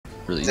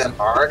really Is easy. it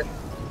hard?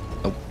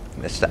 Nope.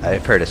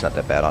 I've heard it's not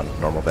that bad on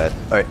normal bed.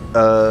 Alright,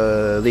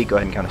 Lee, go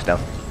ahead and count us down.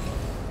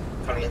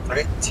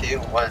 23, 2,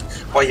 1.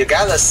 Well, you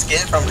got a skin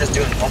from just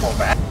doing normal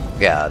bat.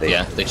 Yeah,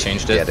 They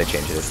changed it. Yeah, they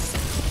changed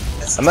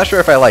it. I'm not sure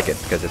if I like it,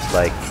 because it's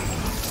like,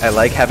 I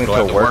like having Do I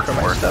have to to work work for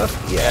my for it?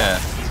 stuff. Yeah.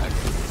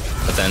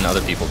 Exactly. But then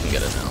other people can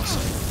get it now, so.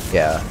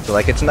 Yeah, so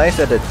like it's nice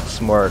that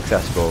it's more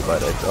accessible,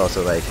 but it's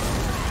also like,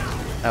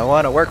 I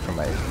want to work for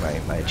my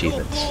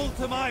achievements.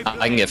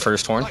 I can get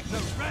first horn.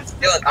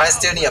 I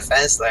still need a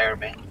fence layer,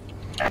 man.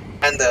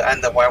 And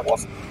the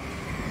werewolf.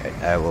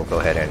 I will go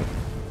ahead and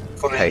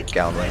kite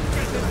Galmley.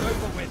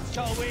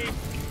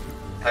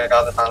 I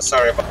got the town,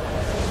 sorry, but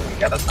I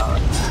got the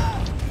town.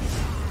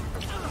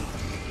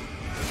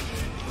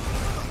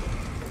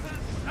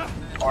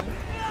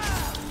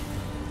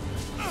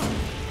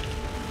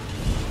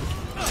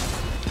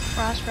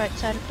 Frost right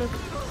side of group.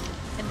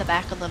 In the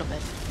back a little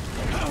bit.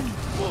 Come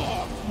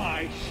walk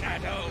my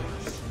shadows.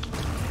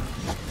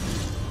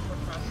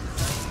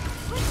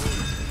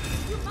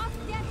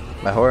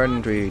 My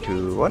horn, 3,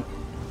 2, 1.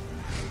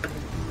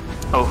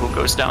 Oh, who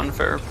goes down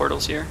for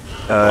portals here?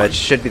 It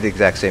should be the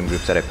exact same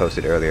groups that I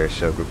posted earlier,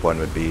 so group 1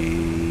 would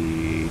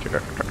be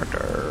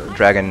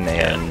Dragon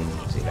and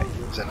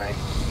Tonight.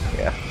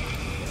 yeah.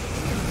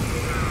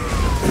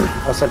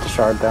 I'll set the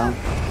shard down.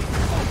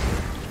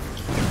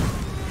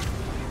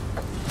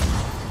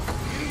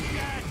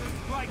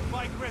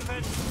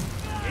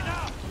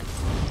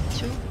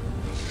 Two.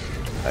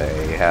 I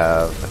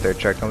have a third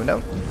shard coming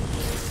down.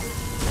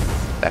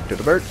 Back to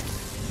the bird.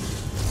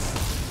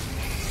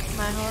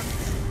 My horn.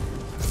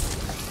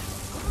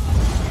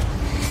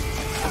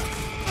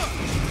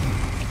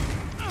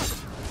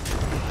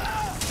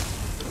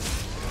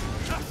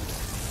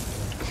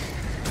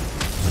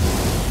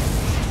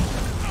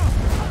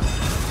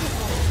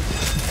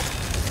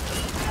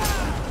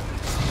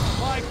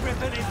 My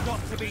griffin is not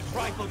to be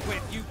trifled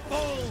with, you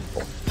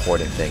fools!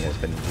 Porting thing has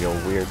been real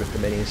weird with the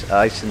minis.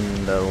 Ice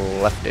in the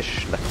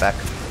leftish, left back.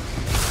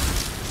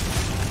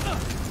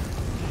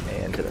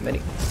 And to the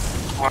mini.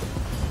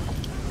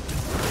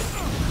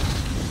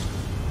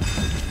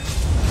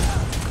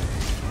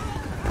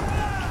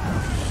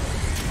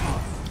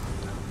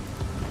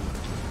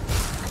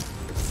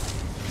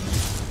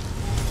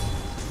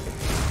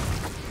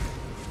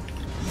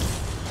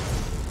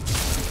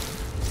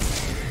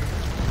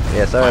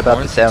 Yeah, sorry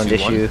about the sound 2-1.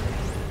 issue.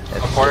 It's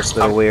Of course, just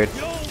a little weird.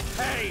 You'll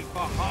pay for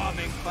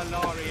harming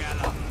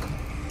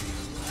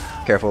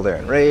Valoriella. Careful, they're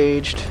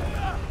enraged.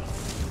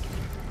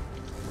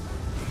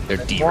 They're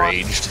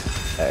deraged.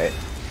 Alright.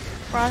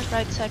 Frost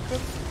right side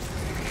group.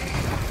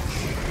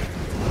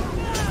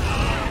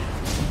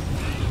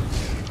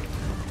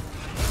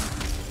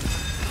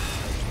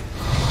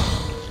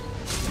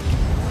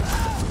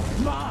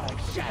 My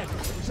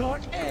shadows are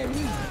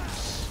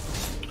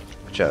enemies.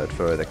 Watch out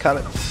for the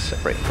comets.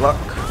 Separate block.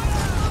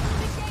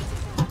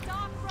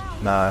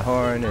 My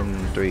horn in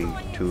 3,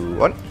 2,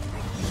 1.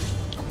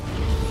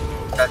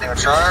 Got a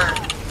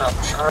shard. No,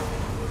 shard.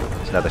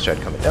 There's another shard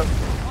coming down.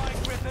 My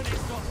griffin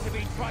is not to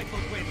be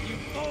trifled with, you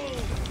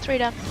fools! 3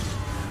 down.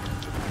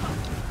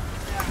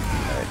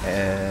 Alright,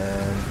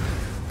 and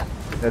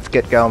let's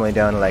get Galmley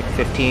down to like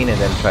 15 and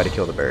then try to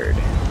kill the bird.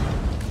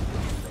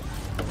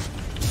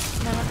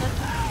 None of them.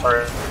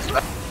 Or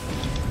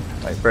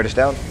Alright, bird is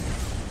down.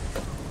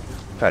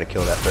 Try to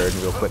kill that bird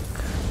real quick.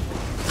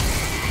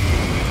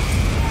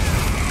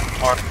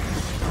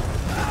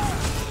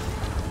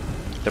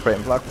 Separate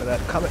and block for that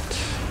comet.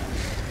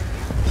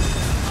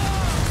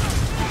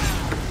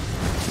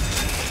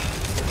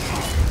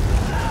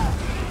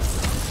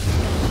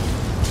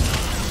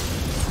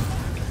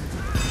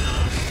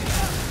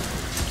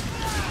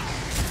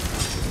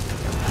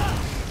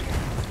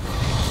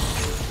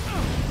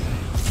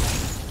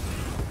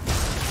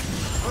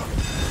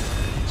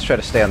 Let's try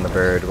to stay on the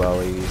bird while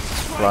he's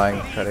flying.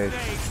 Try to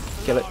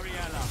kill it.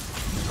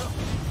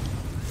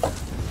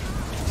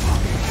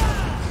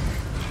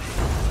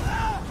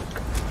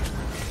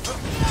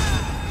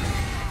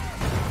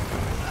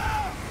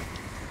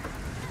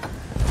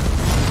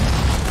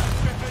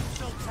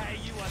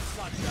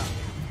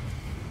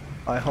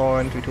 My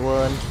horn, 3, 2,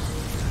 1.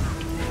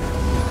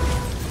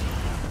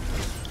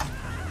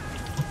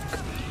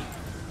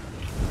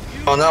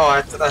 oh no,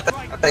 I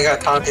think I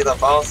taunted the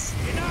boss.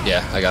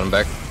 Yeah, I got him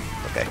back.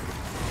 Okay.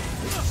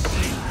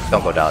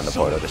 Don't go down in the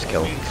portal, just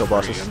kill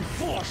bosses.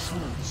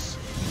 Reinforcements.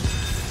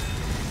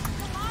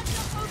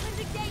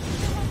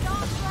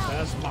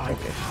 As my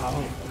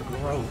power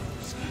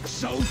grows,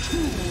 so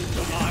too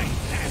do my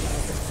hand.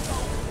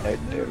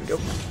 Alright, there we go.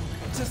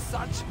 To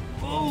such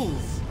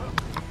fools!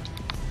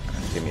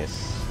 Give me a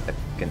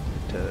second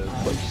to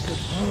I look.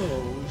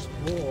 suppose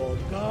poor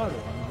Wait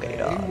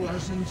Garland on.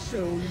 wasn't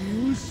so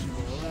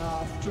useful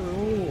after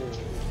all.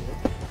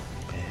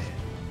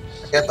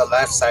 Get the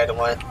left side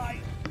one.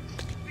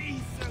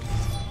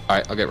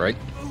 Alright, I'll get right.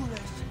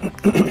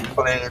 Put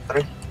it in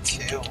 3,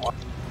 2, 1.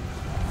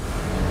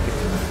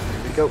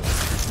 Here we go.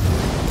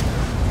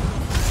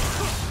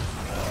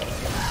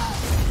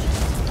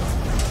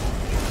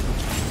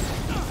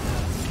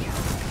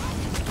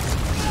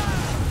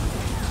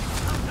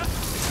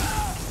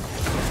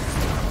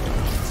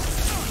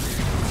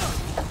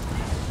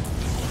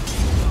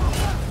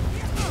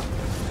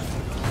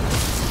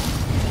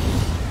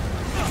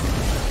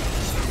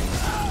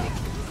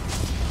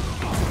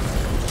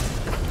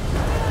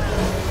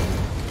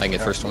 I can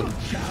get first one.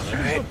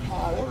 Alright.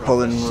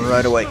 Pulling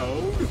right away.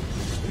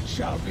 It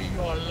shall be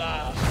your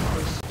last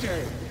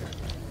mistake.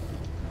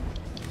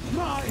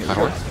 My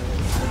horn.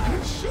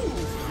 consume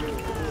you.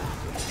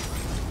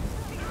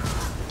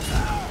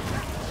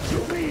 To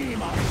be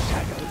my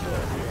shadow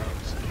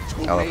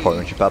warriors. I'll report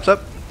when she pops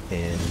up.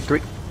 In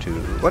 3, 2,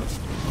 1.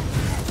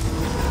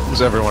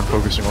 Is everyone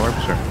focusing orbs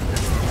or?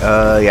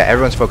 Yeah,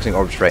 everyone's focusing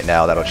orbs right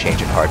now. That'll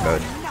change in hard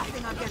mode.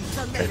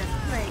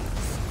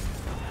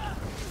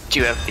 Do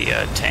you have the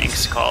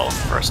tanks call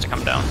for us to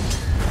come down?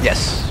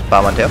 Yes,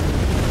 bomb on tail.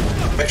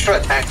 Make sure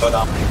the tank go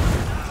down.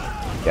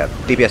 Yeah,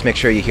 DPS, make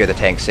sure you hear the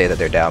tanks say that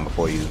they're down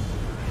before you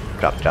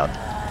drop down.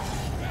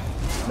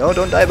 No,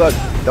 don't die, bug.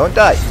 Don't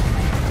die.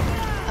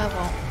 I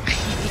won't.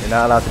 You're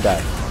not allowed to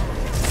die.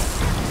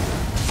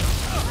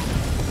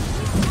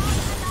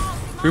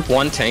 Group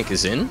 1 tank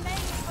is in.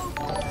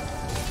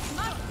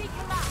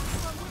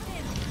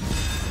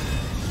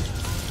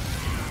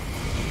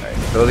 Alright,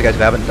 for those of you guys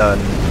who haven't done,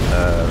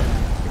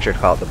 make sure to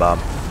call out the bomb.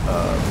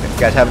 If you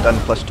guys haven't done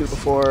 +2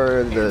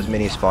 before, the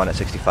minis spawn at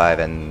 65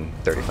 and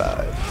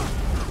 35.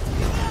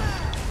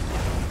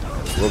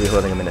 We'll be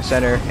holding them in the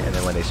center, and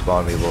then when they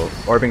spawn, we will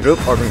orbing group,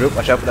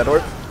 watch out for that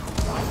orb.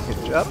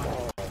 Good job.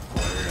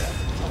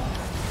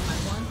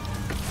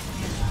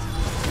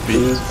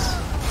 Beads.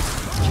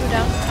 2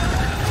 down.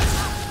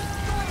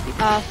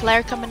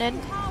 Flare coming in.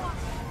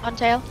 On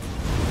tail.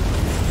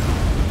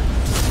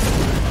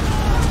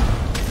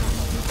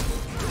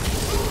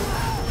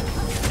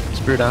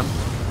 Spear down.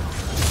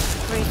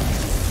 3.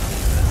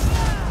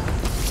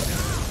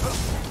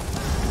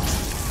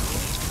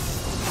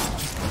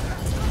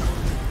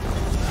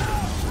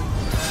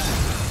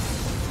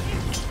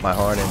 My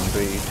horn in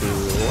 3, 2,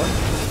 1.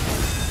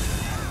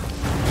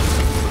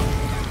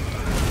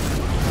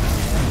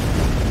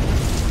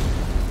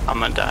 I'm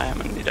gonna die. I'm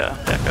gonna need a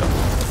backup.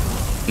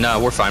 No,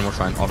 we're fine. We're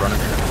fine. I'll run it.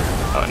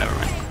 Oh, never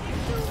mind.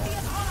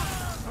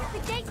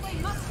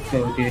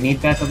 So, do you need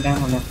backup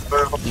down or no?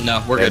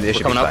 No, we're Yeah, good. it We're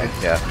should coming be up.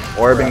 fine. Yeah.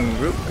 Orbing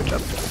group, good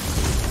job.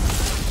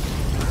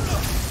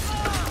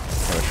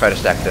 I'm gonna try to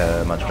stack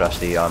the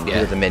monstrosity on Yeah.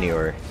 either the mini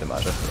or the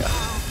Maja. Yeah.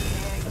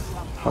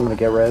 I'm gonna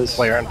get res.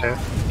 Player on tail.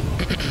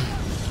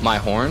 My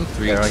horn.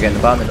 3, Everyone 2. get in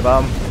the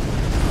bomb,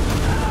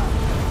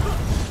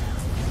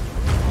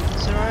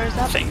 Zoroark's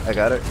up. Thing. I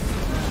got it.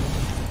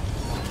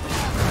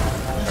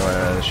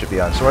 Everyone should be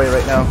on Sorry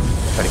right now.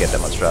 Try to get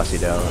that monstrosity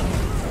down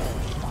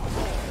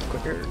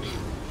quicker.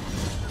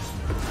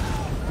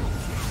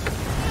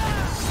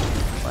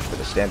 Watch for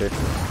the standard.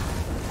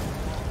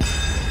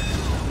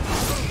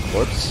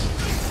 Whoops.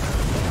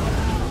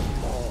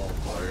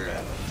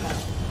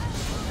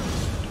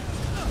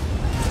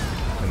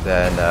 And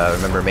then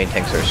remember, main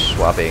tanks are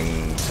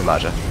swapping to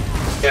Maja.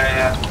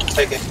 Yeah,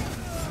 take it.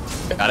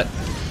 Got it.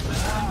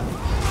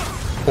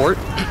 Port.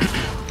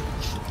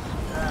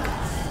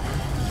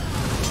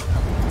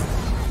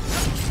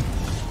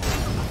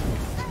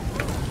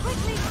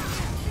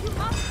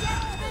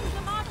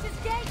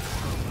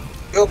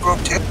 Go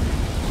group 2.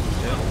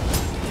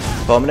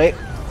 Fulminate.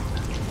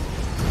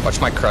 Watch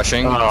my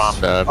crushing.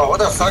 Bad. Oh, what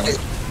the fuck is...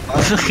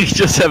 He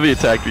just heavy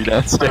attacked me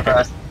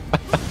downstairs.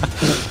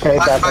 Okay,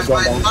 backup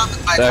going down.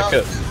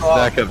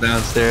 Back up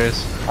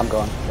downstairs. I'm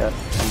going. Yeah,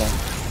 I'm going.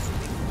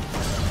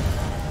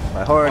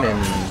 My horn and...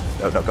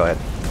 Oh, no, go ahead.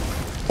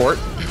 Port.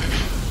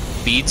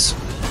 Beads.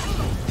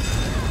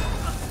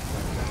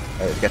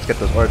 Alright, let's get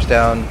those orbs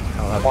down.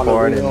 I'll have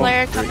horn and...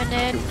 Flare coming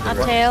in. On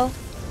tail.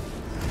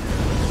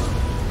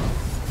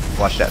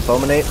 Watch that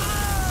fulminate.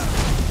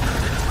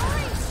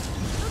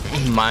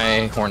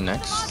 My horn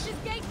next.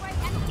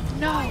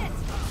 No.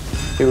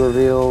 He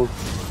revealed.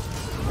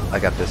 I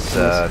got this,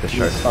 this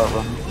shard. Start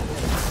running.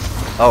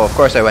 Oh, of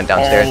course I went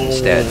downstairs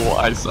instead. Oh,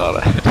 I saw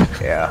that.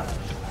 Yeah.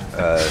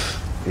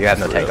 You have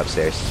no tank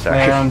upstairs. Sorry.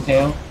 Flare on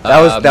tail. That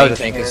was main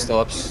just, tank is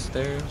still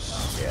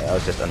upstairs. yeah, that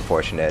was just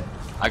unfortunate.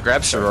 I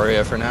grabbed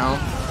Sororia for now.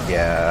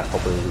 Yeah,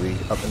 hopefully we'll be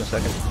up in a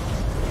second.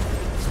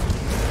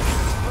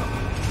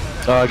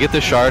 Get the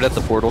shard at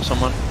the portal,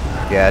 someone.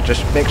 Yeah,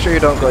 just make sure you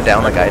don't go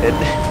down like I did.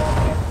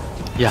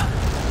 Yeah.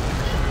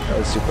 That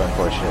was super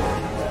unfortunate.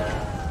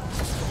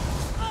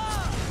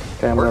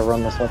 Okay, I'm gonna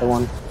run this other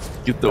one.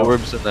 Get the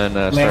orbs and then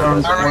Flare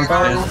on start resing.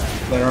 portal.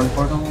 Flare on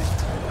portal.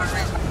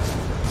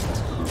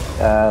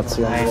 That's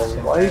the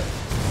only life.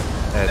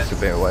 That's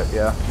super white,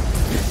 yeah.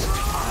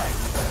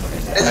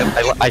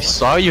 I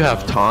saw you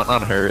have taunt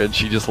on her and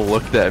she just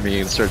looked at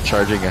me and started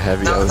charging a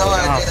heavy. I No, was no,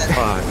 like, I oh, didn't.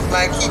 fuck.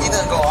 Like, he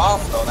didn't go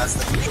off though, that's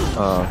the issue.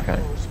 Oh, okay.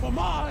 For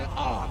my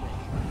army.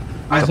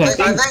 I think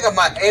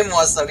my aim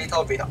was a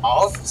little bit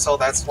off, so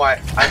that's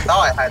why I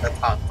thought I had the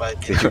taunt, but...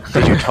 Did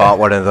you taunt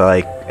one of the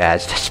like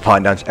ads that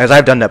spawned down? As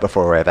I've done that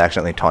before, where I've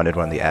accidentally taunted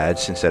one of the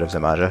ads instead of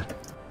Zamaja.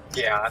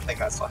 Yeah, I think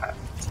that's what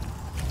happened.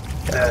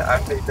 I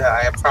think that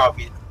I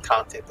probably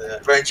taunted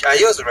the range. I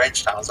used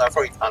range taunt, so I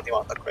probably taunted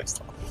one of the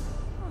crystal.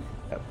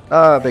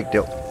 Big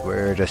deal.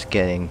 We're just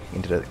getting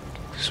into the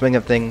swing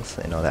of things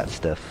and all that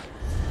stuff.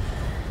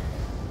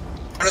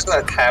 I'm just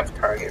gonna tap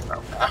target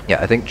from now. Yeah,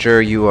 I think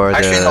Jur, you are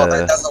Actually, no, that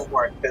the. doesn't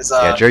work.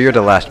 Because Yeah, Jer, you're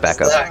the last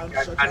backup.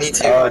 I need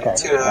to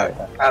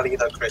ally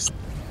the crystal.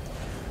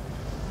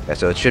 Yeah,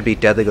 so it should be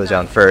Deadly goes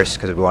down first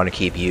because we want to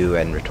keep you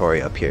and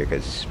Retori up here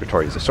because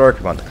Retori is the Sork,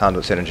 we want the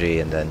conduit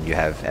synergy, and then you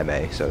have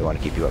MA, so we want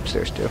to keep you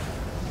upstairs too.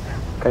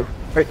 Okay.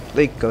 Alright,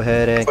 League, go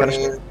ahead and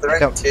counter. 3,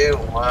 Count. 2,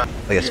 1.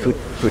 Oh yes, food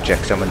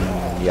check. Someone's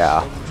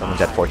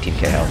at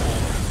 14k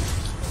health.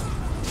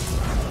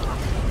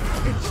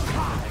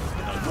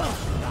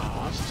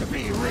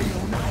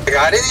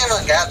 I didn't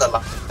even get the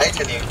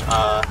lightning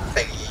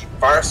thingy,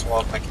 burst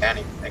wall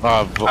mechanic thing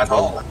at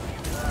all.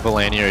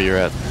 Valania, you're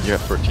at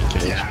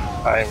 14k. Yeah,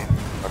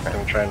 I'm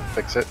gonna try and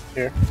fix it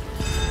here.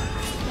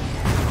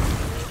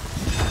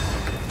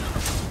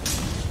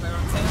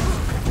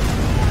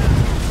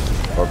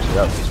 Orbs are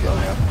up, he's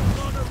rolling up.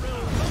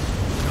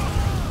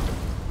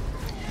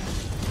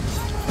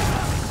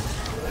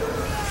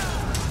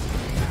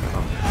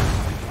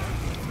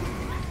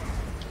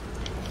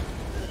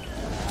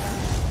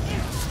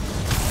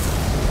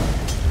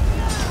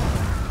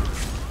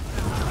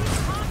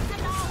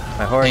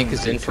 My horn Tank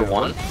is in for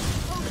 1.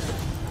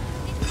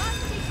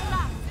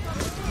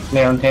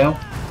 Lay on tail.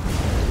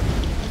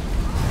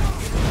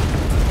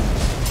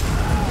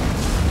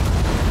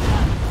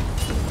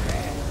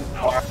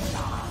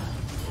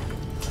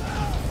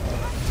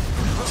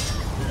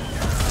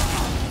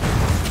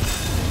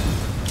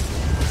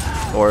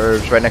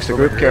 Orbs right next to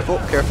group, careful,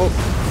 careful.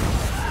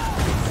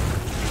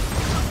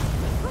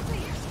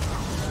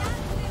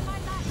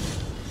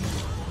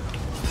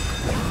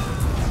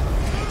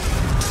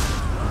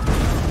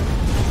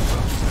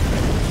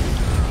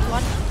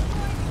 One.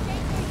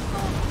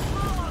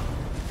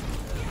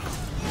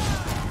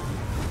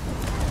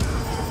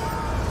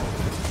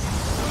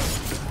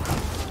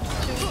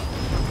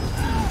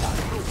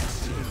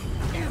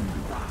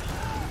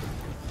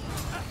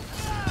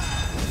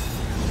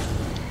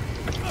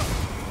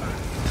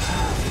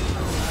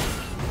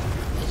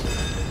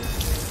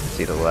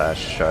 See the last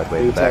shard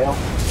wave Tail. back.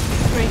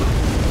 3.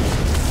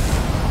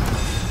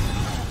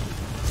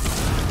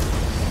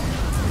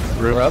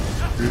 We're up.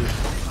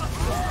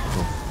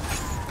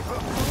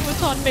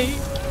 It's on me.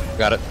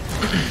 Got it.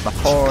 My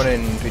horn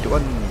in 3, 2,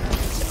 1.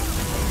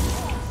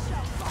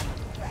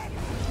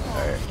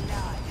 Alright.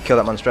 Kill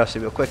that monstrosity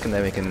real quick and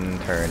then we can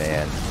turn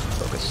and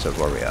focus on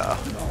Warrior.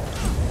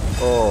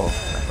 Oh,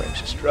 my frames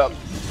just dropped.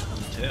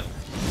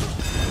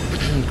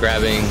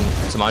 Grabbing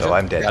Samaja. Oh,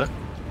 I'm dead. Got it.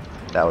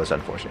 That was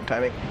unfortunate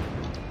timing.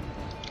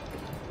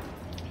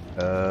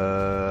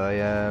 I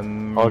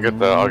am. I'll get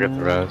the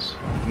res.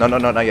 No,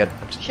 not yet.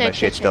 My Shade,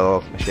 shade's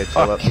still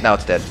up. Now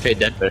it's dead. Fade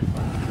dead.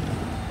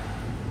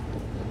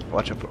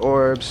 Watch out for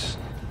orbs.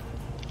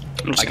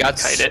 I'm just I gonna got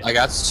kite it. I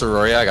got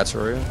Soroya.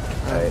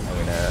 Alright,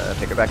 I'm gonna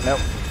take her back now.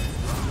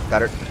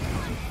 Got her.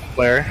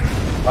 Flare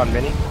on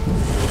mini.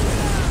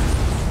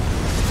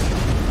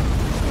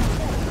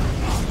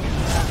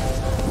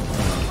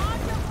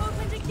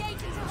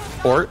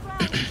 Port.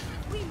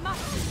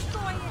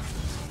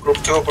 Group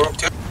 2, group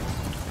 2.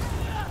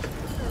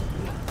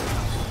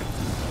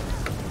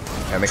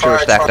 Yeah, make sure we're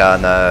stacked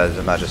on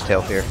Zamaja's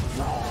tail here.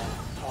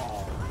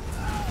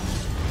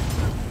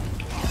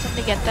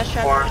 Somebody get that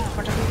shot Four. in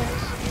front of you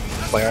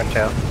guys. Flare on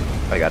tail.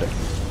 I got it.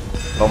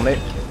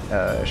 Fulminate.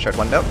 Shard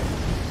 1 down.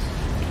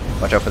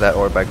 Watch out for that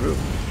orb by group.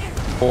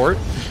 Port.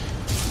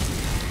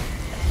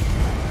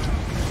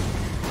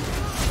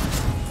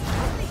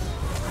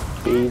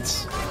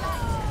 Beads.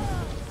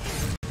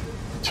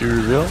 2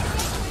 reveal.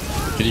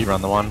 Could you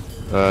run the one?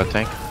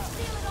 Tank?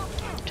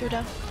 2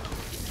 down.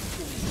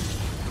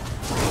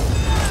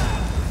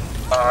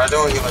 I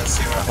don't even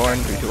see where. Horn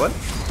 3, 2, 1.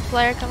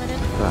 Flare coming in.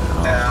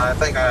 Yeah, I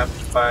think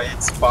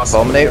it's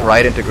possible. Fulminate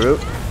right into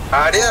group.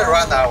 I didn't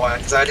run that one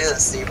because I didn't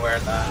see where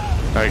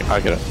that. I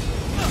get it.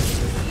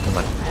 Come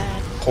on.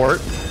 And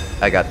Port.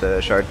 I got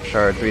the shard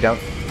 3 down.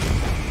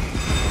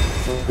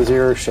 Is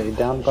your shade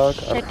down, Bug?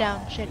 shade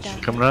down, shade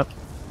down. Coming up.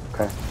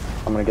 Okay.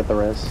 I'm gonna get the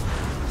res.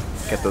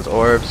 Get those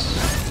orbs.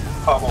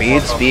 Oh,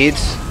 Beads.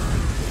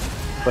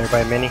 Flare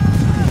by mini.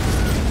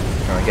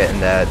 Trying to get in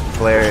that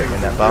flare,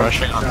 in that bomb.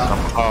 Rushing on some.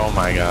 Oh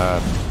my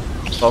god.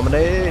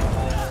 Fulminate.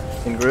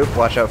 In group,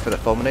 watch out for the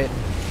fulminate.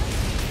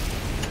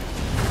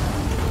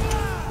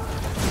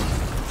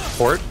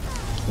 Port.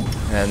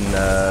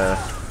 And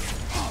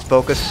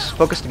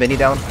focus the mini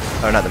down.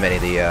 Oh, not the mini,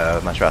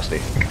 the monstrosity.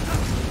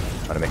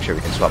 Want to make sure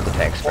we can swap the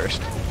tanks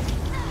first.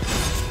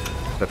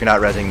 So if you're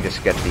not rezzing,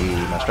 just get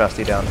the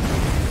monstrosity down.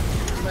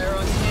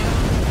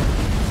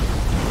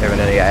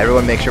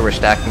 Everyone make sure we're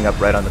stacking up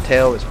right on the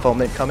tail. There's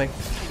fulminate coming.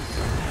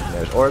 And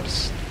there's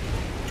orbs.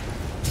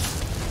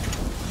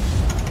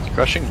 Is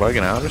Crushing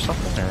bugging out or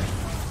something? Or?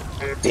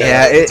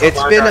 Yeah,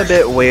 it's been a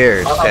bit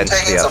weird I'm since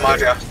taking the some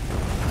update.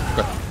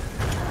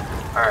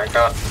 Alright,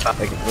 go.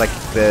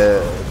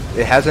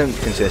 It hasn't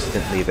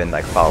consistently been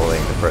like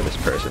following the furthest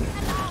person.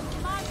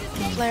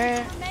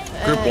 Flare.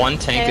 Group 1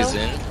 tank tail. is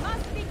in.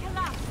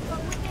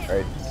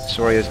 Alright,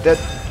 Soria's dead.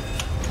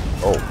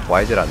 Oh,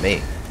 why is it on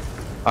me?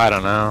 I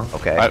don't know.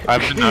 Okay. I've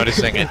been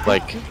noticing it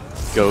like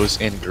goes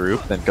in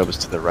group, then goes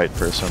to the right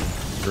person.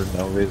 for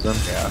no reason.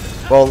 Yeah.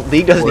 Well,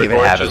 League doesn't Or- even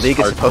or have it. just League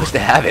is hardcore. supposed to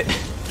have it.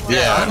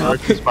 Yeah, or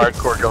just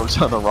hardcore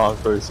goes on the wrong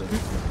person.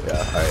 Yeah.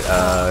 All right.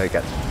 I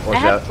got I orbs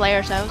had out.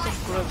 flares, I was in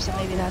groups, so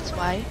maybe that's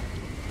why.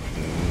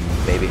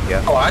 Maybe.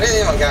 Yeah. Oh, I didn't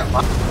even get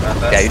mine.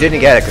 Yeah, you didn't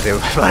get it because it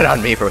was right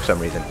on me for some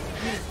reason.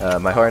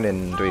 My horn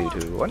in 3,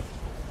 2, 1.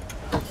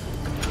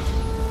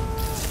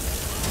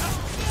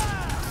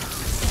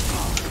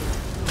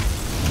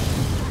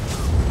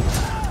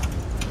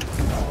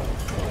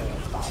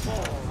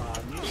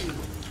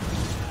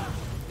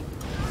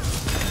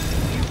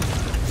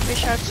 Three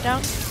sharks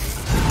down.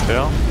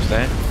 Chill,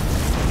 stay.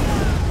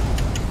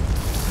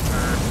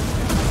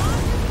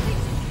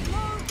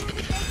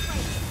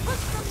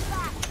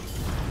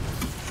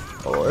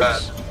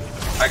 Orbs.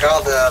 I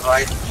got the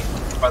light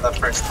for the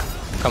first time.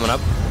 Coming up.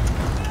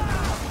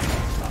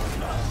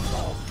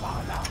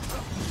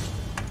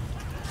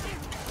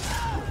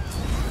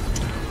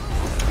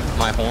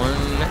 My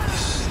horn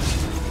next.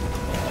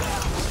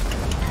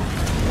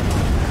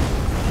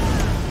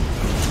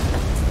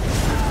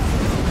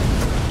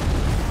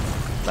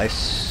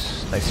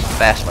 Nice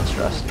fast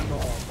monstrosity.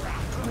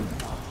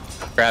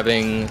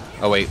 Grabbing.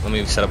 Oh wait, let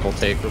me set up. We'll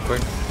take real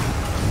quick.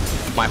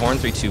 My horn.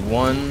 3, 2,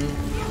 1.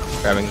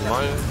 Grabbing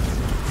one.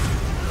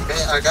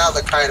 Okay, I got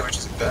the kite, which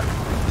is good.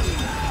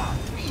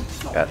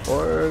 Got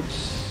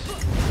orbs.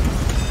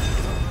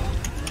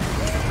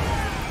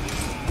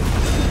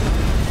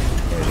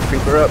 There's a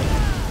creeper up.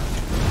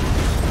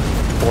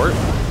 Port.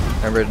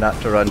 Remember not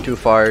to run too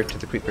far to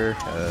the creeper.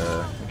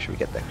 Make sure we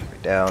get that creeper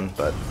down,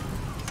 but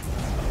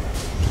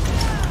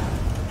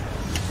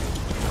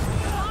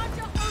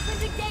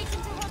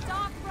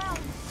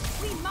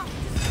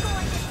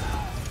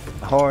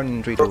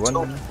horn 3, 2, 1.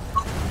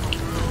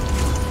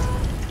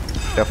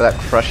 Go for that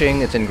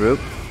crushing, it's in group.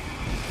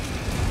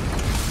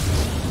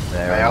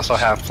 There, I also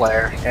have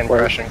flare and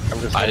crushing. I'm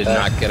just. I did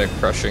not get a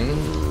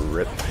crushing.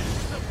 rip.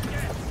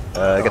 Get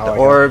the I got it.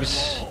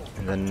 orbs,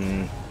 and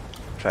then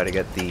try to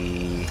get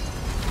the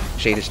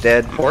shade is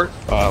dead. Port.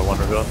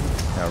 Wonderful.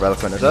 Now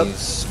Reliquant is up.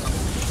 He's-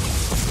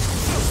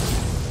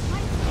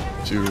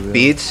 Two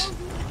Beads,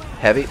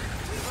 heavy.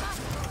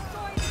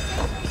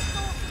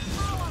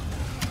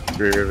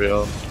 Three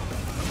reveal.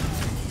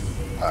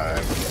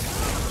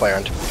 Flare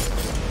and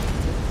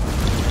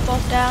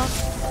Both down.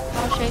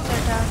 All shades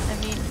are down. I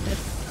mean, the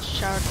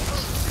sharks.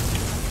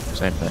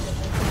 Same thing.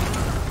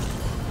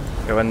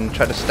 Go and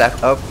try to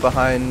stack up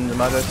behind the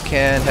Maga if you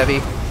can, heavy.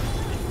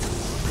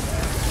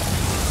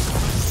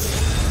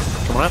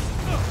 Come on up.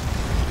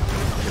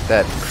 Get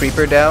that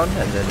creeper down,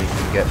 and then we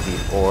can get the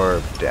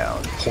orb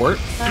down. Port.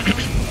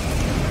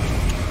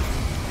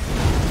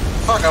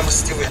 Fuck, I'm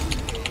stupid.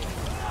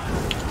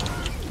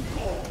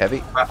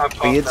 Heavy. I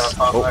popped Beads. the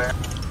pop Oh, fire.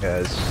 yeah,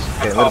 it's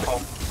I getting a little pop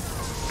bit.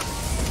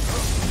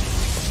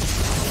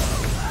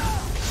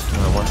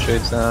 One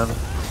shade's down.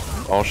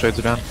 All shades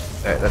are down.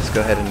 Alright, let's go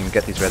ahead and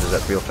get these reses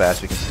up real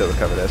fast. We can still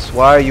recover this.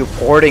 Why are you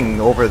porting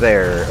over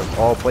there of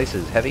all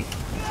places? Heavy.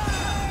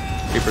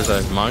 Creepers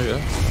at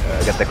Manja.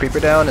 Get the creeper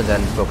down, and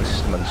then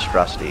focus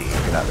monstrosity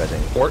if you're not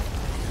resing. Port.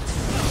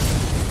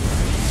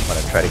 Want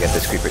to try to get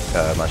this creeper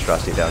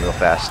monstrosity down real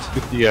fast.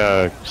 Get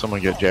the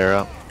someone get Jer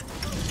out.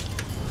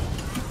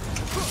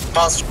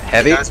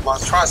 Heavy? Guys,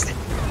 monstrosity.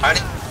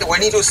 We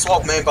need to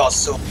swap main boss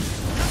soon.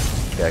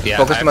 Yeah, I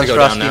focus have the to go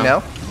down monstrosity now. now.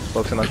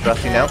 Focus the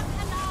monstrosity now.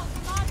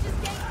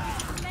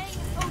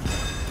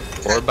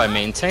 Orb by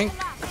main tank.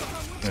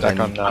 Stack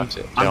on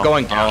I'm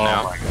going down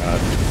now. Oh my god.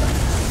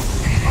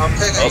 I'm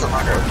taking the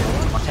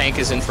marker. Tank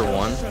is in for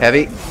 1.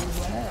 Heavy.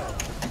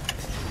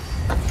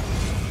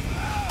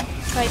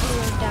 Kite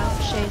blue down.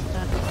 Shades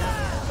not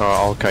down.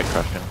 I'll kite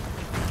crush him.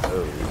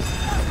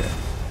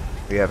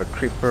 We have a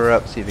creeper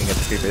up. See if we can get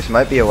the creeper. This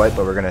might be a wipe,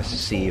 but we're gonna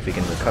see if we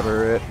can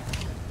recover it.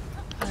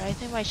 Alright, I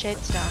think my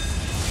shade's down.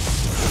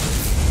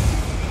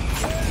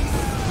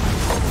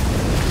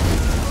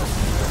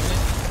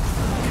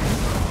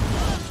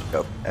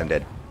 Oh, I'm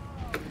dead.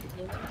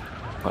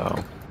 Oh.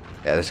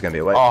 Yeah, this is gonna be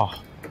a wipe. Oh.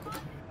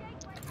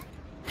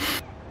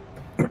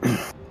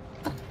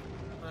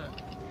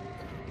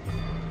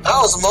 That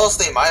was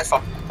mostly my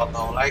fault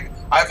though. Like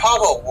I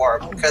pop a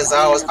warp because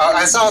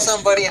I saw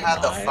somebody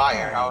had the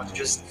fire. I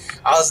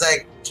was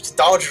like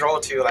dodge roll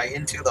to like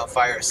into the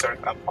fire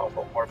circle and pop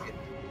a warp.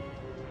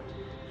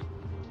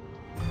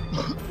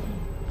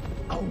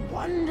 a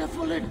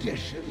wonderful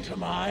addition to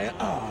my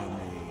army.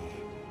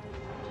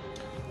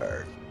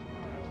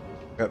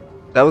 Yep.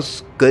 That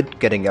was good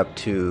getting up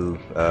to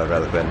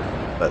Reliquant,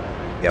 but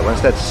yeah,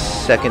 once that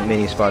second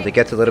mini spawns, it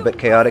gets a little bit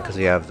chaotic because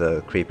you have the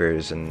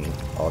creepers and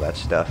all that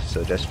stuff.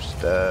 So just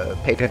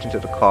pay attention to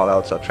the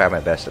callouts. I'll try my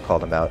best to call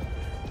them out.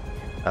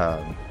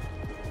 1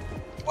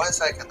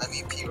 second, let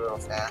me pee real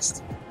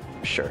fast.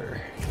 Sure.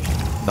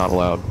 Not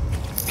allowed.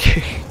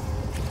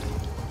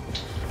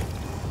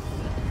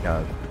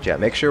 Yeah,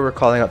 make sure we're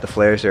calling out the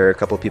flares. There are a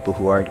couple of people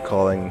who aren't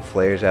calling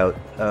flares out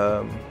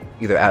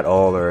either at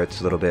all or it's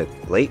a little bit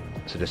late.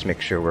 So just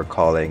make sure we're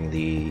calling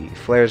the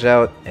flares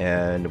out,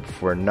 and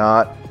if we're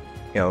not,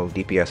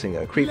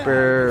 DPSing a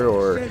creeper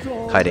or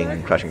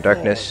kiting crushing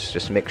darkness.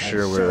 Just make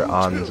sure we're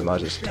on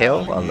Zamaja's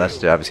tail,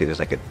 unless obviously there's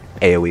like an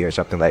AoE or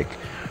something like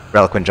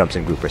Reliquant jumps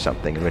in group or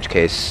something, in which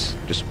case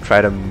just try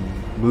to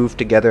move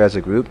together as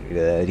a group.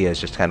 The idea is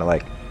just kind of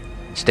like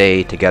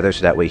stay together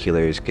so that way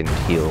healers can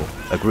heal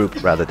a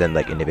group rather than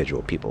like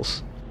individual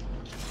peoples.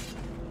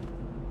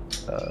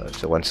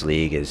 So once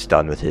League is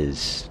done with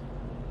his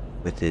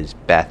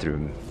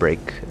bathroom break,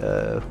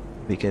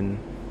 we can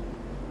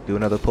do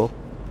another pull.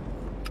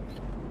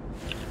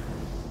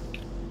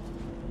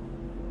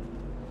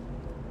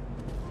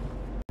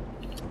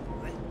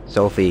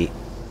 Sophie,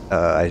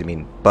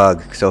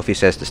 Bug, Sophie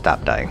says to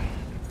stop dying.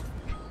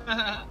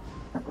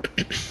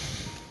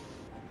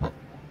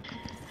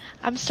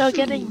 I'm still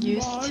getting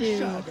used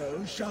to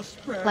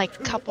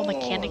like couple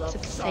mechanics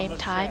at the same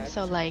time,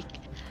 so like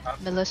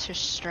Militia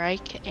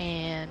Strike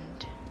and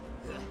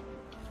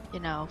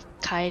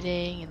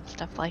kiting and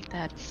stuff like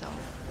that, so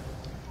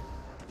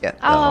Yeah.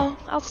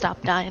 I'll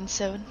stop dying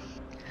soon.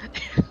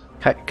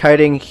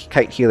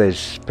 Kite healer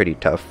is pretty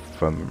tough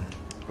from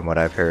what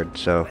I've heard,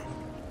 so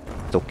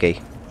it's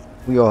okay.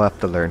 We all have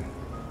to learn.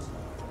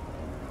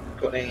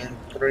 Going in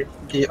 3.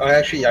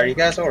 Actually, are you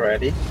guys all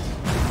ready?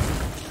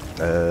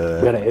 We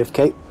got an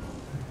AFK.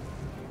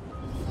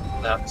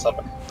 No,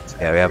 somebody.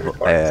 Yeah, we have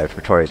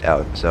Pretorius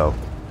out, so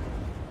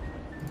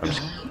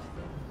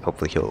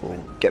hopefully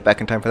he'll get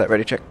back in time for that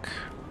ready check.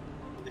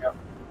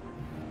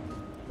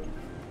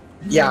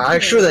 Yeah, I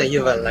shouldn't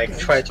even like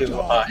try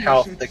to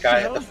help the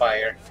guy at the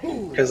fire,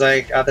 because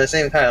like at the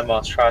same time,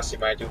 Monstrosity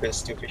might do his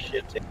stupid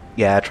shit.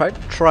 Yeah,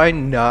 try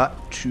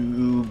not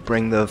to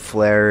bring the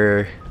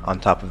flare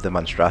on top of the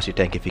Monstrosity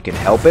tank if you can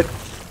help it.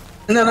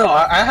 No,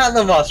 I had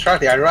the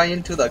Monstrosity. I run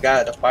into the guy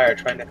at the fire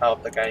trying to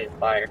help the guy in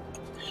fire.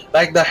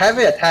 Like the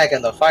heavy attack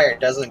and the fire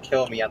doesn't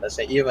kill me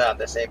even at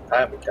the same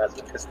time it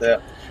doesn't, because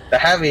the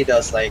heavy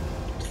does like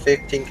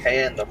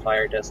 15k and the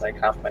fire does like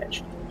half my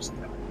HP.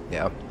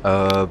 Yeah.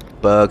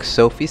 Bug,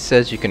 Sophie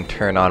says you can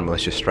turn on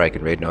Militia Strike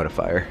and Raid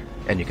Notifier,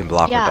 and you can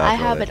block Yeah, without I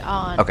have it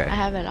on. Okay. I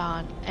have it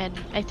on, and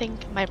I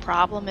think my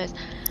problem is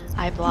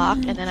I block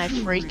and then I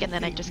freak and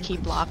then I just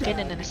keep blocking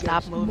and then I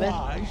stop moving.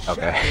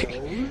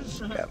 Okay.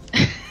 Yeah.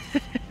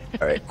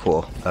 Alright,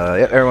 cool.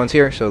 Yeah, everyone's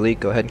here, so Lee,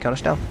 go ahead and count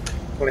us down.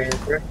 3,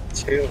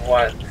 2,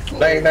 1.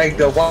 Like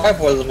the wipe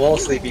was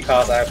mostly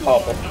because I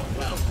popped.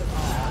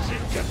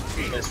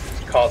 It's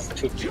caused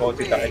 2 people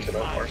to die to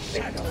the horn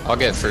thing. I'll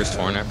get first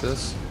horn after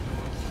this.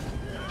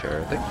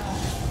 Sure thing.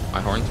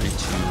 My horn, 3, 2,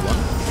 1.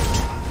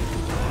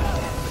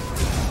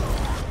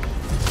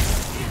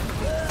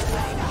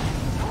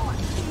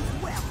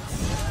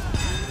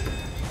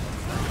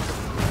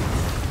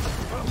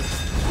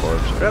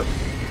 Orbs up.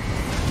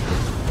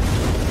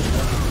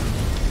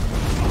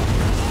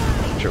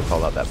 Sure,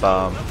 call out that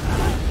bomb.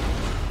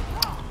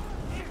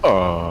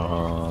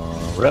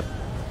 Rep.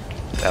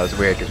 That was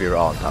weird because we were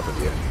all on top of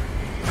you.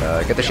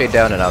 Get the shade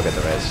down and I'll get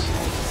the res.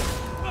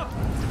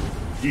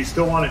 Do you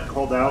still want it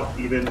called out,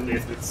 even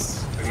if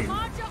it's? I mean,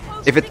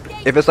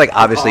 if it's like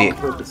obviously.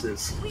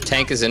 Purposes.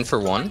 Tank is in for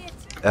 1.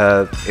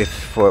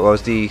 What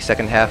was the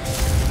second half?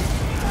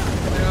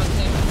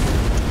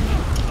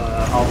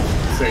 I'll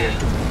say it.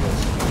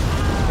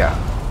 Yeah.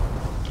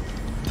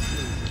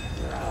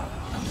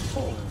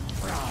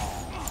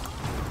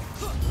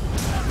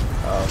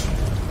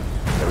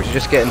 So we should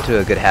just get into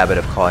a good habit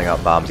of calling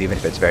out bombs, even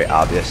if it's very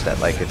obvious that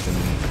like it's in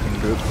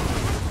group.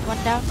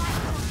 One down.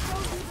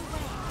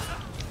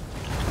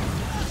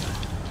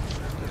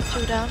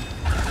 2 down.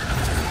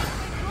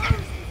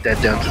 Dead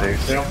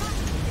downstairs.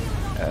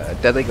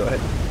 Deadly, go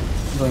ahead.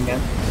 Going in.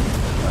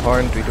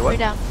 Horn, 3 to 1. 3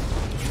 down.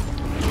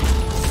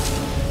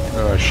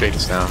 Shade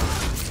is down.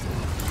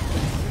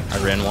 I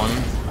ran 1.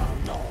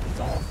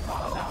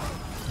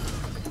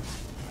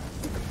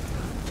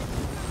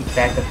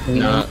 Back to 3.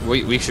 No,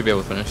 we should be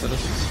able to finish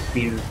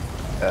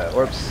this.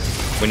 Orbs.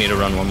 We need to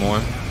run 1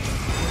 more.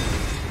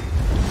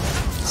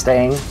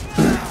 Staying.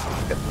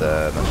 Get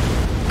the.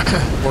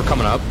 We're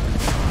coming up.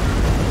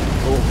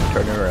 Oh,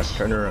 turn her around,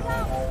 turn her around.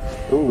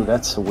 Ooh,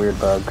 that's a weird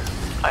bug.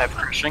 I have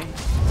crushing.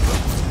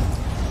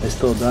 I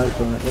still died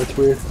from it. That's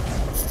weird.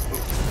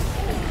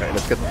 Alright,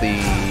 let's get the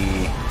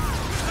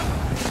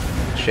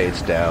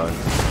shades down.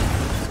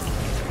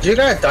 Did you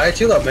guys die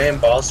to the main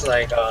boss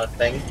thing?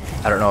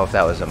 I don't know if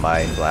that was a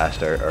Mind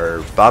Blast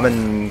or Bomb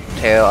and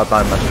Tail up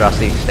on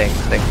Monstrosity. Stink.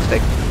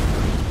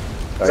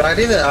 So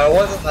I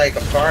wasn't like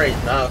far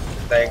enough.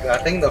 Like I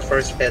think the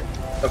first tick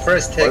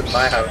Orbs.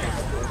 might have.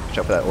 Watch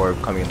out for that orb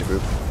coming into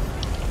group.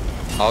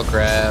 I'll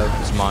grab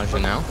Zamaja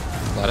now.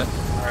 Got it.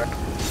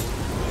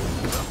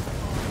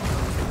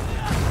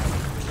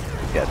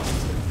 Yeah.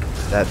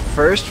 That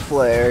first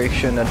flare, you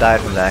shouldn't have died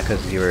from that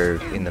because you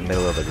were in the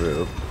middle of the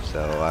group.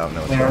 So I don't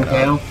know what's going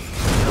on.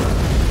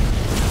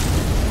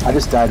 I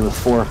just died with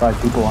 4 or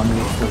 5 people on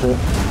me with it.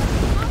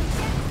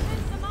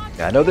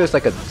 Yeah, I know there's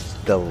like a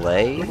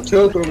delay.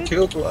 Killed him.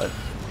 But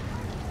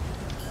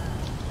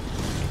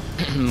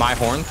My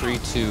horn, 3,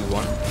 2,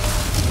 1.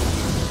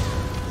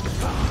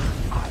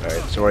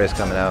 alright, Soria's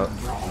coming out.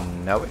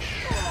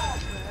 Nowish.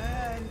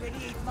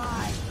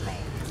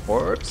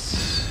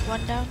 Orbs.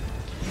 One down.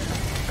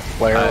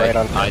 Flare right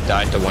on. I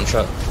died to one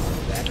shot.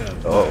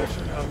 Oh.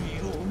 Of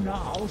you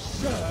now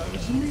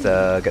serves me.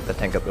 Let's get the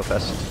tank up real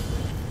fast.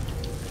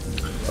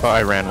 Oh,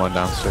 I ran one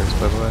downstairs,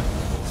 by the way.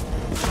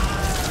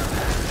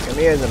 Come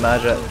here,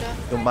 Zamaja.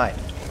 Don't mind.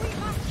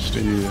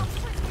 Steve.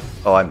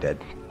 Oh, I'm dead.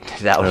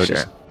 That was Oh,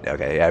 just...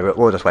 Okay, yeah,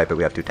 we'll just wipe it.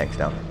 We have 2 tanks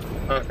down.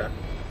 Okay.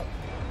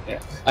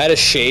 I had a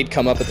shade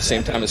come up at the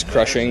same time as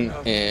crushing,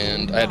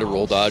 and I had to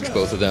roll dodge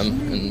both of them,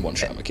 and one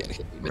shot mechanic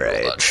hit me.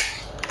 Right. Roll dodge.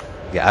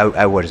 Yeah,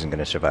 I wasn't going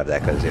to survive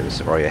that because it was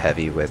Savaria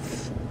heavy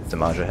with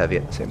Zamaja heavy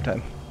at the same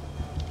time.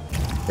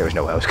 There was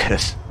no way I was going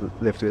to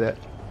live through that.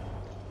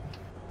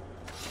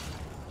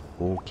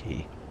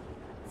 Okay.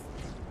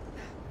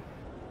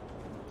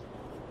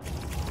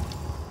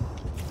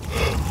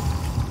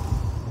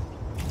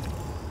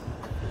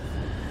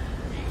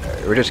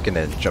 Alright, we're just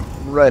gonna jump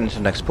right into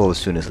the next pull as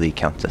soon as Lee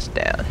counts us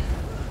down.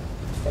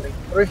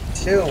 3,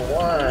 2, 1.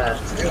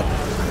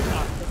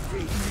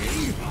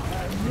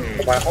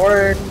 My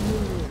horn.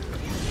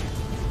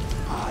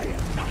 I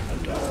am not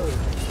alone in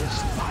this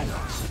fight.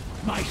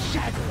 My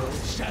shadow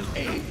shall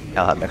aid.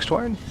 I'll have next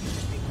turn.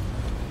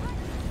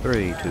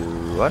 3,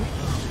 2, 1.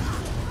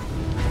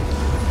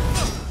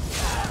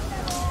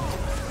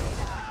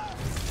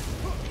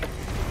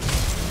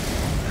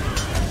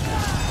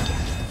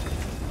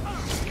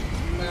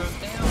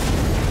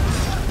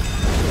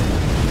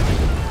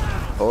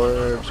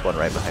 Orbs, one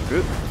right behind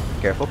Groot.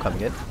 Careful,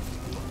 coming in.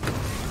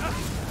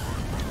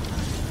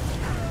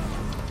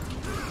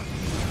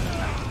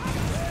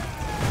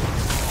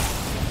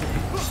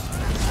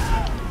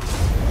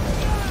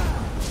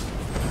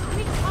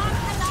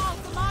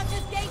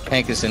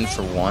 Tank is in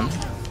for 1.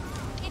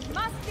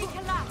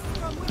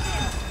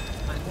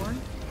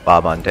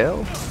 Bob on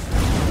tail.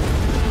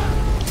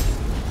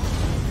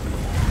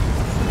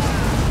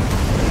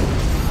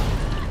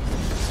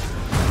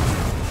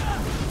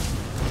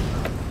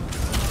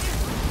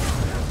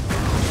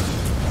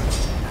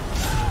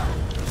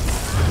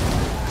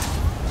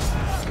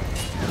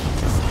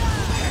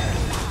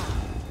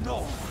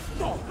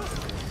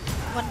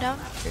 One down.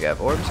 We have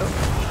orbs up.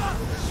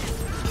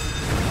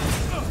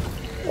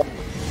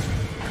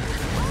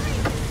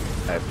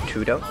 I have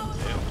 2 down.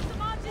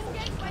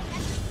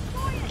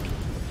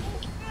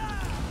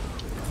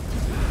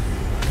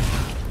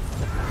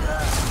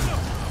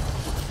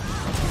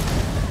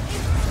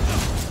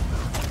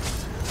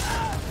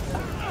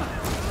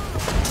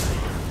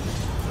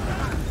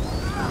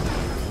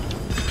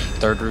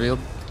 Third revealed.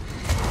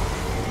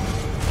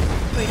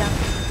 3 down.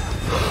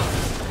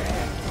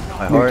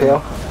 My New tail.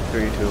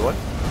 horn. 3, 2, 1.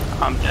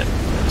 I'm dead.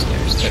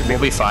 Upstairs. We'll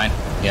be fine.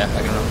 Yeah,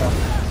 I can run.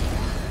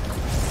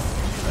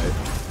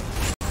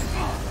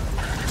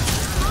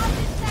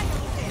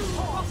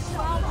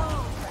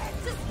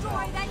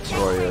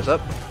 Warriors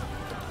up.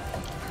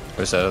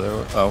 Where's that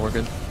other? Oh, we're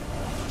good.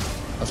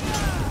 That's good.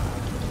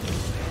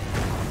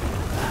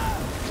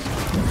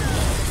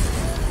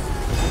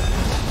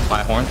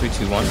 My horn, 3,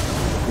 2, 1.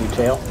 New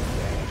tail.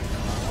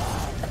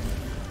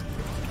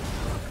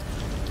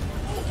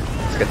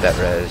 Let's get that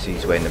res.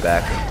 He's way in the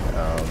back.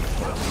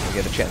 What else do we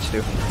get a chance to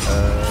do?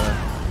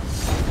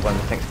 One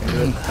of the tanks can do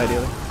it,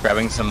 ideally.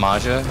 Grabbing some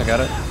Maja, I got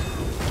it.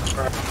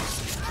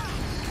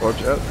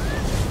 Orbs out.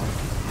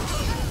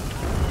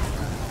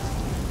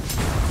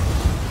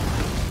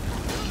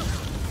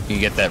 You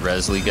get that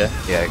res, Liga.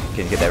 Yeah,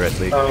 can you get that res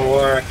league? Oh,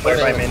 we're Flare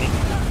by mini.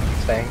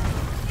 Staying.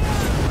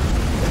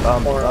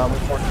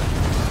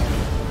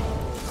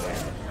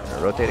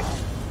 Rotating.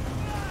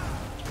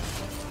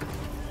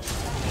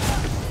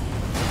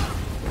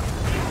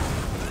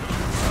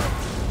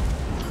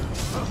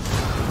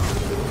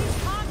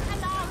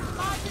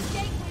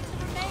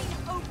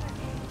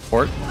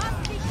 Port.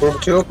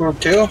 Group 2, group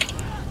 2.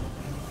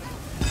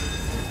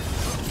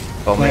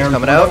 Bowman's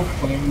coming out.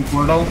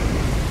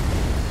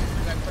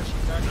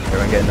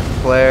 Everyone getting the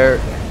flare.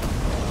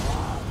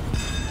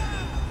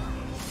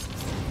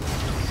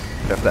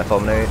 Go for that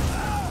fulminate.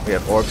 We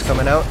have orbs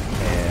coming out.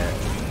 And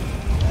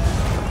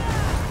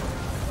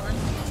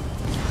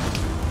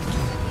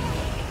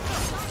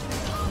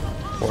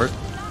Port.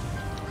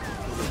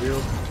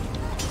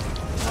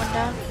 One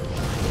down.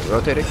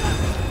 rotating.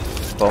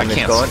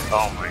 Fulminate's going.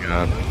 Oh my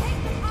god.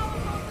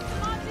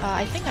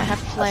 I think I have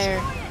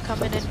flare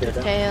coming into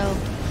tail.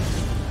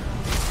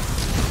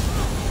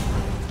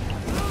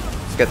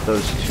 Let's get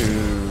those 2.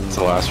 It's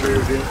the last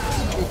review.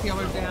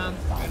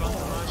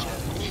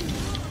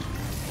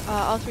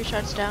 All 3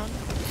 shards down.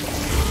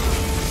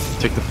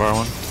 Take the far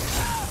one.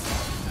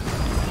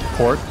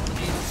 Port.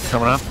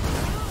 Coming up.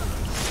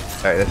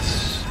 Alright,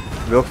 let's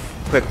real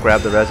quick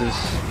grab the reses.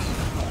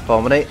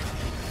 Fulminate.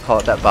 Call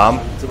it that bomb.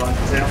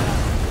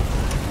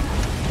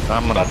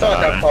 I'm gonna I thought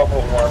that die.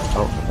 bubble warp.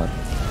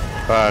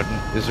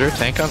 Is there a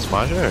tank on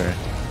Smaja or?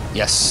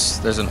 Yes,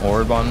 there's an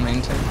orb on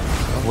main tank.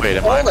 Wait,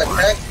 am All the I?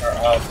 tanks are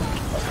up.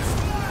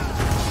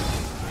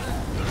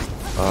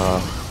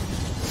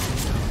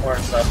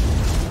 Orbs up.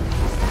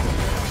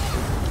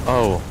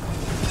 Oh.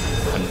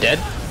 I'm dead.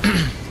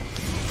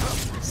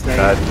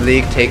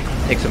 League, take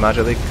some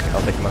Maja League.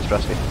 I'll take the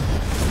monstrosity.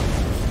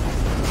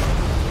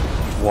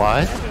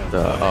 What?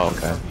 Oh,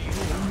 okay.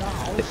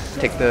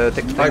 Take the I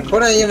thing.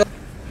 couldn't even.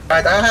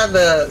 I had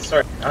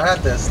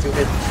the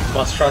stupid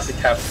monstrosity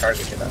tab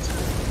targeted. That's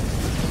cool.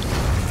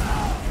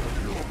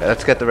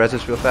 Let's get the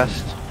reses real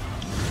fast.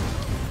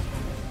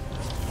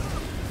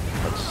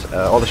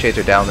 All the shades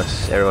are down.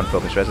 Let's everyone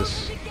focus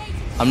reses.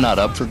 I'm not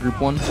up for group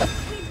 1.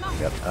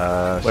 Yep.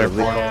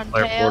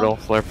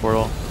 Flare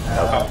portal.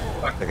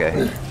 Oh,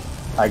 okay.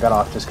 I got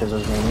off just because it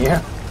was me and you.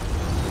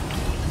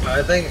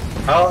 I think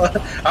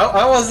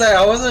I was there.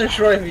 I wasn't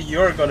sure if you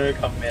were gonna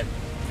come in.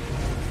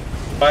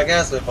 But I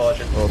guess with all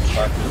just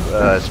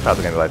it's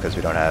probably gonna be like because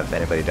we don't have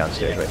anybody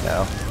downstairs right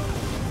now.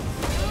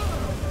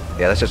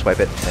 Yeah, let's just wipe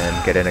it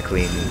and get in a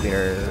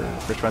cleaner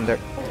first run there.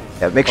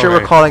 Yeah, make sure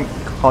we're calling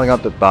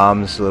out the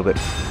bombs a little bit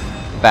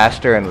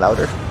faster and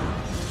louder.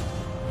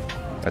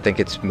 I think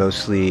it's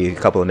mostly a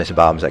couple of missed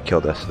bombs that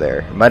killed us there.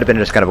 It might have been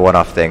just kind of a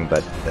one-off thing,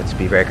 but let's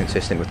be very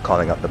consistent with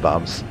calling out the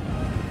bombs.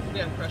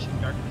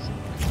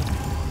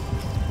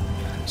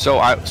 So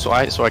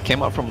I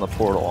came up from the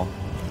portal.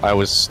 I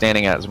was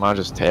standing at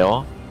Zamaja's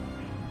tail,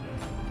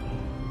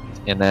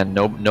 and then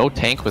no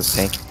tank was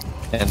tanking,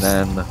 and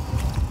then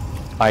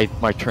I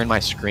turned my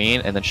screen,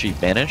 and then she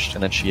vanished,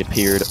 and then she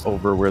appeared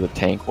over where the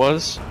tank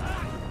was.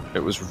 It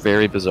was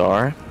very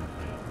bizarre.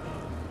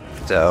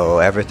 So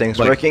everything's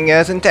working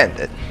as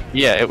intended.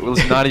 Yeah, it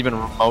was not even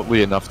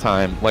remotely enough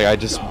time. Like, I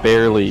just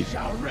barely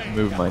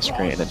moved my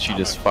screen, and she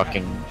just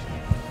fucking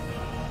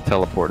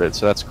teleported,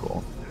 so that's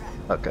cool.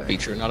 Okay.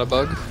 Feature, not a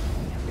bug?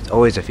 It's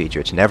always a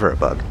feature, it's never a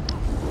bug.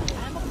 I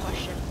have a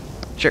question.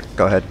 Sure,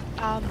 go ahead.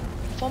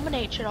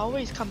 Fulminate should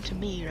always come to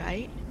me,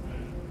 right?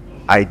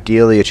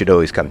 Ideally, it should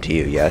always come to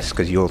you, yes,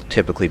 because you'll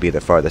typically be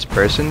the farthest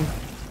person.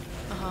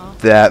 Uh-huh.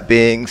 That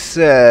being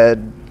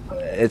said,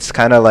 it's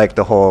kind of like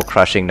the whole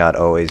crushing not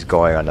always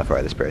going on the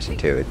farthest person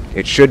too.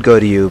 It should go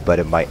to you, but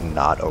it might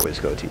not always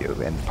go to you.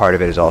 And part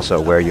of it is also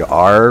where you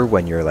are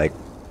when you're like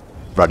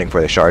running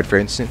for the shard, for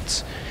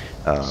instance.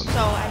 So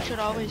I should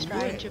always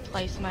try to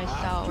place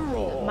myself,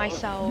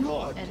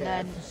 and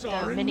then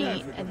the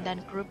mini, and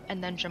then group,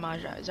 and then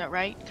Jamaja. Is that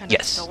right? Kind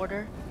Yes. of the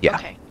order? Yeah.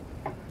 Okay.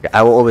 Yeah,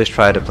 I will always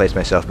try to place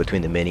myself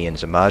between the mini and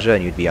Zamaja,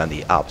 and you'd be on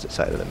the opposite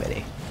side of the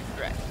mini.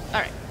 Right.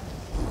 Alright.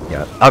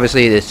 Yeah,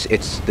 obviously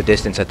it's the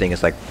distance I think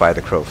is like by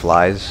the crow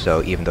flies,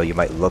 so even though you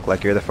might look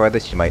like you're the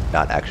farthest, you might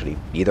not actually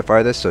be the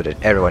farthest, so that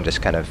everyone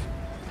just kind of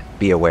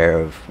be aware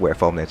of where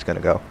Fulminate's gonna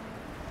go.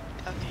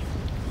 Okay.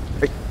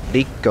 Right,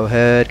 Leek, go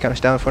ahead, count us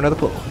down for another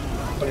pull.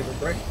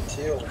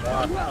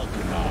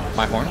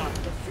 My horn?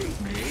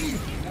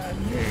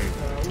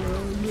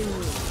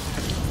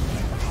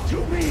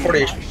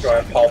 40 HP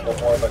drive palpable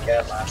more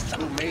again last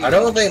time. I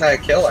don't think I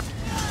kill her.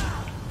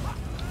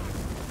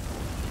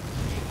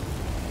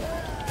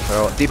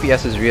 Well,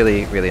 DPS is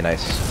really, really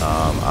nice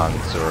on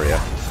Zoria.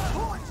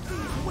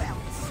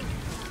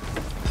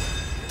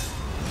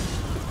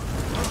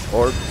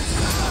 Orbs.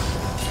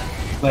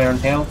 Flare and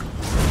tail.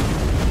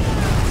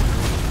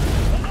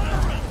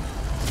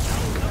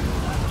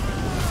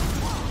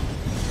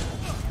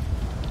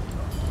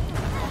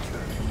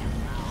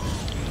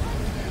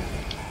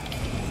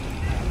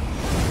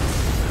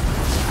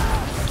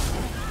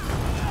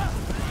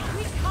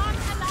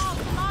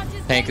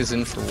 Tank is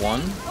in for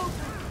 1.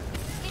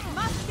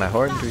 My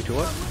horn, 3, 2,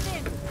 1.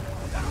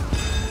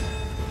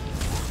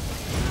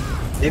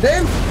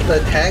 Didn't the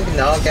tank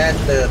now get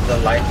the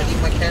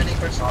lightning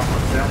mechanic or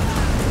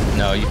something?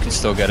 No, you can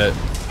still get it.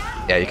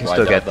 Yeah, you can Why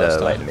still get doubt the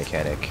that lightning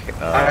mechanic.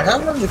 I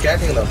haven't been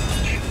getting them.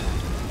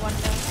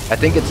 I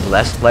think it's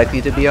less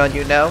likely to be on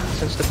you now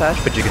since the patch,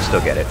 but you can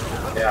still get it.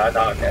 Yeah, I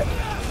don't get it.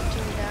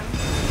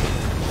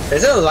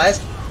 Is it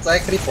less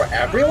likely for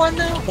everyone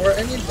now or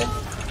anything?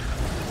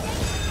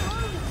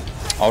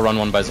 I'll run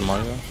one by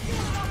Zamaja.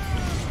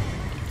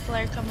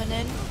 Flare coming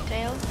in,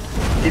 tail.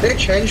 Did they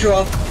change you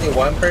only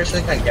one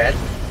person can get?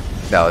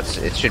 No,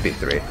 it should be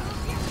 3.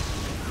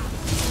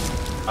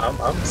 I'm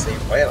the same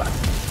way like.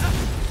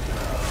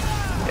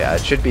 Yeah,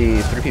 it should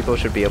be 3 people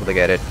should be able to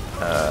get it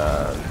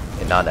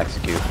in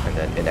non-execute, and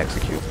then in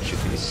execute it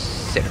should be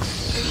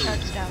 6. 3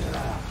 shards down.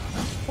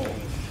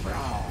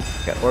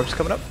 Got orbs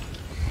coming up.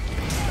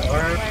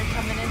 Flare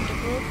coming in to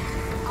group.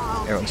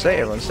 Everyone stay,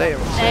 everyone stay,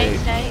 everyone Stay,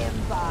 stay.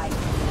 stay.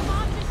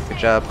 Good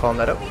job calling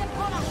that out.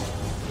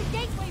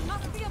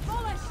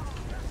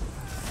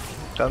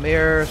 Come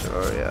here,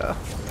 or yeah.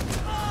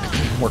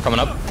 We're coming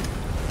up.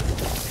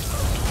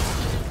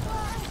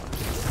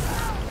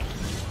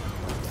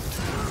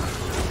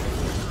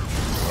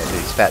 Yeah,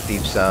 these fat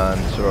deeps on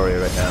Sororia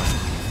right now.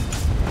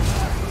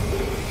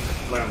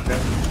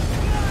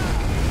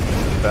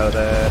 About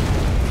that.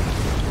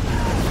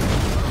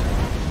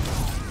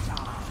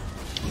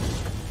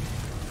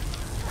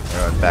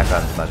 Everyone back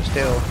on Maja's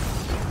tail.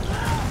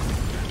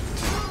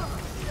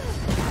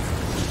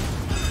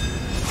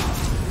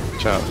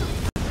 Watch out.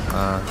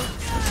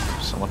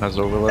 Someone has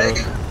overload.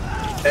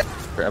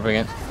 Grabbing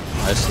it.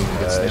 I assume he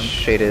gets them.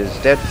 Shade is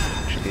dead.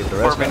 Should be able to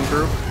res Orbing now.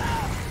 group.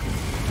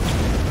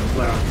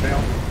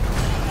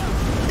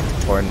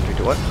 Horn 3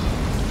 to 1.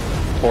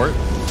 Port.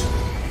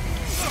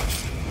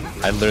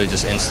 I literally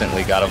just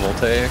instantly got a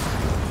voltaic.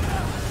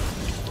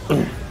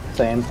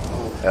 Same.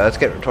 Let's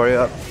get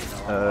Vittoria up.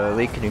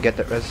 Lee, can you get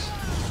that res?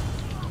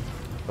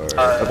 Or,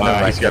 never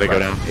mind, he's gotta go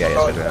down. Yeah, he's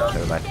gotta go down.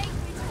 Never mind.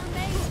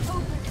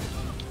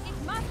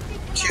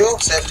 Q,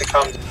 safe to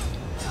come.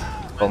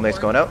 Soulmate's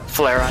going out.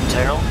 Flare on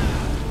tail.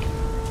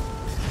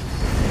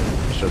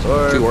 Shows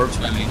orb. 2 orbs,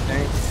 my main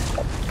tank.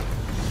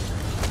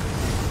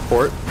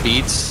 Port,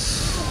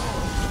 beats.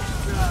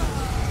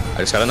 I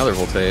just got another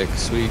voltaic,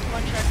 sweet.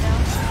 One shot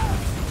down.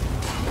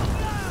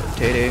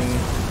 Rotating.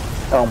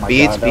 Oh my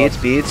Beats,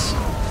 god. beats.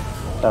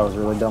 That was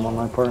really dumb on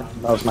my part.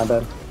 That was my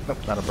bad. Nope,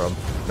 not a problem.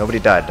 Nobody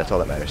died, that's all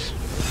that matters.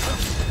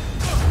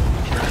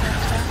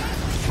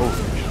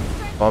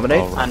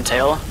 Fulminate. On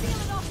tail.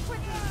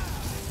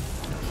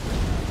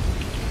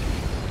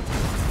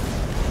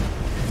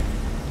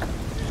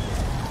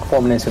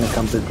 Fulminate's gonna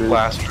come through.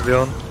 Blast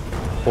revealed.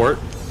 Port.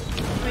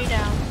 3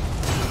 down.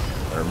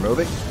 We're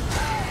moving.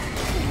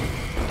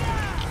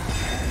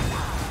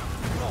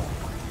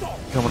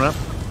 Coming up.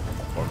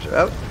 Orbs are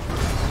out.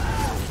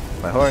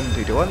 My horn,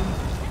 3, 2, 1.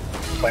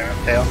 Flare on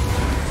tail.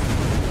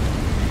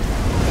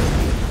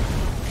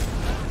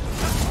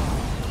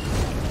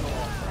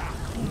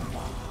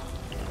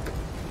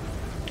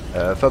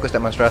 Focus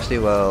that monstrosity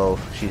while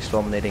she's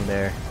fulminating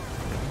there.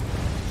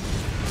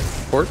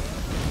 Port.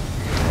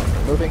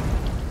 Moving.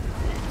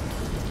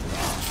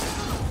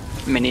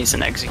 Minis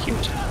and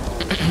execute.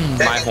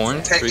 My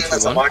horn. 3, 2, Taking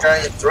this 1.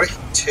 Amadra in 3,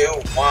 2,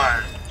 1.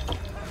 I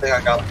think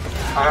I got it.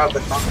 I have the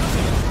knock.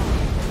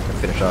 Can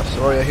finish off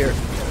Soria here.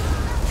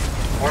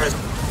 Horn is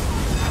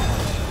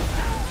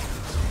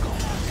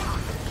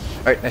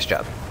Alright, nice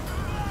job.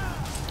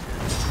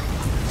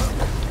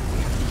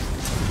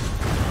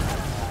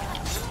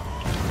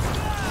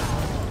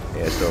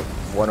 Yeah, so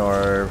 1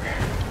 orb.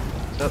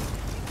 What's up?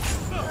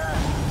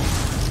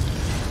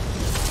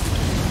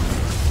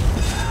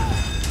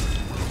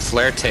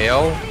 Flare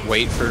tail.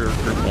 Wait for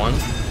group 1.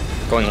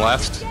 Going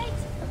left.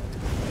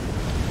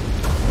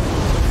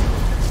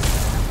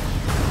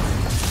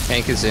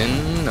 Tank is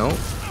in. No.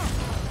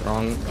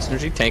 Wrong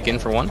synergy. Tank in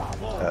for 1.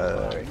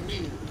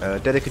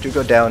 Deddy, could you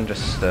go down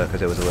just because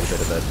there was a little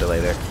bit of a delay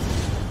there?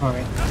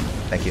 Alright.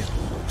 Thank you.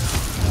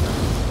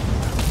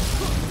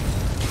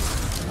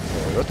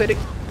 Rotating.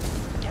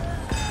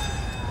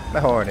 My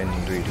horn in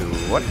 3, 2,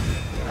 1.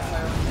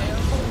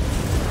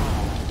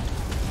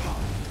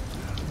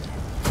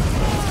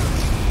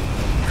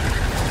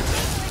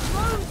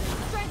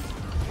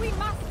 We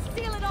must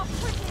seal it off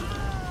quickly.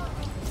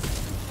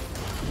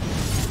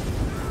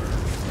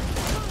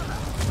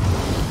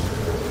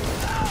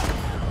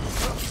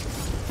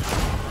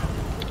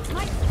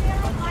 My spear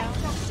of light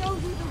shall show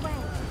you the way.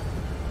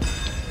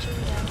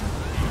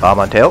 Bomb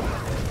on tail.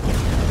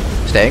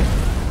 Staying.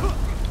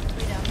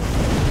 3 down.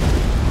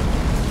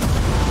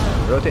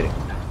 Rotating.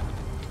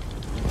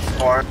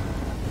 horn.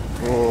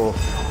 Oh.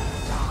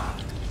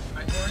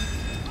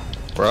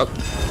 We're up.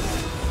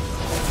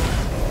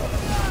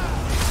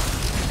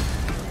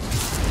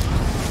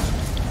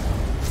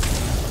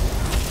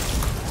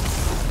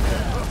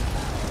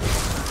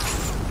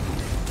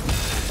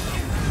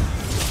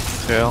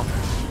 Tail.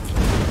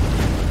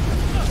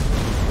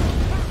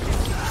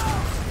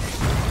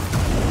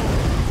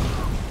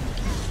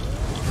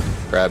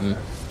 Grab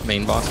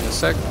main boss in a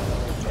sec.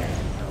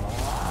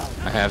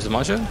 I have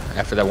Zamaja.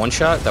 After that one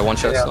shot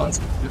Yeah, still.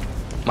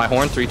 My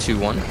horn, 3, 2,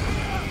 1.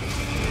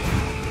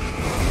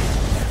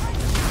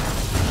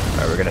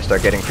 Alright, we're gonna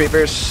start getting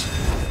creepers.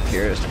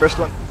 Here's the first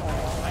one.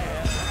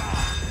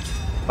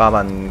 Bomb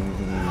on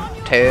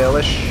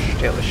tailish.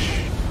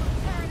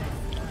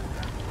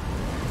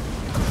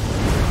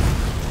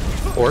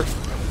 Orb.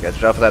 You guys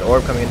drop that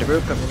orb coming into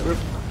group,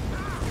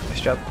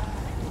 Nice job.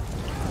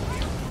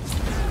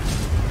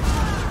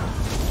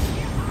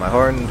 My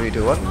horn, 3,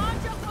 2, 1.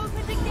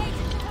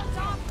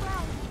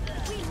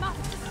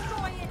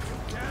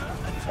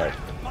 Alright.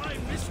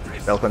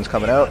 Velquin's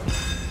coming out.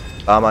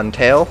 Bomb on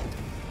tail.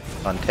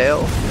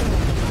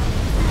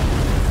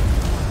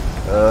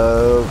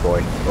 Oh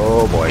boy.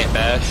 Can't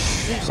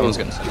bash. Someone's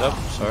getting set up.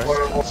 Sorry.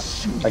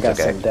 I got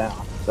okay. saved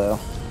down, so.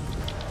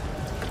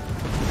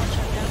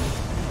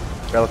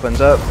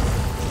 Reliquin's up.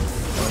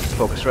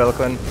 Focus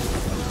Reliquin.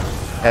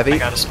 Heavy. I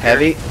got a spear.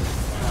 Heavy.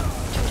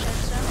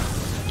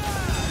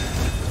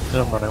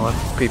 No, running one.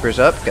 Creeper's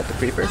up. Get the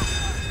creeper.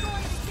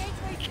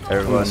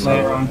 Everyone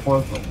Slayer on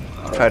fourth.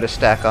 try to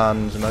stack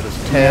on Zamaja's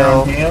Slayer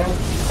on tail. tail.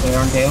 Slayer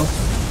on tail.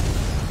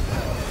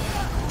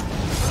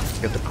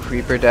 Get the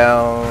creeper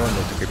down.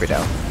 There's the creeper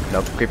down.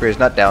 Nope, creeper is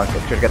not down.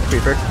 Make sure to get the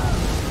creeper.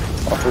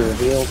 Offer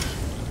revealed.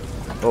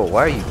 Oh,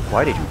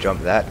 why did you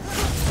jump that?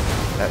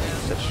 That's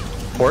such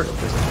Port.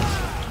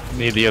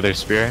 Need the other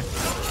spear.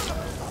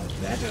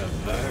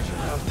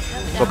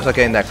 Focus on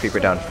getting that creeper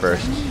down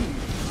first.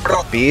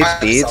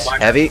 Beads,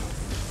 heavy.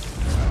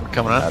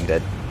 Coming up. I'm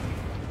dead.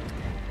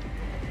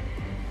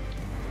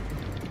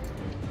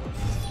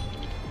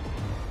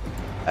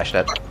 Ash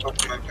that.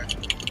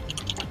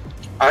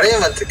 I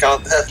didn't even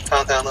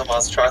count down the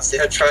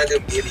monstrosity. I tried to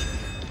beat it.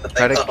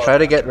 Try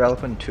to get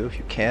Reliquin too if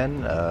you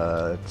can.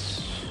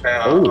 It's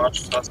Yeah, Ooh.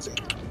 much faster.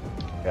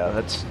 Yeah,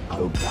 that's.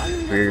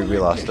 We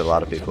lost a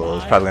lot of people.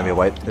 It's probably gonna be a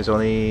wipe. There's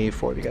only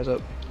 4 of you guys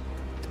up.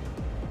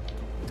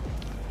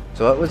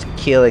 So what was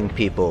killing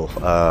people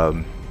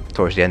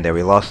towards the end there?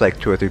 We lost like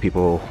 2 or 3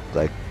 people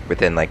like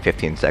within like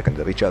 15 seconds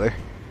of each other.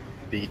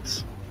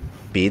 Beats.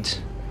 Beads?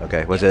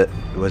 Okay. Was it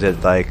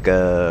like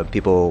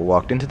people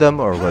walked into them,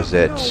 or was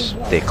it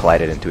they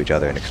collided into each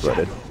other and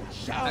exploded?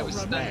 I was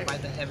stunned by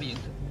the heavy and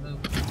couldn't move.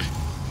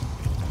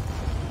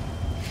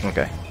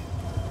 Okay.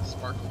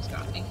 Sparkles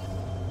got me.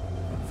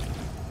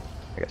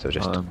 Okay, so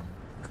just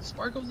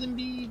Sparkles and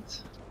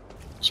beads.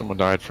 Someone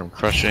died from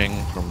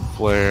crushing, from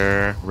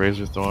flare,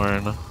 razor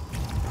thorn.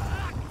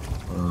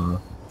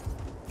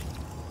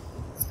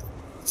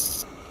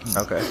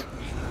 okay.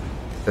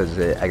 Because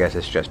I guess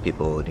it's just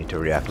people need to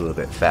react a little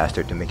bit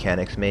faster to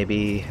mechanics,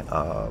 maybe.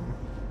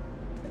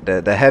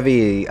 The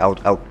heavy,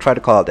 I'll try to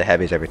call out the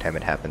heavies every time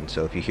it happens.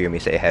 So if you hear me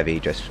say heavy,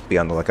 just be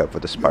on the lookout for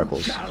the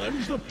sparkles.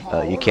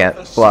 You can't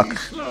block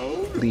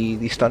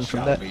the stun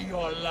from that.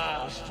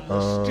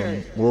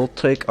 We'll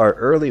take our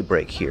early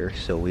break here,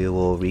 so we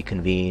will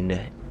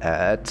reconvene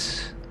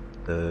at.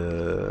 I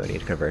need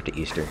to convert to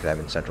Eastern because I'm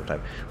in Central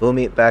Time. We'll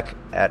meet back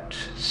at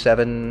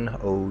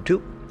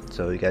 7:02.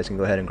 So you guys can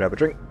go ahead and grab a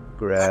drink,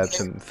 grab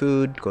some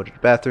food, go to the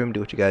bathroom, do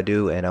what you gotta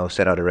do, and I'll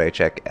send out a raid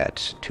check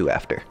at 2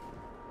 after.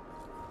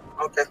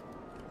 Okay.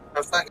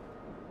 No, thank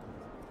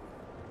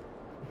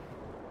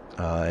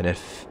you. And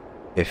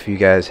if you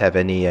guys have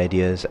any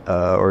ideas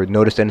or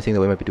noticed anything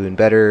that we might be doing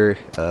better,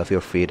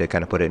 feel free to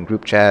kind of put it in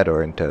group chat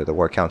or into the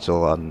War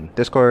Council on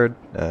Discord.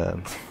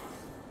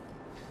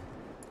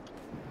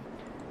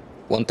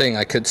 One thing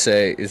I could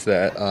say is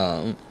that,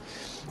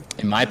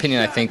 in my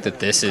opinion, I think that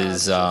this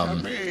is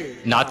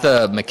not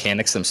the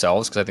mechanics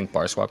themselves, because I think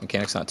bar swap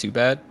mechanics not too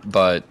bad,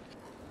 but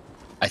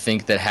I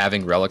think that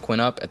having Reliquant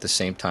up at the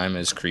same time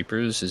as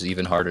Creepers is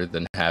even harder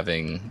than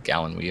having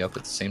Gallon Wee up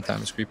at the same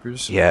time as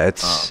Creepers. Yeah,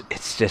 it's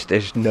just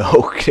there's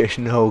no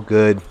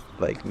good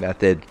like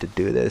method to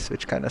do this,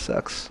 which kind of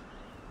sucks.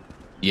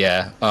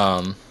 Yeah.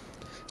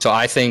 So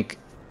I think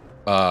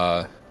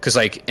because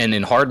like and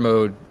in hard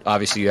mode,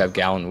 obviously you have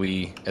Gallon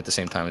Wee at the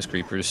same time as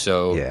Creepers.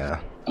 So yeah,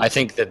 I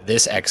think that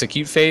this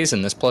execute phase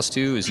and this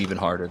 +2 is even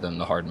harder than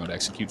the hard mode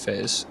execute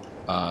phase.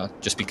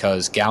 Just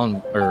because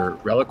Gallon or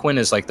Reliquant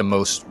is like the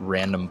most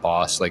random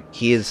boss, like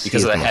because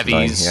of the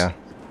heavies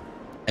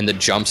and the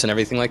jumps and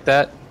everything like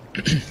that.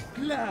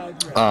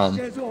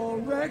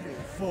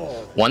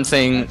 One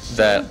thing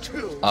that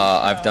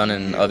I've done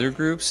in other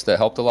groups that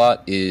helped a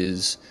lot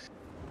is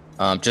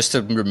just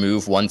to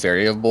remove one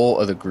variable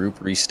of the group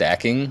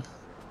restacking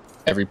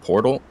every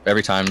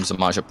time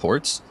Zamaja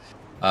ports.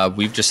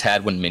 We've just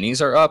had when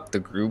minis are up, the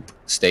group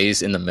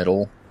stays in the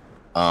middle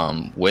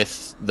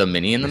with the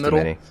mini in the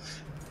middle.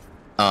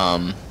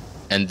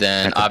 And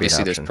then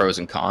obviously there's pros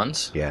and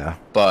cons. Yeah.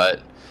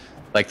 But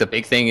like the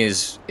big thing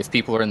is if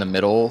people are in the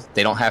middle,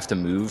 they don't have to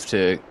move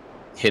to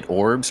hit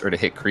orbs or to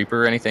hit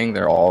creeper or anything.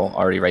 They're all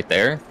already right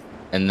there.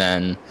 And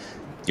then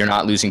you're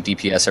not losing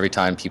DPS every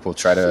time people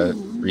try to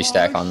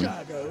restack on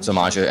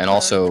Zamaja. And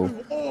also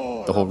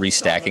the whole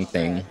restacking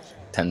thing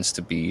tends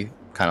to be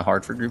kind of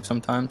hard for groups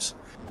sometimes.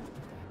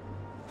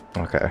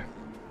 Okay.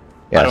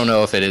 Yes. I don't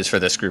know if it is for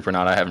this group or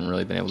not. I haven't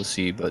really been able to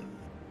see, but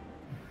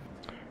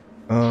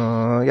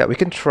yeah, we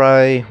can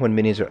try when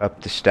minis are up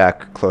to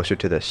stack closer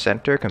to the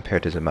center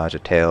compared to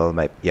Zamaja tail.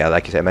 Like you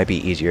said, it might be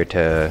easier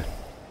to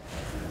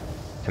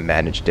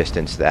manage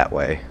distance that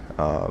way.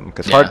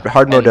 Because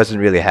hard mode doesn't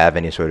really have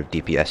any sort of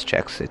DPS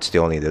checks. It's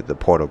still only the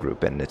portal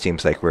group, and it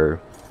seems like we're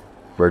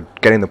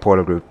getting the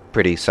portal group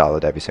pretty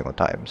solid every single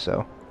time.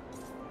 So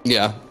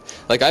yeah,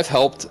 like I've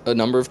helped a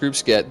number of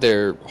groups get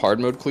their hard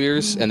mode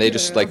clears, and they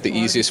just like the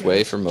easiest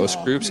way for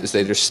most groups is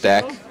they just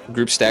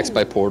group stacks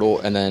by portal,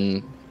 and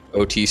then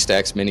OT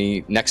stacks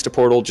mini next to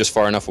portal, just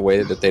far enough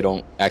away that they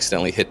don't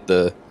accidentally hit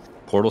the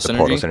portal synergy.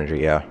 Portal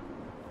synergy, yeah.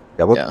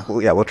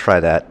 We'll try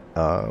that.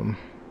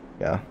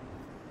 Yeah.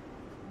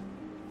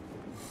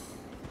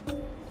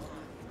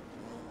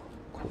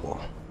 Cool.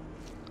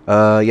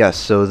 Yeah.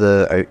 So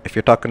if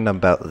you're talking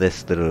about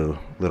this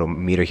little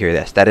meter here,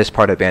 that is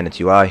part of Bandit's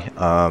UI.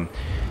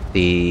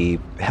 The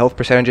health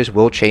percentages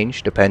will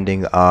change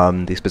depending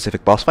on the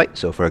specific boss fight.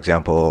 So for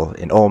example,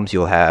 in Ohms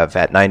you'll have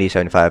at 90,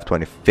 75,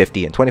 20,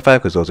 50, and 25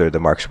 because those are the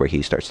marks where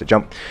he starts to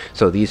jump.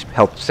 So these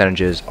health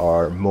percentages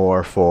are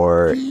more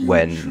for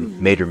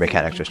when major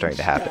mechanics are starting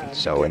to happen.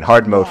 So in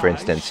hard mode, for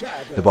instance,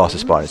 the boss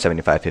is spawned at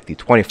 75, 50,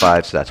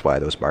 25, so that's why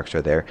those marks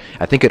are there.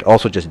 I think it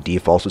also just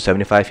defaults to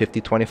 75, 50,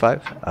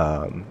 25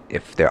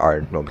 if there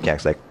are no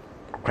mechanics like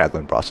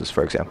Kraglin bosses,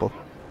 for example.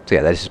 So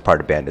yeah, that is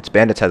part of Bandits.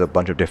 Bandits has a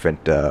bunch of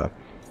different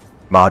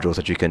modules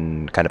that you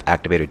can kind of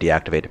activate or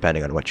deactivate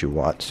depending on what you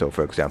want. So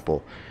for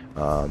example,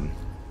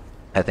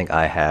 I think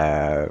I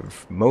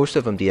have most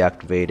of them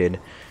deactivated.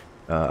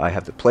 I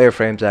have the player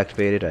frames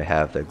activated, I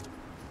have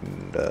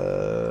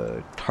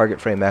the target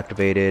frame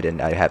activated,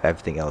 and I have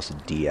everything else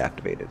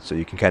deactivated. So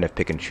you can kind of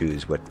pick and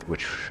choose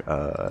which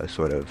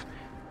sort of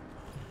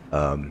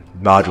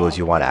modules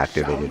you want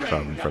activated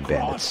from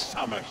Bandits.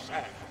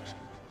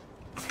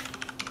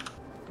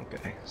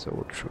 Okay, so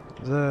we'll try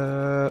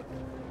that.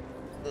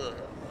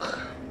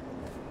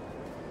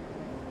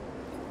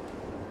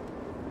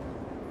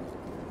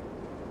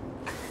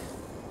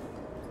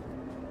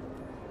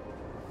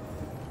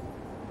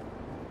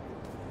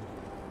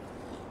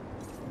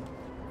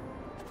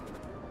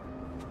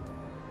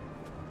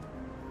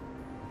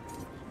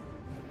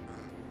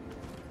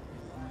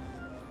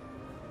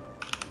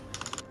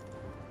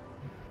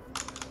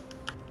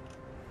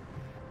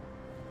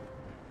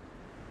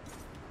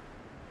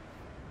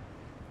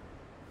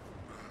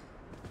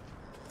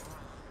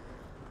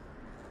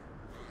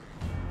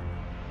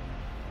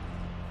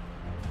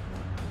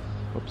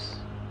 Oops.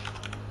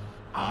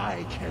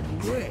 I can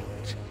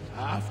wait.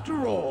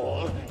 After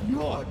all,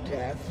 your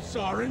deaths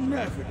are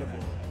inevitable.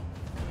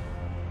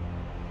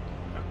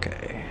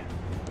 Okay.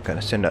 I'm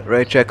gonna send out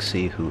raid check,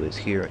 see who is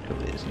here and who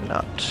is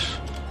not.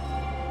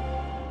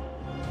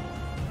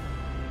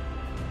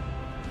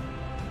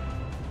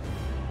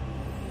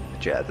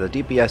 But yeah, the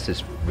DPS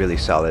is really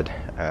solid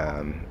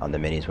on the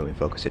minis when we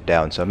focus it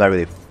down, so I'm not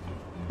really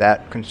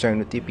that concerned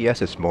with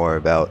DPS. It's more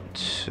about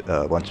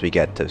once we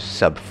get to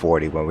sub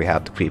 40 when we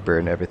have the creeper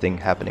and everything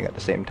happening at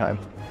the same time.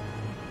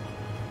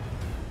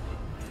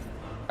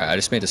 I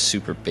just made a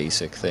super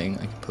basic thing.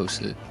 I can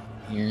post it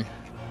here.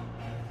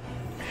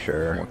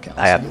 Sure.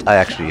 I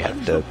actually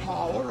have to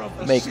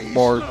make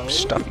more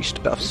stuffy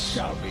stuffs.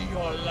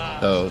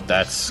 So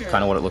that's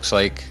kind of what it looks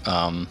like.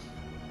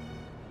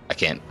 I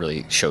can't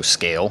really show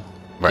scale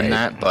in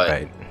that,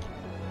 but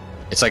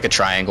it's like a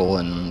triangle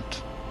and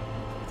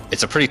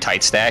it's a pretty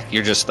tight stack.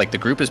 You're just like, the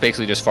group is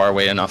basically just far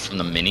away enough from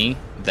the mini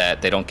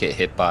that they don't get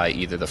hit by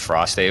either the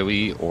Frost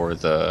AoE or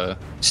the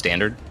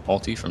standard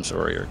ulti from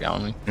Sorori or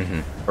Gallantly.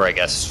 Or I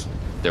guess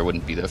there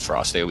wouldn't be the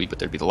Frost AoE, but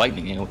there'd be the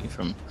Lightning AoE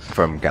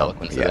from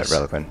Gallantly. Yeah,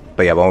 Reliquant.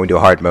 But yeah, when we do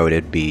hard mode,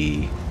 it'd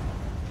be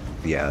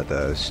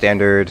the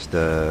standard,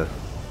 the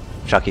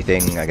Chucky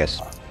thing, I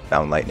guess,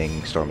 Bound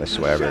Lightning, Stormless,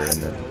 whatever,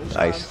 and the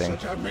ice thing.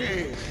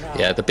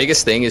 Yeah, the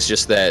biggest thing is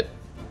just that,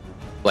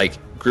 like,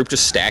 group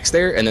just stacks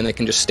there, and then they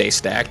can just stay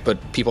stacked, but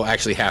people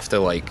actually have to,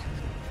 like,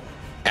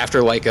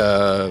 after, like,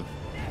 a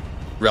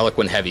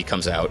Reliquant Heavy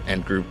comes out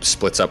and group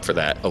splits up for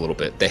that a little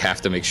bit, they have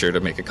to make sure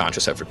to make a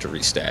conscious effort to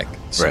restack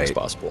as soon as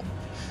possible.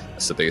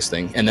 That's the biggest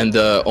thing. And then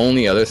the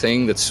only other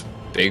thing that's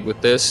big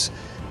with this,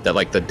 that,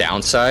 like, the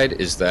downside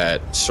is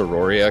that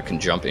Sororia can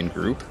jump in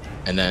group,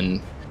 and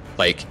then,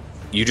 like,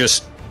 you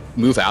just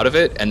move out of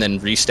it and then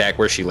restack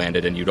where she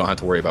landed, and you don't have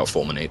to worry about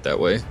fulminate that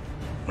way.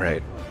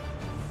 Right.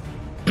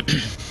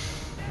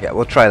 Yeah,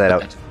 we'll try that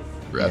out.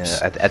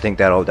 Yeah, I think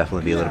that'll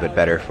definitely be a little bit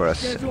better for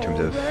us in terms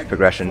of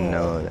progression,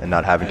 and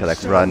not having to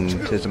like run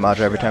to Zamaja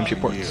every time she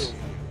ports.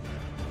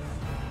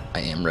 I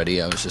am ready.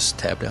 I was just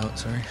tapped out.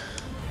 Sorry.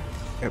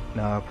 Yep,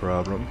 no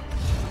problem.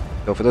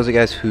 So for those of you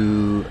guys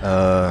who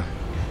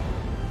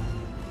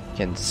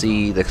can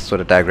see the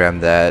sort of diagram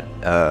that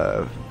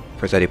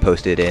Persetti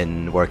posted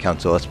in War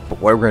Council, that's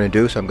what we're going to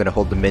do. So I'm going to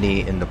hold the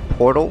mini in the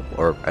portal,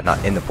 or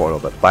not in the portal,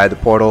 but by the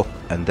portal,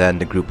 and then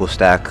the group will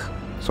stack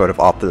sort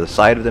of off to the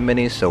side of the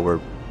mini, so we're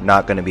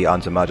not going to be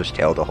on Zamaja's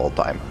tail the whole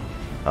time.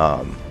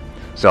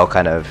 So I'll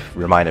kind of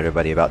remind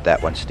everybody about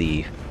that once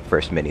the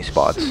first mini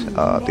spots.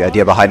 The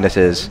idea behind this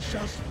is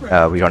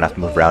we don't have to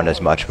move around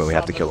as much when we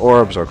have to kill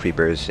orbs or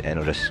creepers, and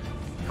it'll just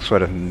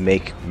sort of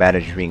make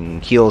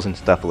managing heals and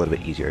stuff a little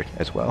bit easier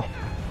as well.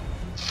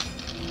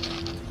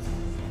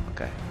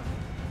 Okay.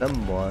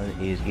 Someone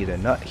is either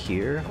not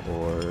here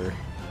or...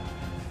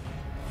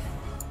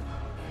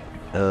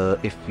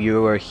 if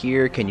you are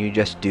here, can you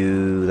just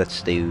do,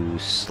 let's do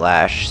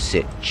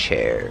 /sit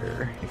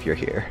chair if you're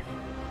here.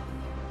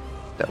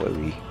 That way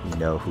we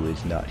know who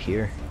is not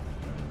here.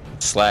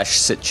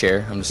 /sit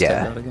chair, I'm just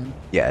typing out again?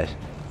 Yeah,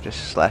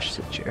 just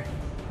 /sit chair.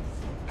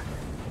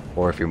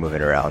 Or if you're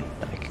moving around,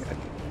 like...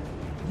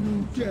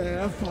 You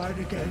dare fight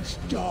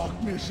against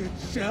darkness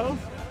itself?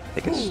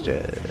 I think it's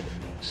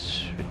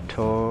just...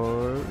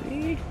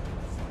 Vittori?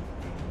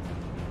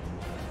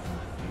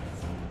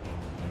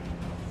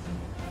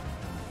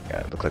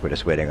 Yeah, looks like we're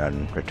just waiting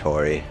on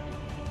Vittori.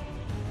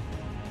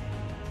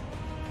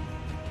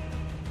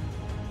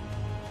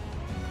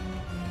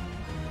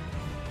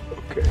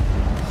 Okay.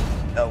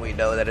 Now we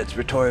know that it's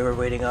Vittori we're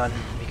waiting on.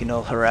 We can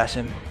all harass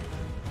him.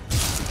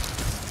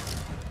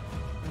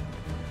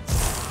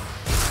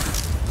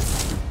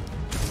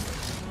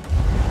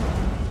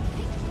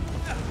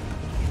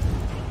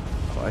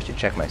 Oh, I should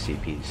check my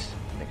CPs.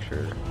 Make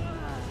sure.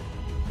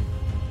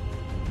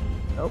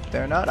 Nope,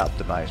 they're not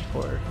optimized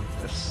for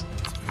this.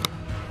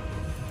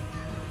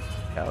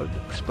 That would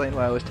explain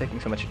why I was taking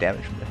so much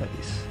damage from the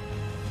heavies.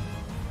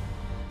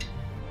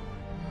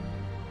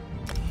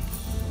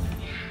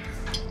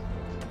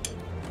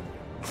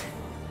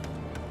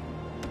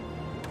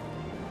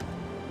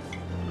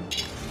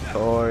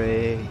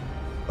 Tori.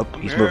 Oh,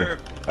 he's moving.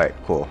 Alright,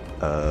 cool.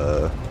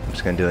 I'm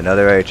just gonna do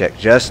another area check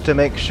just to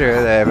make sure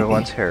that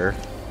everyone's here.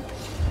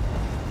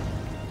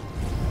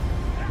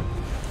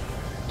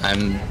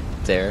 I'm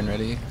there and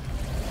ready.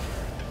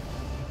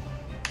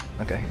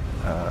 Okay.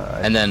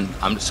 And then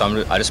I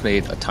just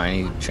made a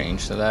tiny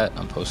change to that.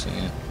 I'm posting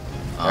it.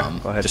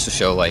 Go ahead. Just to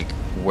show like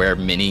where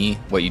mini,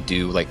 what you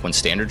do, like when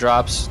standard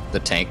drops, the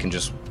tank can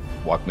just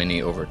walk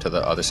mini over to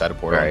the other side of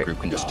portal, and the group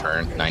can just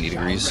turn 90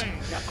 degrees.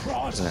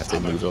 Doesn't have to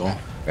move at all.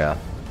 Yeah.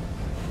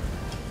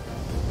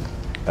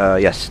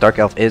 Yes, Dark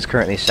Elf is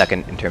currently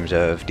second in terms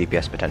of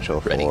DPS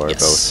potential for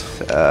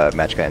both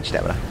Magicka and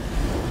Stamina.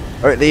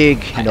 Alright,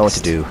 League, you know what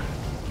to do.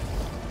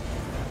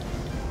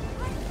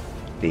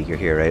 League, you're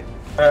here, right?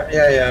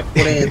 Yeah.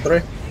 Putting in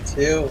 3,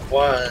 2,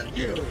 1.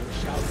 You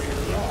shall be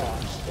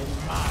lost in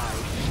my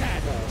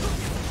shadow.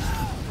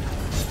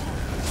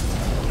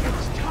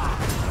 It's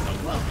time for the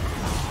world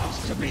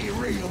to be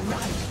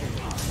reunited.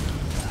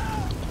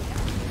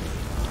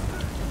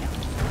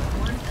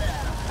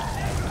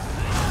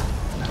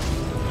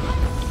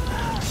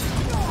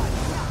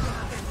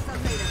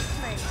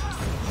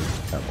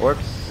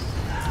 Orbs.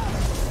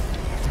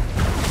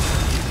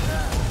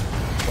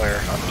 Flare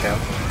on tail.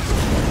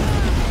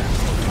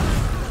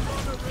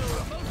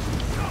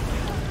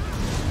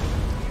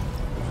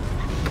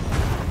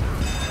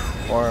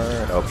 Or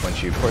open when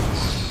she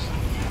ports.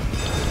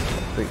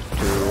 3, 2,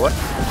 1.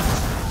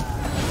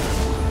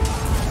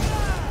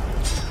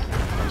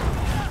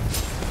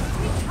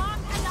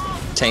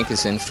 Tank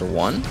is in for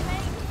 1.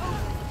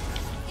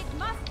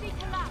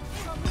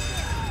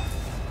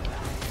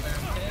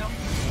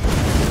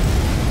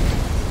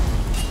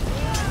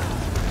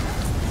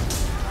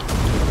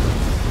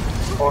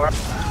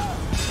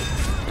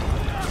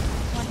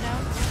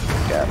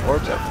 Yeah,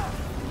 orbs up.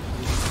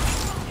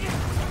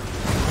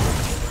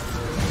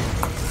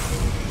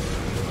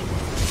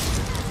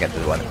 Get to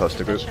the one close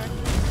to group.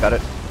 Got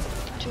it.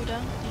 2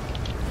 down.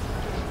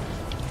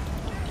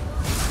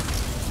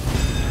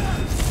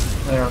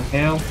 Flare on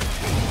tail.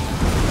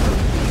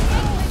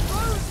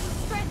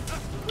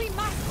 We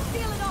must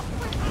seal it off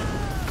quickly.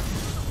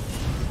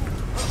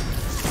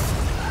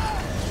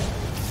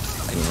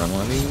 I can run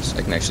one of these.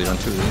 I can actually run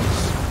 2 of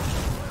these.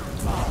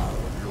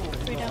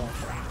 3 down.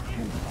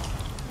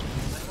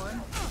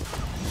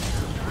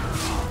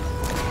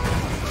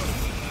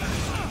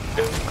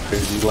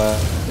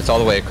 It's all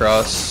the way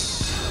across.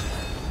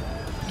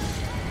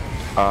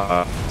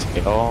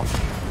 Tail.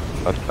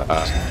 That's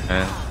fast,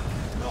 man.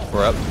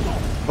 We're up.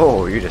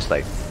 Oh, you just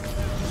like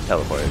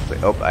teleported.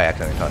 Oh, I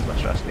accidentally caused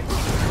monstrosity.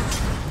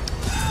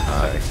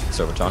 Sorry. It's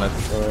overtaunted.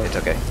 It's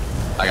okay.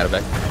 I got it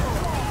back.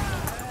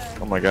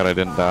 Oh my god, I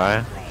didn't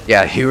die.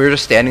 Yeah, you were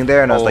just standing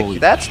there, and I was Holy like,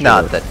 "That's shit.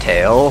 not the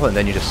tail," and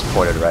then you just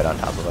ported right on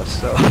top of us.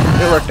 So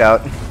it worked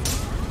out.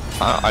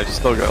 I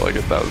still got like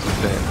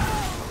 1,000 damage.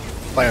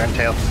 Flare on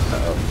tail.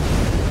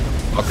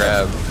 I'll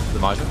grab the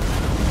module.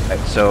 Right,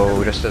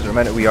 so just as a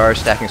reminder, we are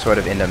stacking sort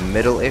of in the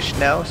middle-ish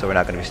now, so we're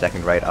not going to be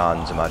stacking right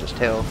on Zamaja's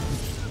tail.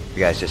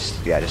 You guys just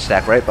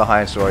stack right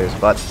behind Sororia's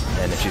butt,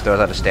 and if she throws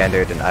out a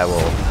standard, then I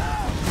will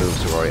move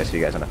Sororia so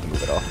you guys don't have to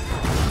move at all.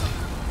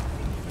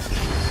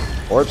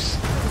 Orbs.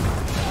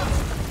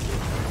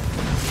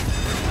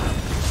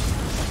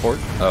 Port?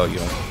 Oh, you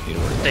don't need to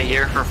worry about Stay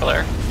here for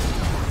flare.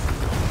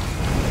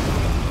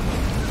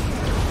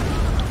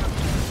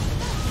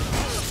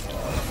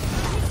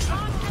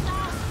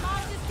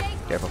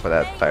 Careful for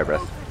that fire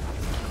breath.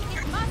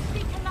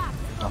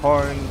 A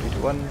horn, 3,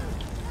 2, 1.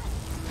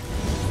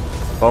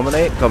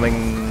 Fulminate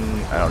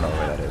coming. I don't know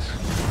where that is.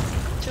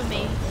 To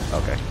me.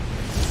 Okay.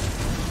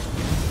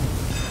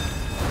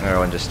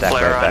 Everyone just stack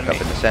Flare right back on up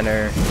me. in the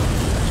center.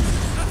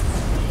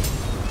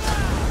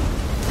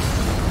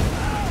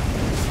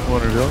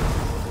 What are you doing?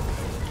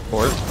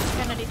 Port.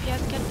 Can a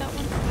DPS get that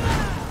one?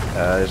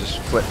 There's a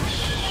split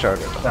shard.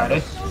 Got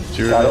it.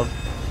 Two Got down. it.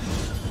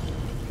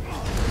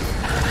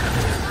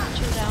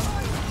 2 down.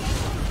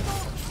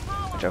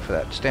 Watch out for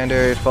that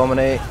standard.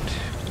 Fulminate.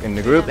 In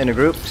the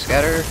group,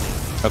 scatter.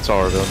 That's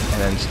all we're doing.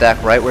 And then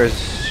stack right where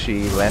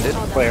she landed.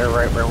 Flare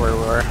right where we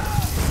were.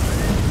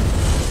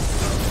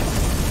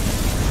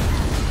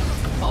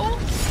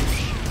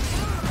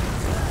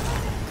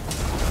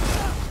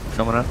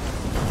 Coming up.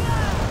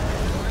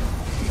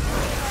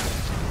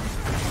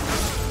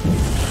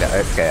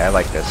 Yeah, okay, I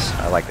like this.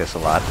 I like this a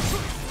lot.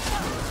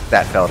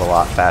 That felt a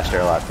lot faster,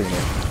 a lot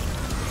cleaner.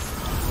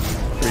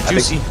 Pretty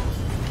juicy.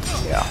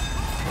 Yeah.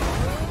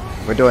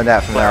 We're doing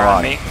that from Flare now on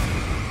on. me.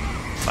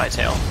 My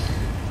tail.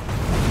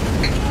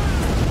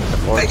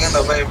 Taking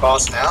the main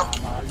boss now.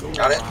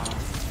 Got it?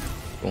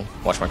 Cool.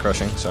 Watch my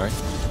crushing, sorry.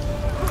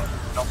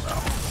 No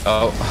problem.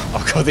 Oh,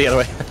 I'll go the other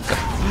way.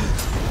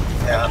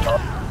 Yeah, no.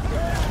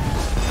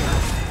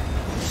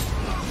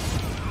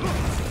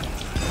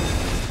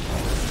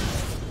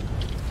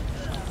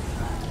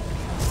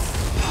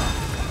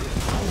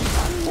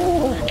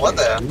 What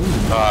the?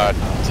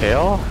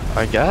 Tail,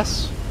 I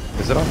guess?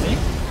 Is it on me?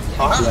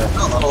 Oh, I haven't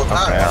done the whole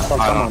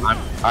time. Okay,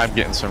 I'm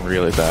getting some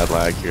really bad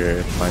lag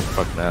here. My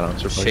fucking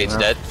add-ons are bugging Shade's out.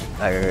 dead.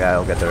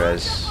 I'll get the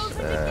res.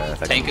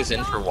 If I Tank can is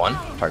in for 1.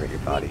 target your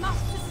body.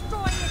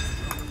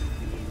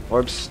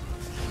 Orbs.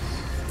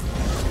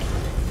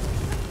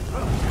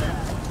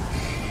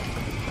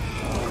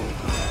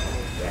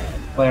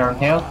 Flare on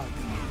tail.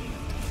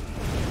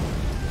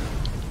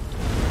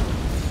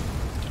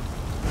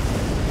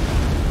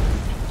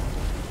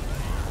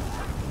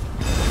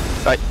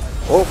 Right.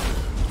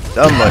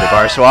 Dumb loaded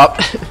bar swap.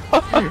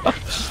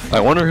 I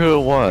wonder who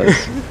it was.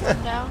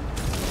 Down.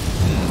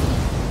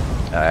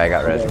 Alright, I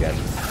got res again.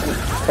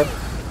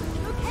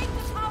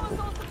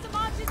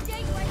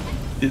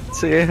 Didn't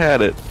say I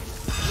had it.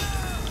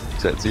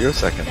 It's at 0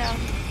 seconds. Down.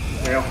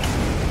 Yeah.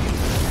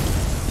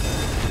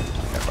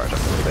 That bar's up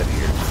a little bit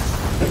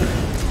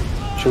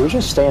here. Should we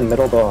just stay in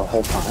middle the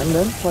whole time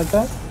then, like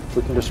that?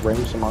 We can just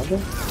range the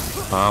margin?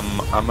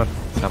 I'm a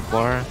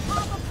Templar.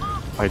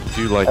 I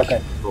do like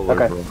Okay. roller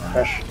Okay. roll,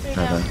 Fresh.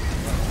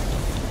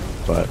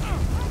 but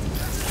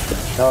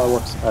No, it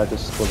works. I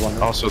just was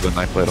wondering. also the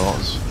Nightblade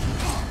ults.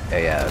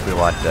 Yeah, if we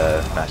want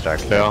Master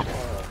Architect. Yeah.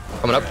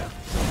 Coming up.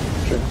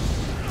 Sure.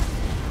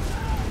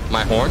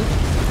 My horn?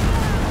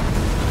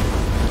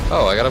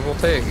 Oh, I got a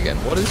voltaic again.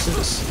 What is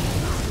this?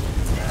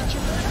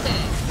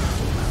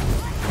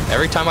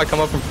 Every time I come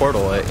up from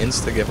portal, I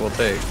insta get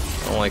voltaic.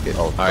 I don't like it.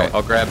 Oh, Alright,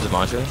 I'll grab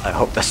Zamaja. I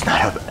hope that's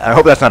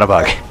not a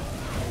bug.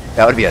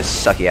 That would be a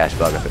sucky ass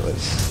bug if it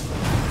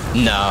was.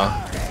 No.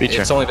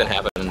 Feature. It's only been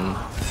happening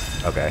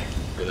Okay.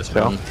 for this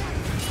Yeah. one.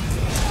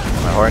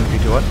 My horn,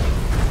 3-2-1.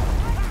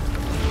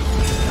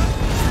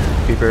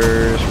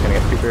 Creepers, we're gonna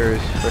get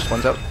creepers. First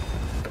one's out.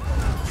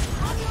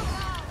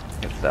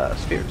 Get the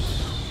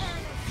spears.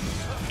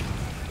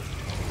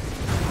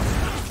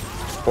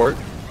 Port.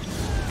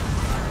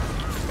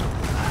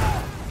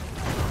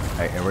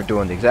 Alright, and we're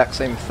doing the exact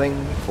same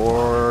thing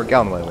for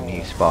Galway when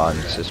he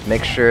spawns. Just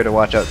make sure to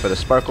watch out for the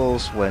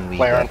sparkles when we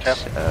Player on get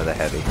tap. the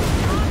heavy.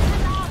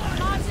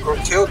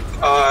 Group 2,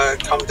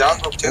 come down,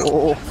 group 2.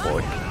 Oh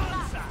boy.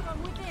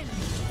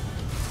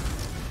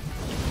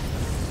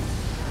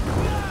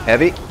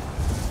 Heavy.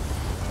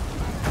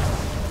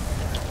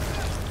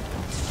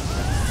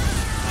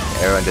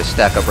 Everyone just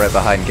stack up right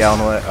behind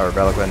Galway or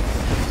Reliquin.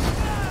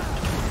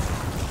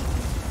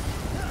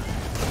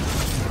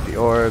 Get the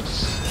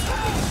orbs.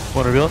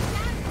 Want to reveal it?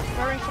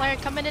 Roaring Flare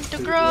coming into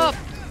group.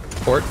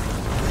 Port.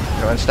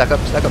 Everyone stack up,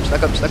 stack up,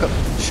 stack up, stack up.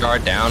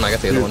 Shard down. I got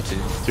the other one too.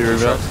 2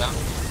 reveal. Shards down.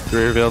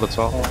 3 reveal, that's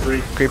all. All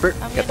three. Creeper.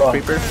 I'm Get the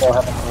getting creeper.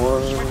 What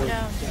happened? Shard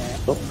down.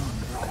 Oh,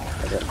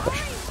 I got a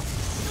crush.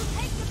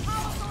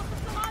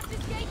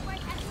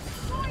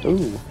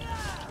 Ooh.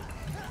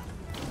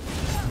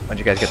 Once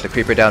you guys get the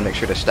creeper down, make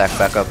sure to stack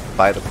back up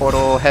by the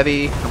portal.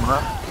 Heavy. Come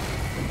on.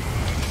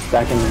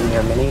 Back in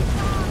near mini.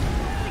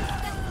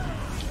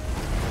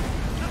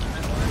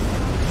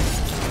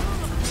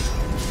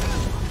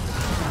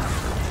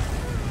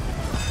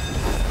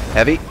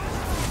 Heavy.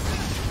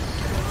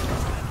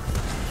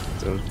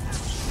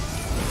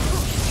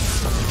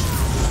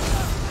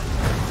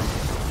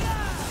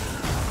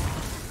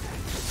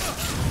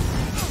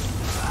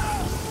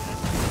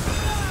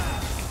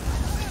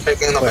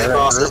 Taking the main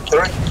boss in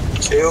 3,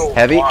 2,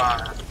 Heavy.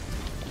 1.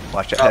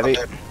 Watch it, Oh, heavy.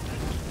 okay.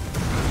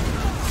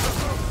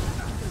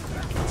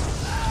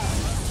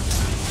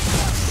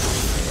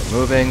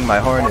 Moving my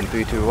horn in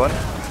 3, 2, 1.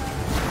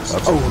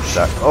 Oh,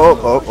 Sorry.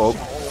 Oh.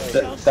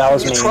 That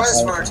was The me.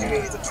 transfer to me,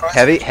 the transfer.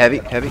 Heavy.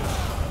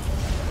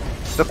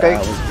 It's okay. That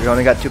was- We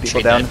only got 2 people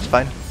Shake down. it. It's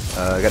fine.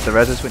 Get the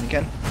reses when you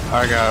can.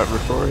 I got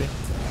Retori.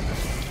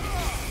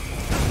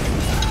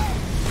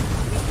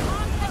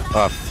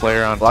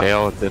 Player on Block.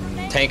 tail, it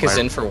didn't. Tank is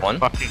in for one.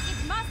 Fucking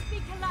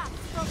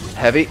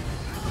Heavy.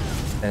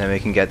 And then we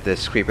can get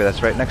this creeper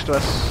that's right next to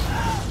us.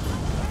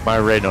 my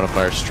raid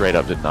notifier straight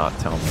up did not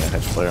tell me I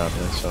had player on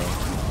this, so.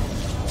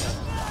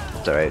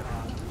 It's alright.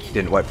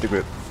 Didn't wipe the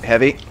group.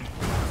 Heavy. Can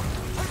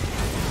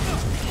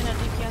a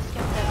DPS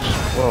get that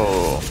shard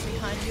Whoa.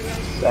 behind you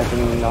guys? Back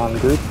in on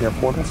group near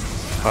portal.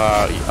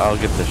 I'll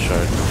get this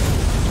shard.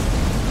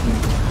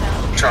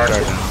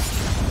 Charge.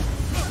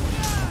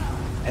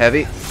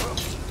 Heavy.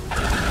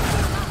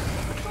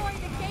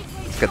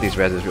 Let's get these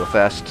reses real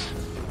fast.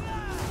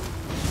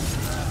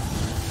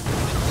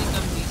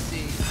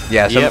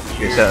 Yeah, Yep.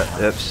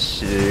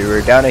 oops,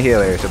 we're down a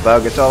healer, so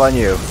Bug, it's all on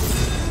you.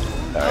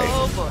 Sorry.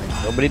 Oh boy.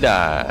 Nobody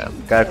died.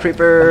 Got a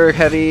creeper,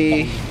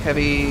 heavy. Take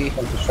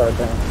the shard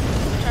down.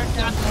 Shard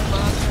down.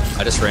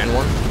 I just ran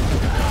one.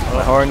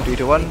 My horn, 3,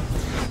 2, 1.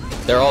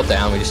 They're all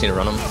down. We just need to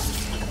run them.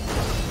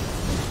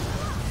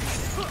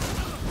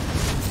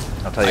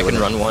 I'll tell you I can when.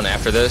 run one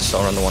after this.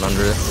 I'll run the one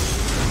under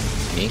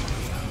me.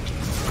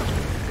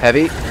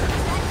 Heavy.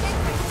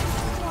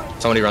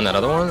 Somebody run that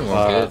other one.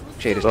 We'll get it.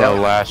 Shade is Oh,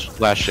 down.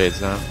 last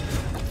shades now.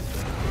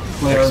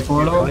 Player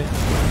portal.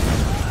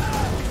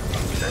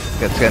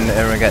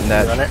 Everyone getting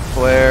that Run it.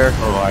 flare.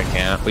 Oh, I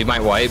can't. We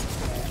might wipe.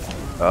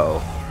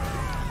 Uh-oh.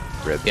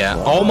 Rip. Yeah.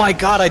 Oh my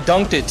god, I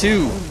dunked it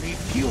too.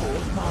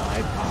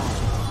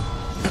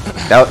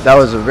 That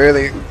was a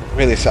really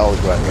solid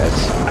run,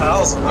 guys. That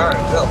was very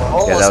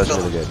good. Yeah, that was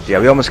really good. Yeah,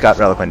 we almost got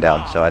Reliquin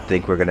down, so I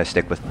think we're gonna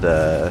stick with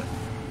the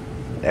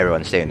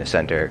everyone stay in the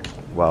center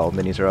while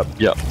minis are up.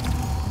 Yep.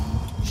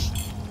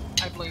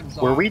 I blame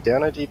Zod. Were we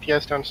down a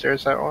DPS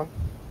downstairs that one?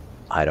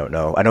 I don't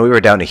know. I know we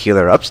were down a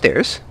healer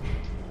upstairs.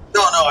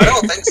 No, I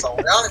don't think so.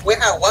 We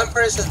had one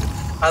person,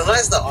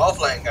 unless the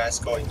offline guy's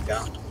going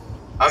down.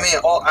 I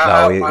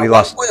mean, we at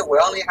lost. one point we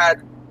only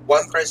had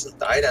one person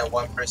died and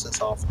one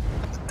person's off.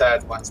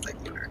 That one's the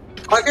healer.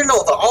 I didn't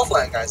know the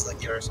offline guys like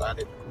here, so I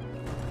didn't.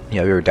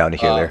 Yeah, we were down to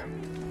here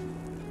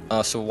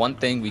there. So one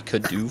thing we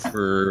could do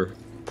for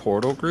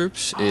portal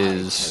groups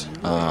is,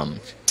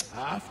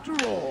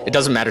 it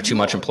doesn't matter too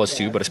much in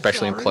 +2, but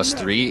especially in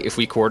 +3, if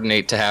we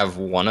coordinate to have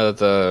one of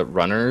the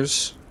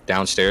runners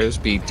downstairs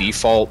be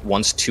default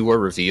once 2 are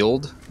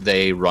revealed,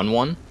 they run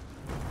one,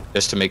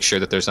 just to make sure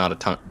that there's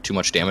not too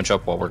much damage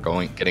up while we're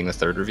getting the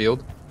 3rd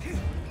revealed.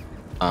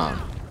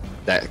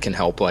 That can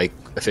help like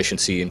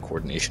efficiency and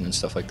coordination and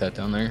stuff like that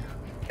down there.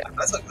 Yeah,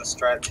 that's a good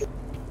strategy.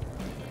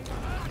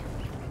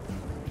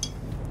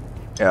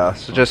 Yeah,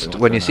 so just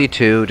when you see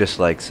 2, just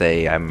like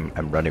say I'm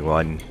running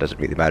one, doesn't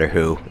really matter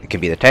who. It can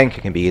be the tank,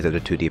 it can be either the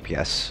 2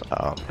 DPS.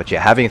 But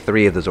yeah, having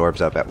 3 of the Zorbs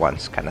up at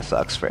once kind of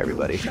sucks for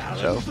everybody.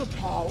 So.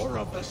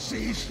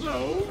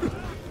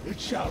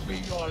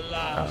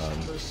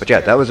 But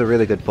yeah, that was a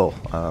really good pull.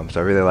 So I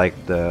really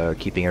like the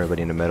keeping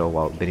everybody in the middle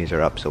while minis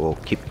are up. So we'll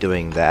keep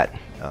doing that.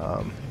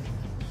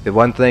 The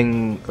one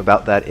thing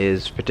about that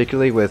is,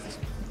 particularly with,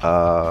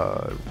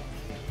 I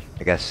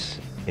guess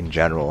in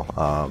general,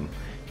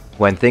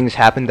 when things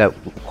happen that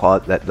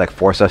like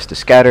force us to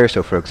scatter,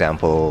 so for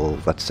example,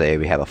 let's say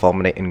we have a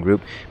fulminate in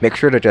group, make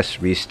sure to just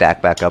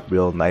restack back up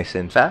real nice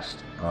and fast.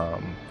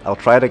 I'll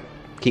try to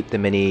keep the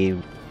mini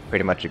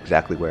pretty much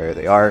exactly where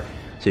they are,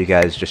 so you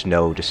guys just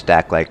know to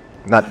stack like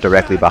not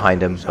directly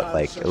behind him, but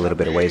like a little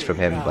bit away from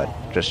him, but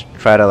just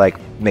try to like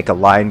make a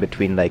line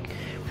between like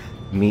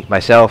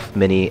myself,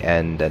 Mini,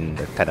 and then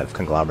the kind of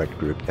conglomerate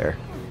group there.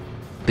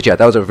 But yeah,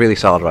 that was a really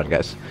solid run,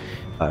 guys.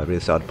 Really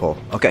solid pull.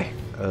 Okay.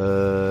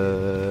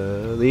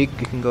 League,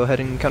 you can go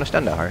ahead and count us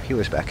down now. Our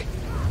healer's back.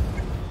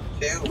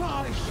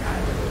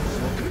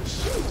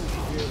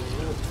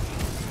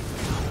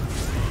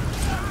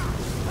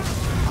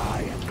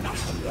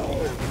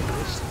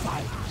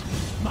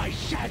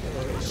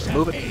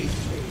 Move it.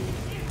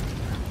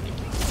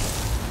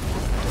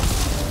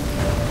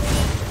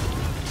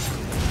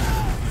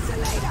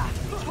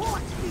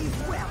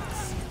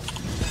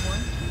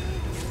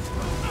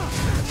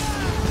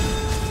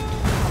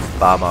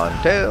 Bomb on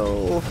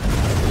tail.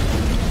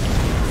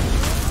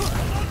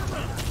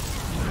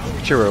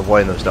 Make sure we're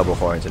avoiding those double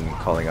horns and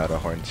calling out our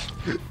horns.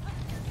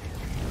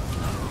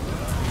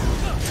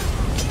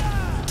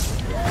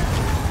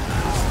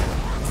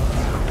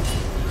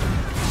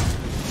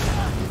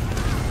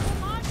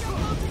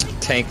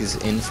 Tank is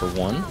in for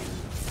 1.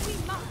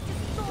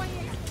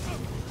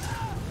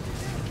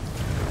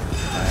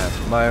 I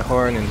have my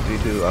horn and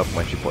Voodoo up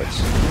when she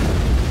points.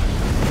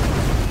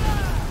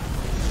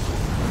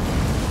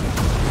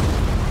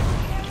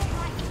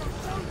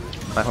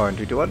 My horn,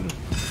 3, 2, 1.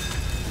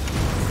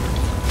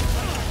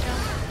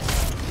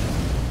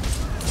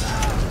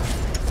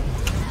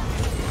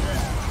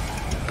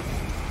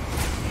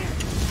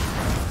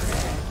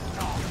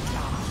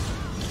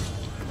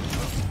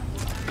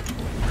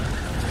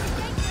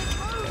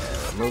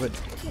 Move it.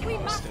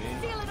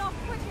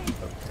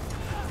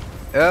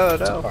 Oh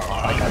no!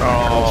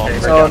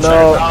 Oh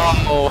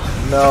no!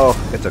 No,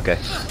 it's okay.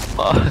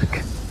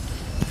 Fuck.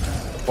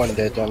 One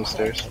dead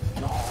downstairs.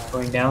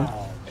 Going down.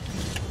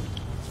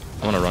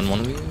 I want to run one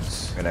of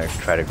these. I'm gonna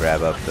try to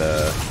grab up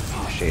the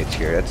shades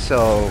here. It's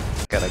so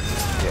gotta.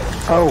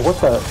 Yeah. Oh, what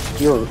the?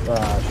 Your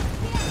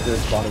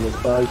bottom of the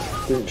bag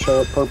didn't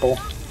show up purple.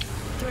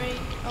 3,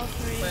 all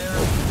 3.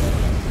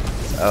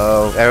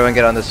 Oh, everyone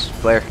get on this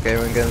flare. Okay,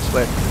 everyone get on this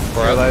flare.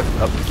 We're alive.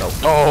 Oh, no.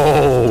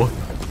 Oh!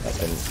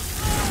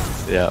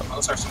 Yeah.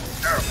 Those are some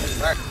terrible.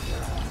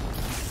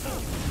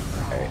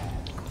 Alright.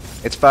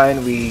 It's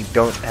fine, we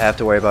don't have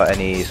to worry about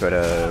any sort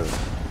of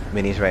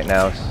minis right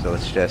now, so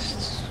let's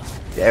just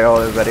get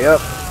everybody up.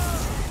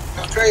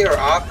 After you're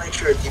up, make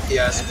sure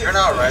DPS. If you're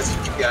not rising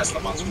DPS, the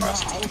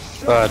monstrosity.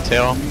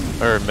 Tail?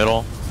 Or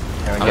middle?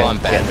 I'm on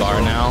bad bar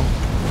now.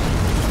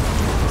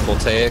 Full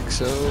take,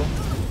 so...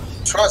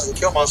 Monstrosity,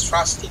 kill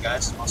monstrosity,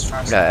 guys.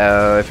 Monstrosity.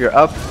 Yeah, if you're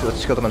up,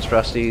 let's kill the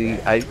monstrosity.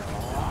 I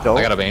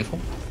got a baneful.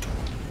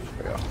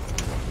 There we go.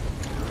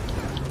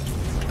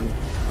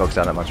 Focus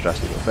on that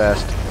monstrosity real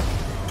fast.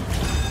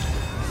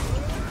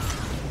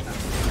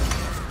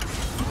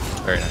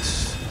 Very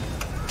nice.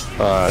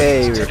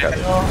 Hey, we were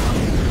grabbing.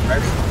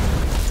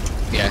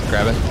 Yeah,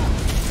 grab it.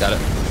 Got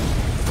it.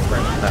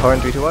 My horn,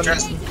 3, 2, 1.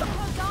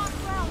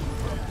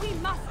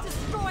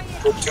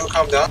 Group 2,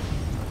 come down.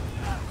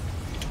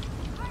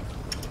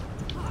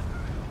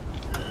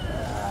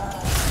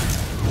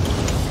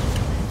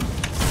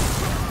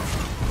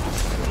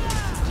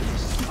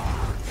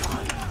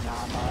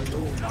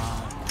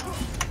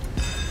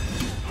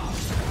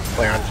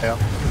 Player on tail.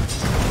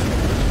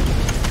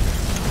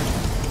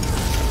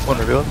 One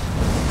revealed.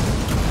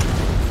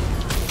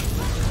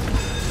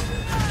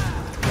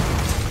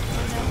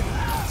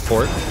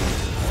 Fort.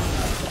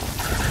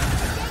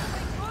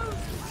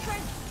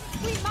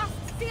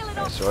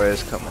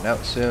 Sora's coming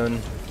out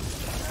soon.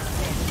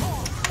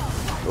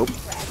 Oop.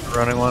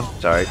 Running one.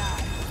 Sorry.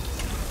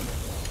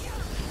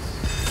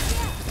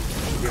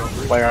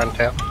 Player on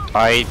tail.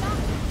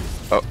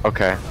 Oh,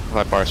 okay.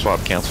 My bar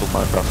swap canceled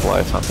my rough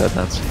life. I'm dead.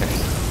 That's okay.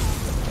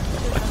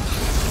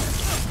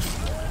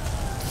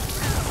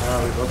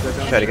 We both got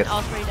down. Try to get.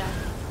 All three down.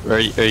 Are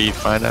you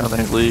fine down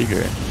there, League,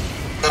 or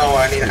No,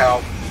 I need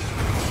help.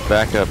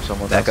 back up?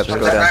 Someone Back else up,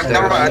 to so go down.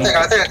 Never mind.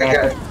 I think I can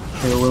get it.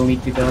 Here we'll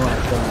need to go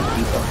after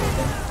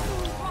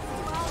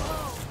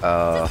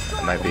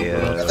It might be I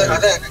a. think I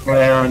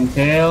Flare on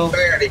tail.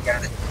 already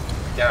got it.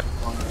 Yeah.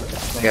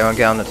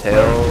 Get on the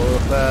tail real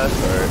fast,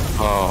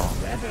 or. Oh,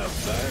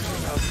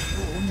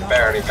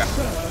 Barely got it.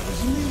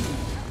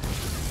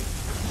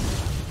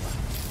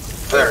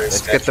 Very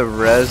Let's get the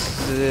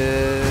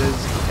reses,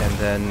 and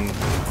then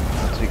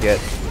once we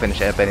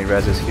finish up any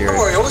reses here, 等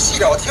会儿游戏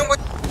聊天我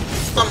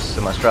focus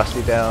some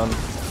monstrosity down.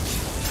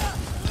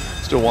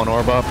 still one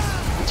orb up.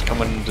 It's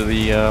coming into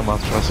the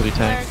monstrosity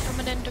They're tank.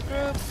 coming into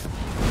group.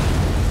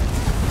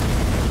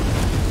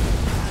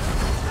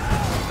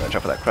 Watch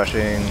out for that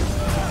crushing.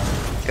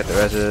 Get the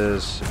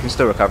reses. You can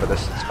still recover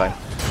this. It's fine.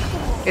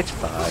 It's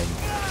fine.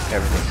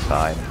 Everything's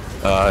fine.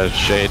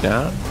 Shade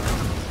down.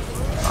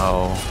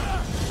 Oh,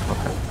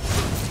 okay.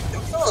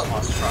 kill the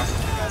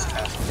monstrosity you guys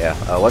cast.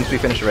 Yeah. Once we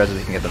finish the reses,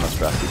 you can get the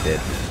monstrosity bid.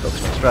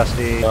 Focus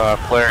monstrosity.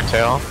 Flare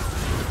tail.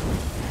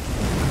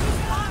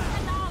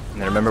 And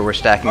then remember, we're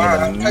stacking in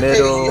the You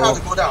middle. have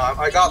to go down.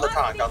 I got the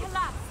time.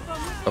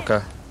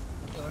 Okay.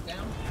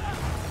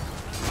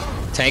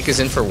 Tank is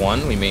in for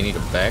one. We may need a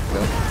back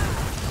though.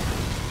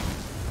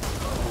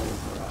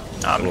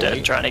 I'm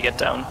dead trying to get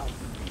down.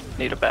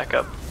 Need a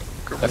backup.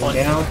 Group one.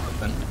 Down.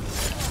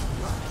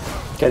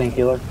 Getting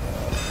healer.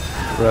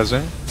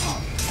 Resin.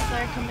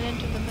 Flare coming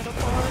into the middle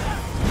board.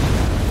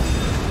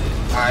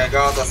 I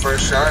got the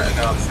first shot. I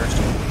got the first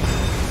one.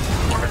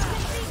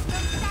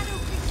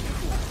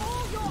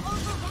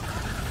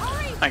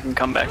 I can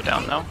come back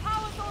down now.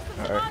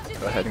 Alright,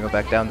 go ahead and go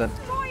back down then.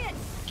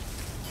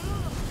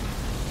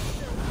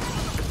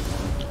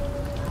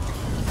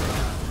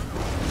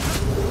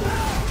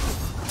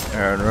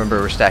 And remember,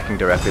 we're stacking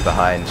directly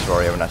behind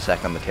Soria, we're not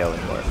stacking on the tail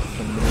anymore.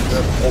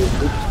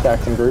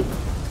 Stacked in group.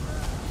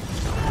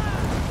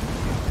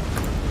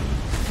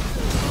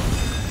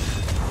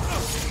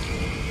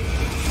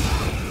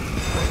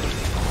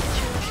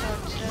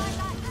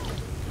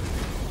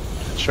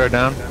 Shard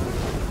down.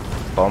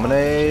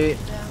 Fulminate.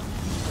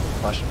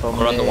 Watch the fulminate.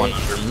 I'll run the one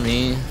under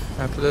me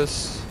after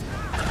this.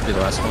 Be the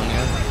last one,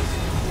 yeah.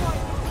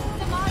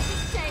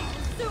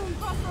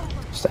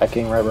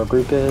 Stacking right where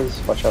group is.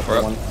 Watch out for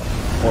We're one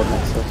orb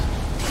next to us.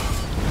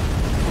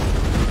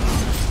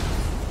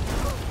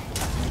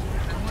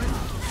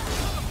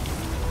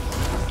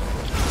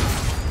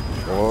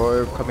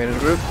 Or coming into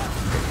the group.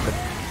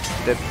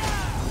 Dip.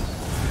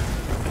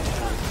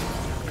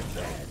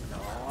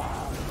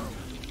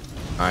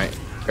 Alright,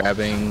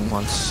 grabbing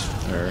once,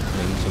 or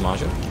in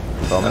Zamaja.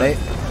 Fulminate.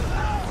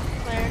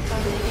 Flare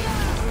coming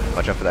in.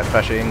 Watch out for that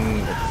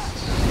crushing.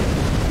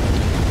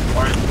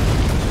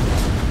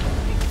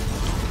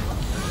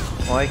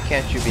 Why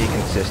can't you be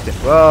consistent?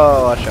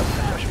 Whoa, watch out for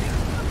that crushing.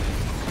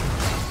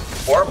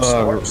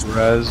 Orbs.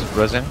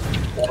 Resin.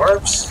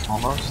 Orbs.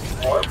 Almost.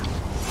 Orb.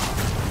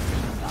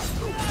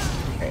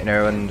 Okay, and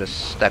everyone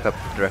just stack up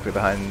directly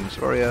behind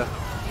Soria.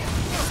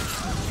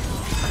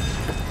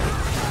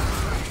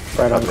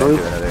 Right on Do group.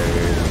 another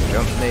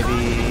jump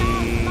maybe.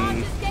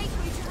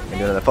 And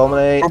do another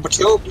fulminate. Group of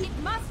two.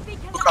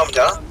 Who come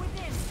down?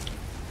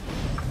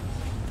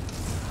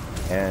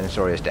 And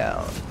Soria's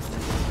down.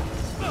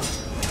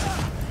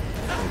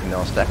 We can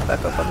all stack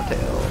back up on the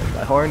tail.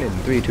 My horn in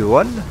 3, 2,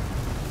 1.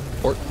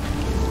 Port.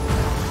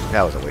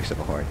 That was a waste of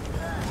a horn.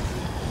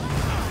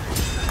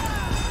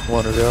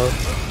 One to go.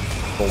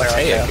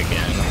 Voltaic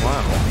again.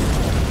 Wow.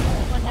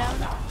 One down.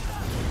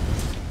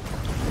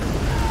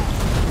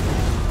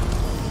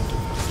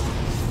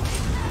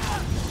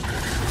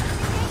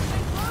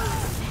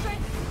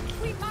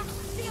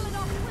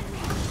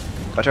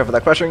 Watch out for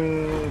that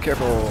crushing.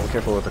 Careful,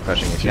 careful with the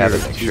crushing. If you have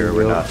it, make sure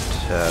we're not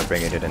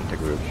bringing it into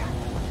group.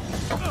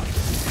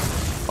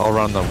 I'll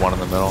run the one in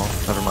the middle.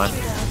 Never mind.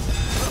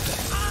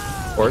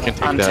 Or it can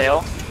take On that.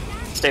 tail.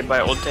 Stay by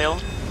old tail.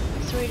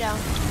 3 down.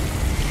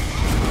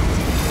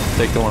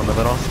 Take the one in the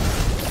middle.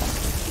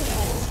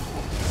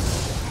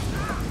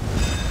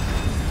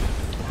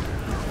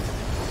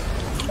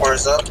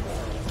 Orbs up.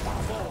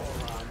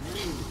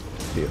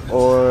 The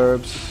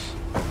orbs.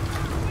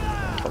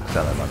 Focus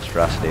on that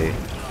monstrosity.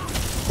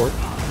 Port.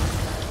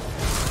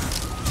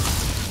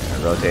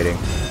 And rotating.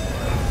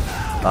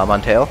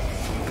 On tail.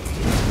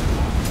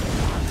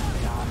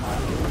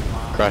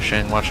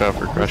 Crushing. Watch out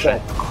for crushing.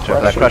 Watch out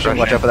for that crushing.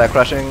 Watch out for that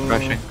crushing.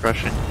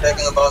 Crushing.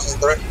 Taking the boss in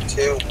 3,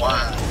 2,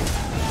 1.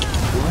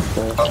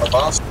 On the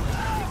boss.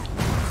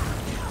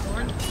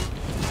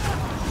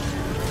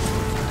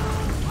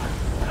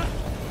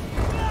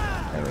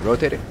 And we're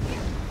rotating.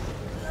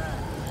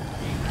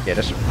 Yeah,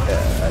 just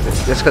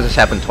because it's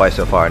happened twice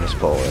so far in this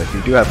poll. If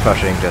you do have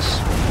crushing, just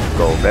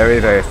go very,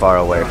 very far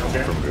away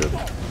from group.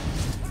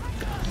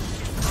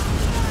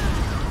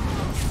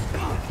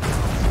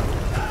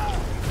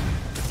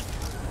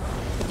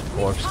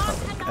 Orbs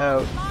coming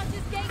out.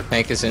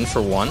 Tank is in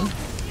for one.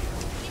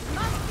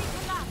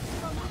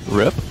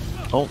 Rip.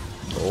 Oh.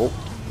 Oh.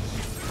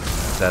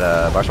 Is that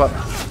a bar swap?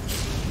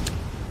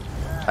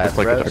 I have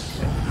Looks like a res.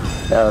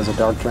 Yeah, there's a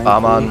dark drain.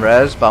 Bomb on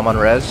res. Bomb on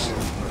res.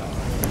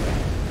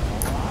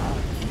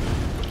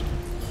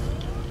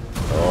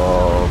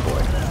 Oh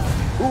boy.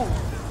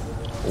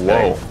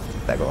 Whoa.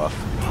 That go off.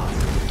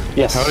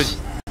 Yes. How did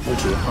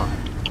Thank you.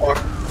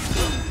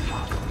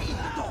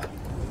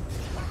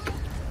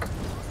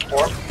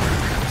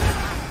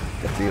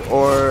 Get the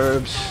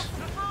orbs.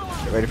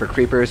 Get ready for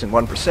creepers in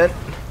 1%.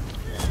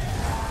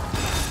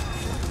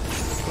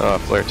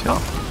 flare 2?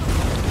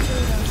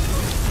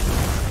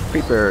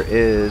 Creeper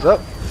is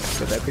up.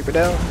 Get that creeper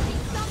down.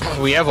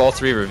 We have all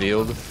 3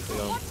 revealed. We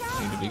don't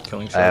need to be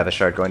killing I have a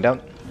shard going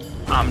down.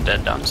 I'm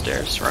dead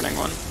downstairs, running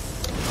one.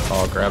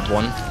 I'll grab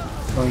one.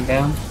 Going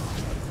down?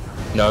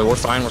 No, we're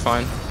fine, we're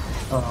fine.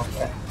 Oh,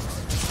 okay.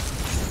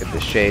 Get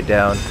this shade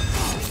down.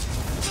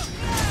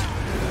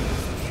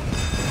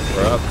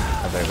 We're up.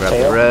 I'm gonna grab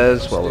the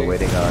res while we're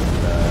waiting on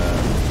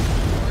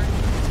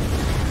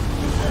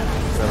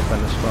Relfin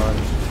to spawn.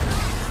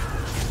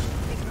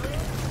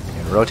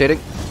 And rotating.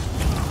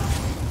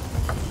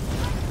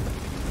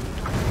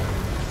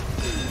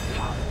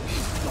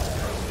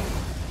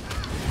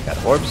 Got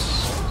orbs.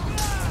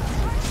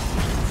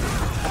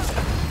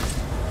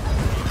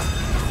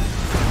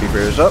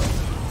 Creeper's up.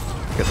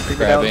 Get the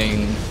creeper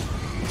Grabbing down.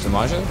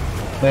 Samaja.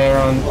 They're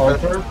on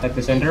altar, at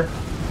the center.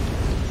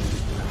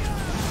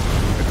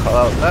 Call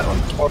out that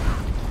one.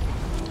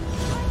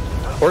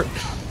 Port.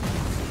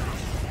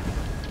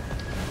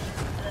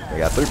 We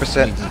got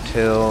 3%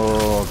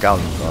 until Gown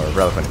or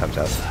Relfin comes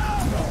out.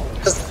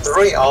 Just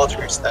 3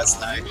 altars, that's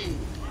nice.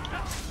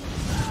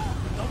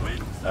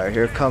 Alright,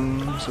 here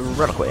comes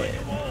Relfin.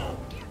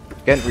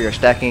 Again, we are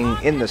stacking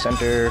in the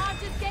center,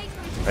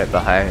 right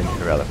behind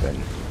Relfin.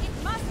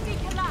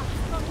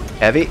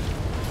 Heavy.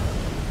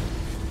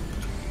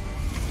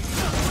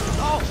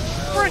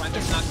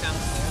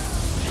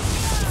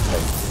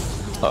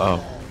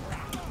 Uh-oh.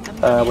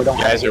 We don't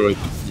You guys are with,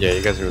 yeah,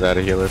 you guys are without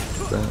a healer.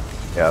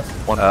 Yeah.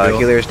 One heal.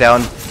 Healer's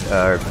down.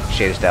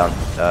 Shade is down.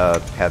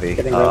 Heavy.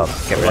 Getting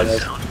Get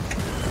res.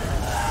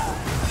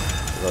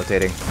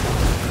 Rotating.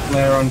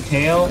 Flare on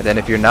tail. And then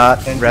if you're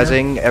not Center.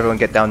 rezzing, everyone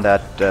get down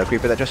that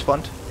creeper that just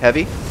spawned.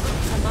 Heavy.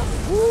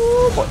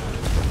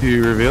 Do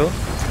you reveal?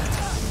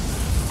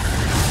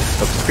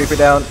 Focus the creeper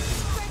down.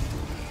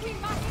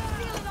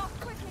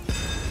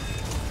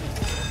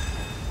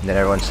 And then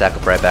everyone stack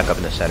up right back up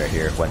in the center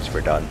here once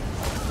we're done.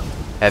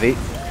 Heavy.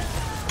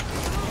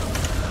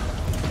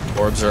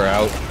 Orbs are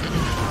out.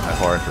 I'm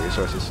horror for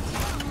resources.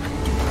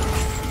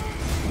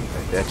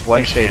 That's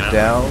one shade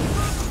down.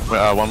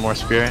 One more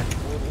spear.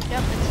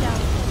 Yep, it's down.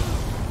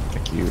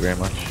 Thank you very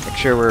much. Make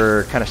sure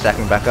we're kind of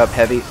stacking back up.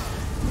 Heavy.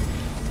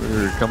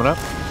 We're coming up.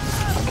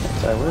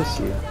 Sorry, where is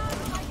he?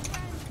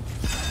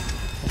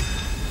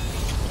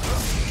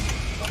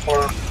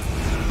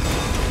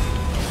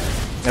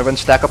 Everyone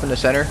stack up in the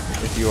center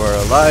if you are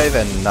alive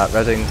and not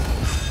rezzing.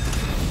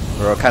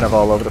 We're kind of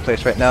all over the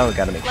place right now. We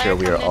gotta make sure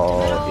we are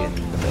all in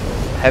the middle.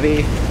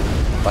 Heavy.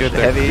 Watch Get the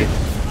there. heavy.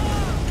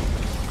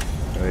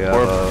 We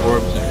have,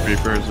 Orbs and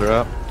creepers are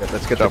up.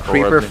 let's get the Double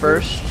creeper orbs and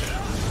first.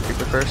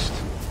 Creeper first.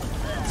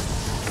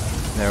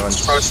 And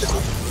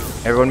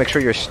everyone make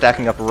sure you're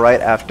stacking up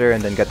right after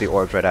and then get the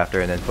orbs right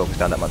after and then focus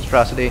down that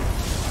monstrosity.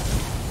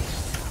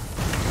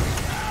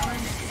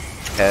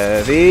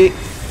 Heavy.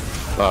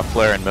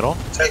 Flare in middle.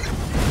 Take it.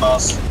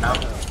 Boss. Down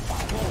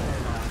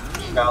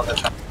the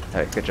top.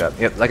 Alright, good job.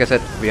 Yep, like I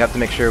said, we have to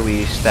make sure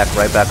we stack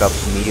right back up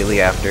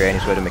immediately after any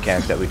sort of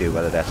mechanics that we do,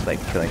 whether that's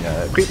like killing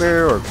a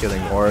creeper or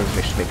killing orbs.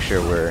 Make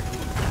sure we're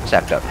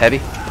stacked up. Heavy.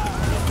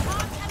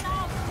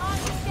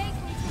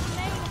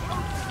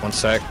 1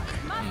 sec.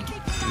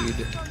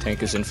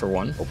 Tank is in for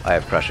 1. Oh, I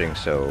have crushing,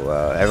 so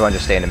everyone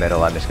just stay in the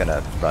middle. I'm just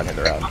gonna run it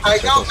around. I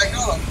know.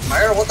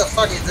 Fire, what the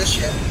fuck is this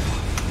shit?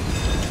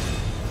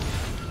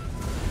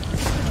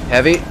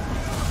 Heavy.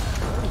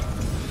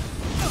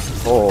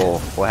 Oh,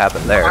 what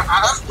happened there? I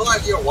have no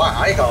idea why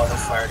I got the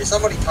fire. Did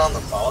somebody turn the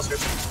balls or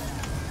something?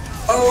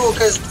 Oh,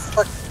 cause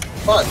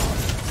fuck.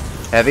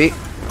 Heavy.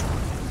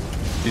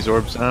 These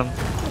orbs down.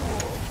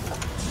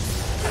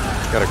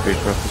 Got a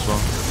creeper up as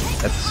well.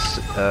 That's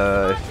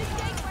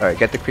alright,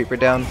 get the creeper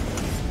down.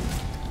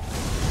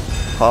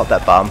 Call out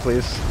that bomb,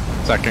 please.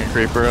 Second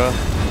creeper up.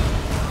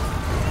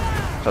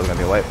 Probably gonna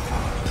be a wipe.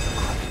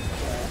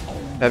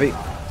 Heavy.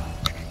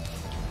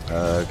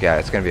 Yeah,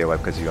 it's gonna be a wipe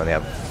because you only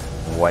have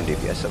 1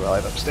 DPS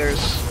alive upstairs.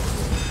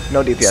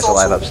 No DPS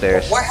alive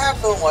upstairs. What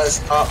happened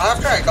was,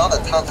 after I got the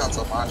Tantan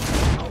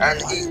Samaja,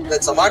 and the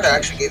Samaja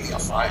actually gave me a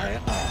fire.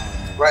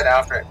 Right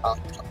after I got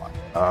the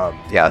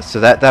Samaja. Yeah, so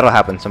that'll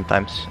happen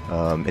sometimes.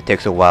 It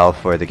takes a while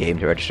for the game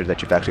to register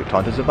that you've actually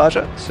taunted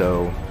Zavaja,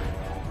 so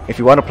if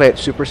you want to play it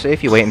super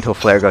safe, you wait until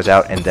Flare goes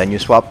out and then you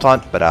swap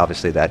taunt, but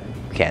obviously that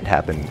can't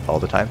happen all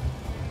the time.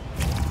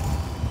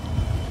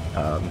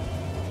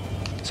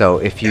 So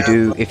if you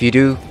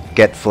do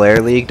get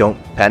Flare League, don't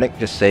panic,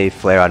 just say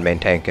Flare on main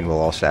tank and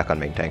we'll all stack on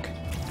main tank.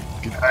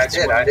 I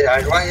did.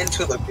 I went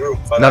into the group.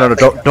 But No,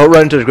 don't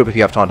run into the group if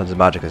you have taunt on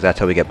Zavaja, because that's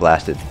how we get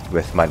blasted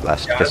with Mind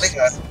Blast. Yeah, I think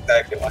that's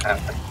exactly what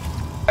happened.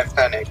 I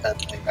panicked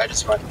and I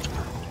just went.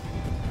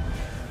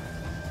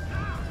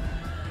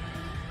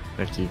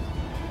 Thank you.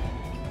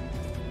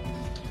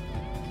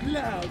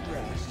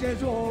 Cloudrest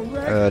is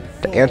already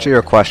To answer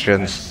your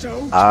questions,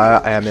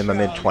 I am in my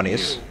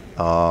mid-20s.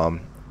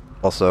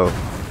 Also,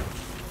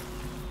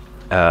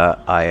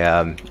 I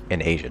am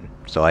an Asian,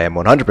 so I am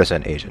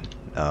 100% Asian.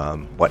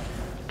 What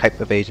type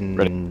of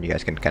Asian, you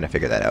guys can kind of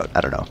figure that out. I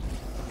don't know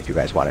if you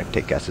guys want to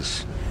take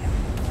guesses.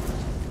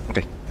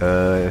 Okay,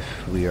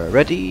 if we are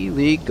ready,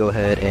 League, go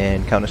ahead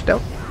and count us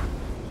down.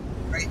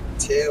 3,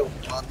 2,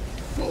 1.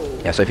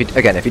 Yeah, so if you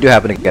do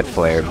happen to get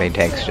flare, main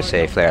tanks just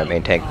say flare,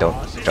 main tank, don't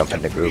jump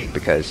in the group,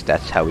 because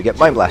that's how we get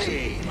mind blasted.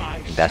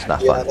 And that's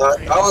not Yeah, fun.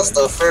 that was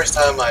the first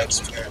time I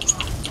experienced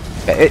it.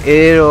 Yeah,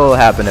 it'll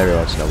happen every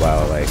once in a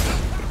while, like,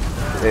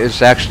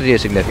 it's actually a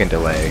significant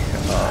delay.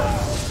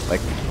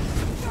 Like,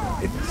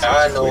 it's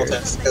I weird.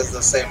 noticed, because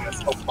the same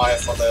apply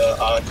for the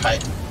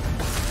kite.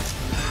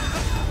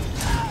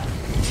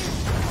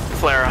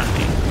 Flare on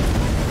me.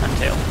 On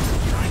tail.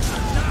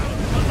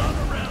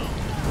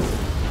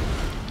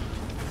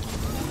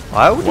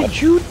 Why did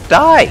you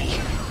die?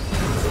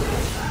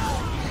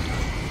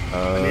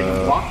 I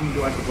mean, blocking,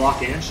 do I have to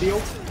block and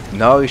shield?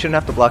 No, you shouldn't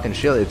have to block and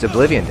shield. It's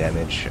oblivion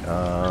damage.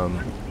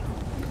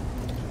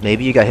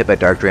 Maybe you got hit by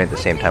Dark Drain at the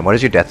same time. What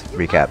does your death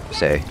recap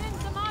say?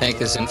 Tank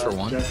is in for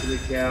 1. Death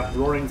recap,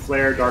 roaring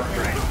flare, dark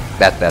drain.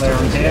 That's what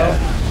it is,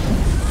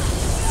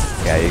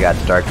 yeah. Yeah, you got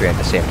Dark Drain at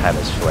the same time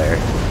as Flare.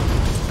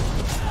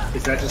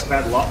 Is that just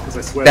bad luck? Because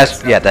I swear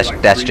That's happened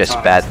like that's 3 just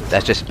times. bad.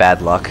 That's just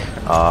bad luck.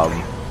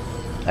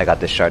 I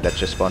got this shard that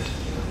just spawned.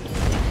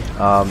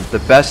 The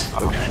best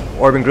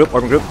Orban group,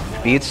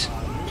 beads.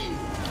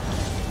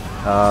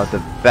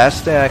 The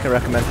best thing I can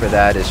recommend for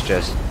that is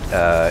just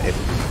if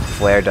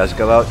flare does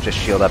go out, just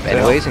shield up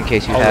anyways in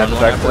case you have the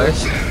dark flare.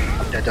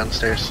 I'm dead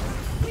downstairs.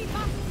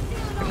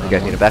 You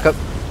guys need a backup?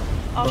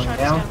 I'll Going shut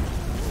down.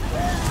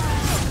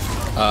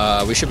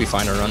 down. We should be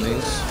fine to run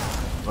these.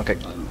 Okay.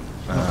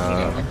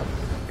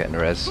 Getting a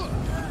res.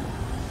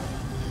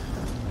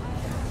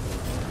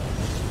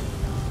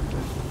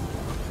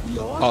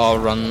 I'll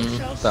run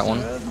that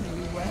one.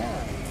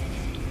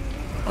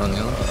 Run the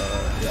other.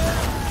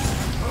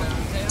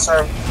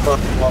 Sorry,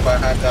 what I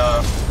had,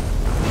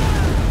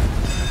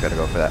 Gotta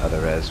go for that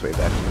other res way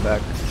back in the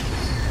back.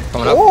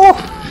 Coming up. Oh!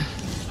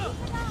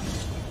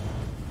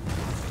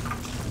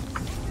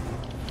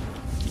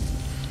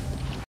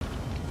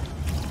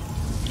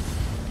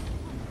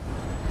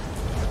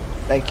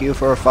 Thank you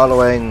for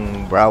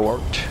following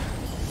Browart.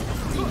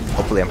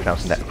 Hopefully I'm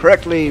pronouncing that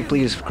correctly.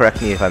 Please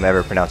correct me if I'm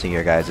ever pronouncing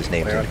your guys'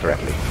 names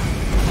incorrectly.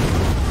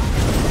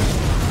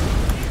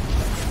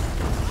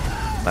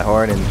 My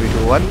horn in 3,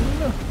 2, 1.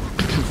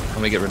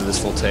 Let me get rid of this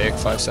full take.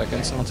 5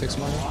 seconds and I'll take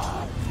some money.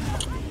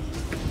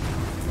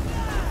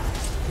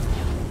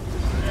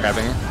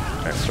 Grabbing her.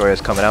 Alright,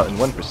 Sora's coming out in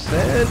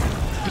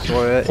 1%.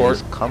 Sora Port.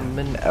 is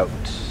coming out.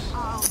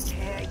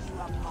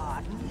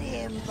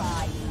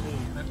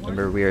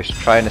 Remember, we are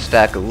trying to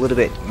stack a little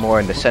bit more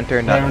in the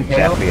center, not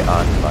exactly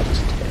on Mud's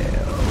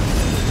tail.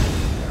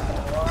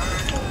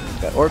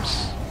 Got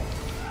orbs.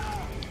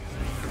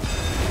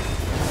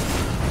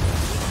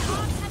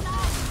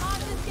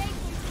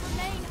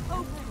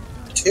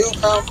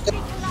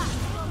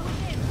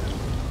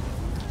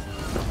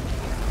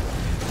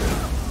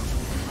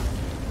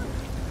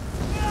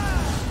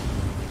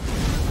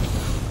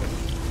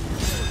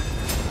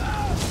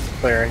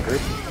 Player in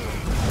group.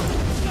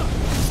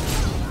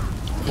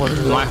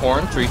 My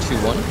horn, 3, 2,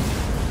 1.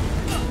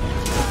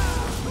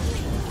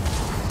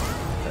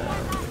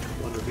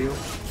 One reveal.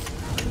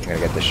 Gotta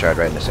get this shard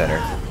right in the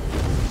center.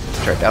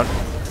 Shard down.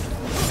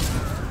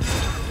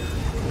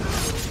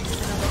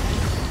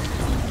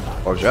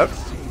 Orbs out.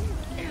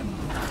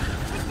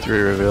 3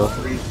 reveal.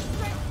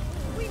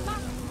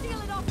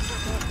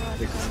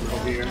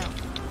 Over here.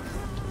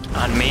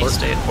 On me,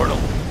 stay at portal.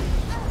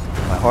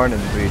 My horn in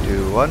 3,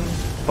 2, 1.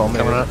 Fulminate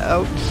Coming up.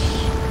 out.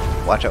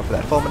 Watch out for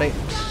that fulminate.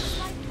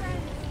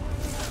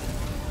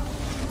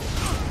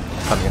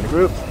 Coming in the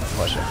group.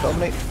 Watch that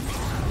fulminate.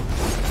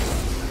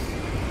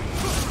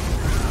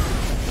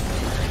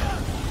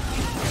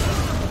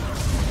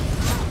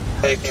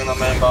 taking the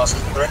main boss in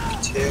 3,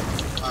 2,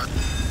 1.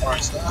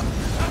 Orange that.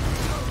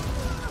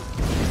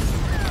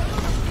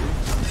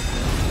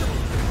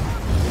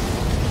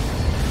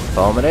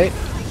 Fulminate.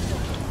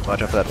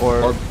 Watch out for that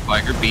orb. Orb,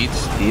 Viger,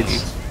 beads.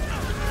 Beads.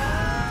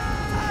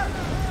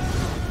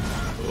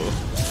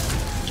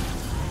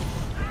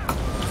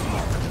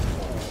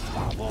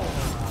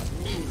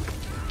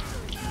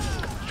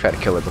 Try to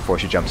kill her before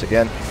she jumps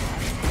again.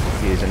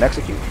 Use an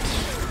execute.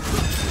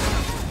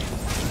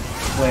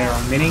 Flare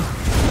on mini.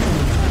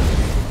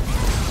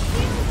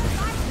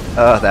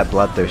 Oh, that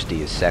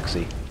bloodthirsty is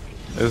sexy.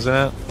 Isn't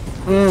it?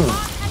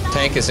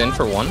 Tank is in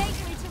for 1.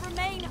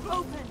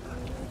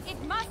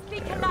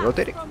 And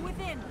rotating.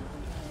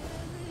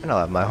 And I'll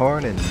have my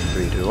horn in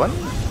 3, 2, 1.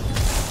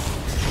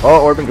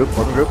 Oh, orb and group,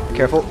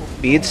 careful.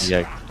 Beads.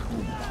 Yeah.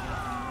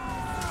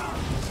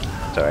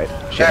 It's alright.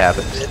 Shit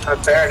happens.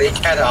 Apparently,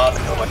 get out of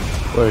the way.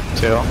 Or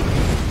tail.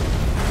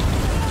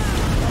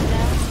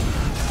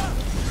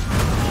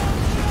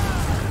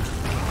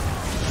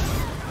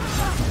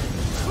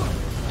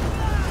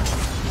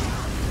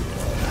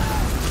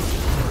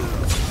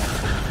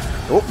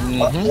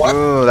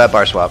 Oh, ooh, that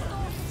bar swap.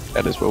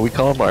 That is what we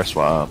call a bar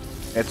swap.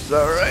 It's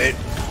alright,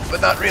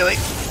 but not really.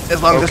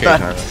 As long as it's Okay,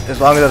 not, as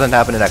long as it doesn't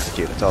happen in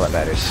execute, that's all that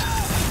matters.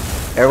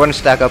 Everyone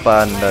stack up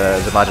on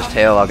Zamaja's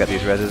tail. I'll get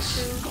these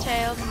reses.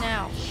 Tail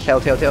now. Tail,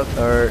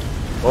 or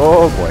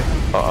oh boy.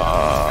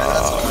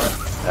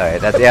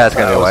 Alright, that's that's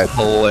gonna be a wipe.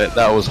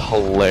 That was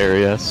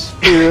hilarious.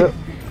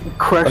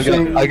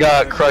 Crushing. I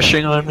got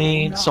crushing on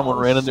me. Someone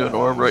ran into an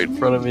orb right in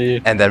front of me.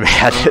 And then we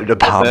had to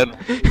bomb.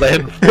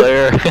 Then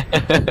flare.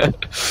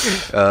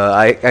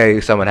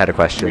 Someone had a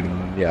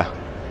question. Yeah.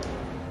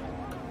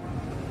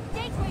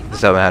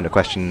 Someone had a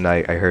question.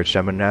 I heard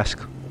someone ask.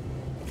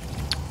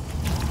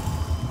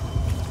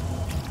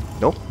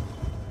 Nope.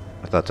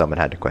 I thought someone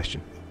had a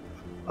question.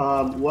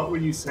 What were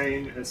you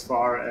saying as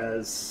far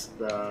as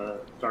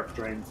the Dark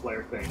Drain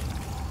Flare thing?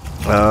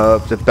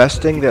 The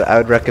best thing that I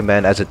would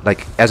recommend as a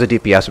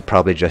DPS would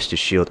probably just to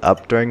shield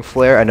up during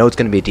flare. I know it's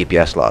going to be a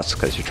DPS loss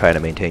because you're trying to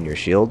maintain your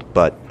shield,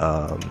 but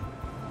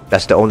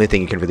that's the only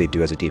thing you can really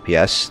do as a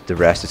DPS. The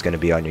rest is going to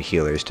be on your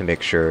healers to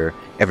make sure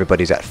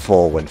everybody's at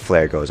full when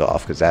flare goes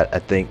off, because that I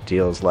think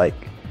deals like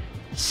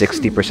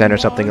 60% or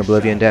something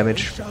oblivion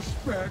damage.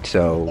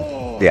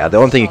 So yeah, the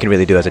only thing you can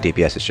really do as a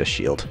DPS is just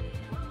shield.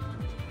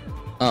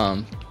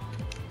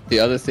 The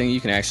other thing you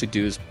can actually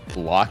do is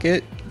block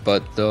it,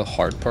 but the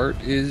hard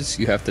part is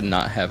you have to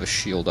not have a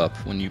shield up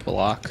when you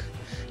block,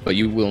 but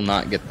you will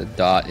not get the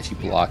dot if you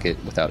block it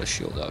without a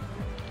shield up.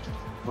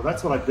 Well,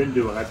 that's what I've been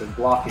doing. I've been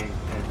blocking,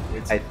 and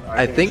it's.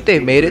 I think they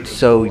made it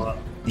so.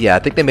 Yeah, I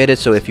think they made it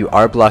so if you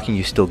are blocking,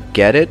 you still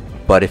get it,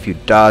 but if you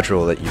dodge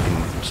roll it, you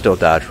can still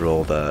dodge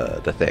roll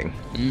the thing.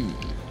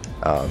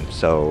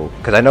 So,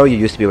 because I know you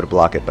used to be able to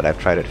block it, but I've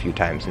tried it a few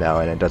times now,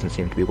 and it doesn't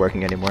seem to be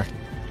working anymore.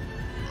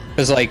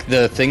 Because like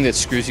the thing that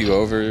screws you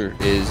over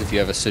is if you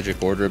have a Sigil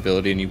Order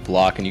ability and you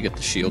block and you get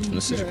the shield from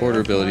the Sigil Order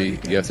ability,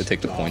 you have to take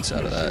the points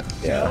out of that.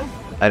 Yeah,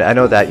 I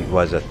know that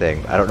was a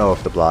thing. I don't know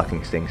if the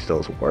blocking thing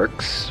still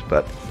works,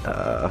 but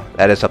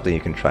that is something you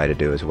can try to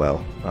do as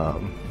well.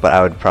 But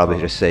I would probably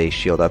just say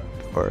shield up,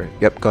 or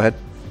yep, go ahead.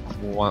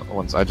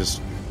 Once I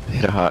just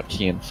hit a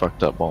hotkey and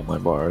fucked up all my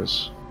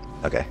bars.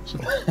 Okay. So,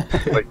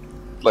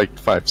 like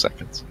 5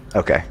 seconds.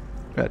 Okay,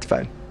 that's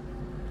fine.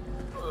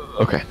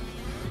 Okay.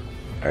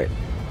 All right.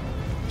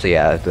 So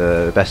yeah,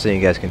 the best thing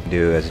you guys can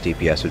do as a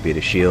DPS would be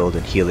to shield,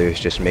 and healers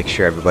just make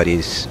sure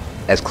everybody's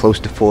as close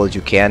to full as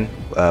you can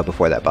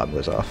before that bomb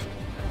goes off.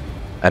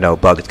 I know,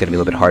 Bug, it's going to be a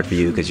little bit hard for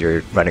you because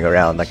you're running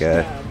around like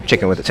a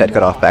chicken with its head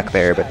cut off back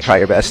there, but try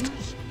your best.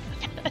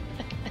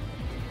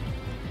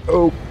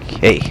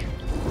 Okay.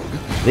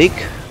 Leak,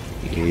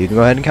 you can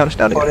go ahead and count us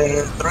down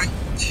again. 3,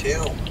 2,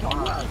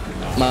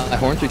 1. My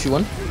horn, 3, 2,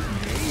 1.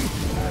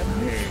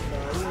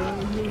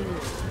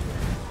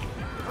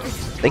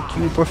 Thank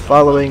you for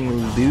following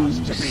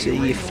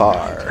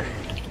Lucifer.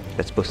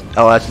 That's supposed to,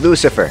 oh, that's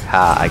Lucifer.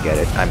 Ha, I get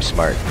it. I'm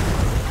smart.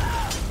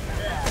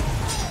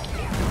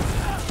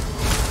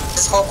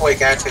 Let's hope we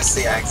get to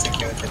see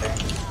execute today.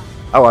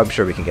 Oh, I'm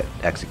sure we can get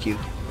execute.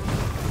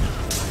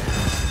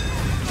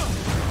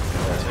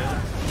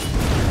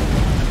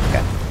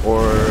 Okay.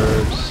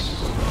 Orbs.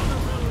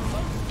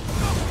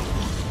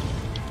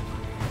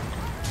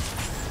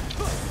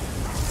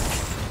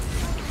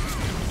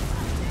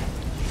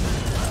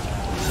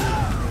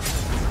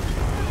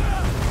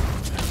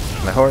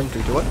 My horn,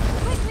 3, 2, 1. I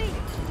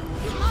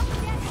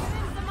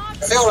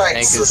feel like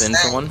Tank is in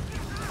for one.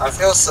 I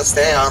feel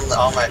sustain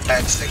on my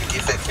tanks to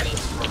if it can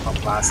improve on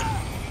blast.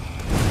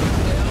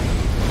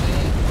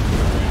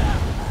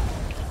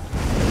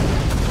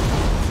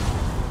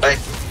 Like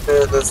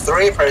the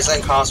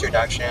 3% cost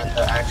reduction,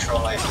 the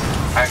actual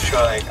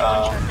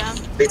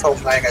lethal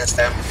flag and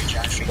stem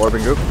rejection.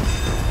 Orbing group.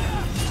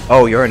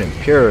 Oh, you're an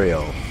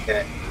Imperial.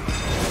 Yeah.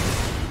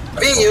 I've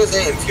been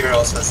using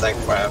Imperial since like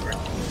forever.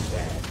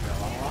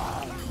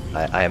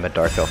 I am a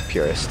Dark Elf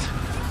purist.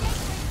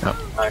 Yep.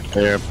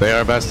 They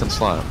are best in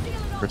slot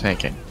for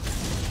tanking.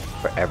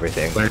 For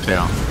everything. Flare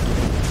tail.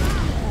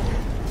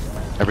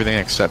 Everything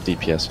except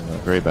DPS, and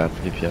very bad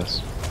for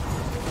DPS.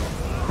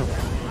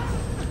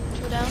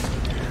 Two down.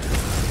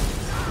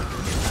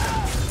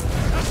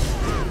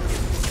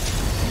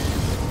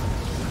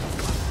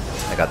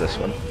 I got this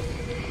one.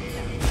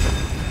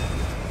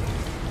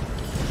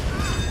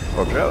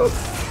 Orb drone.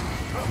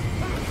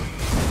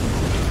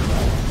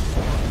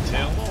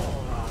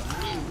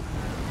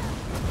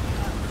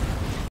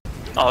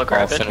 I'll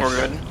grab I'll it, we're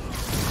finish. good.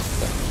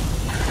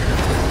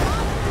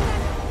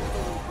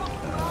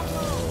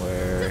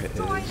 Where is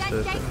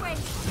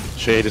the...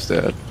 Shade is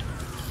dead.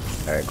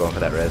 Alright, going for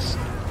that res.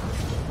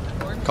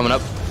 Coming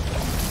up.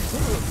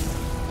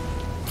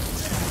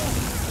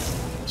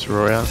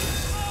 Sororia.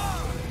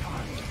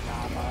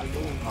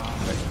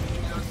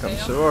 Comes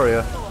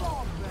Sororia.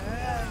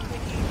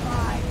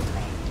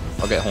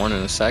 I'll get horn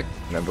in a sec.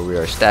 Remember, we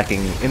are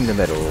stacking in the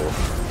middle.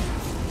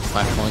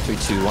 My horn, 3,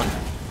 2, 1.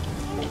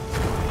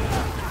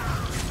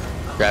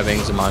 Grabbing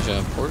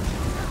Zamaja port.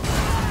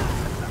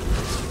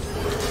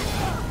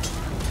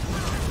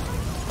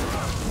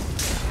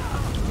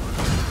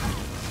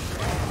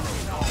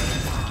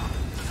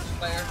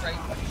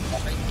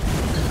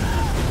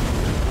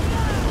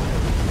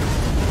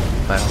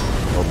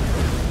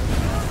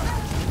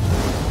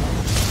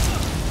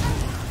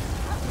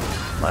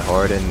 My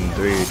horde in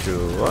 3,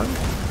 2, 1.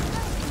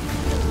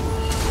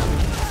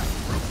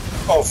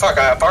 Oh fuck,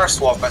 I bar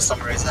swap by some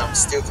reason, I'm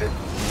stupid.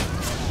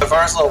 The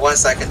bar swap 1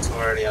 second too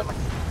early, I'm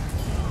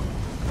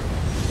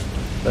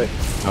like...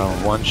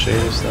 One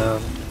shade is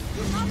down.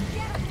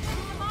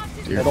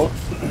 Middle.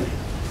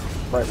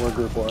 Right where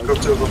group was.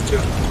 Group 2, group 2.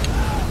 Alright,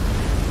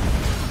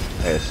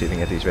 let's see if we can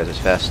get these reses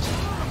fast.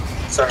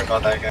 Sorry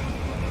about that again.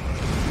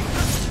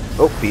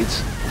 Oh,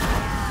 beads.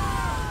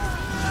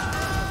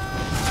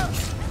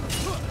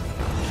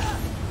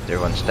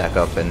 Everyone stack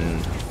up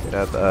and get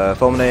up.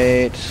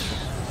 Fulminate.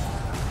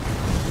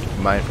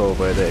 Mindful of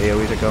where the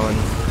AoEs are going.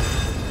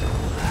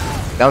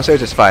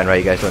 Downstairs is fine, right?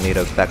 You guys don't need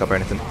a backup or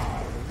anything?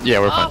 Yeah,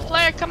 we're Oh, fine.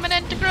 flare coming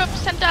into group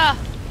center.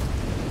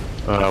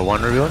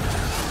 One revealing.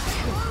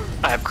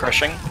 I have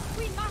crushing.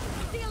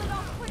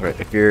 Right,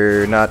 if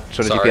you're not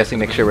sort of DPSing,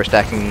 make sure we're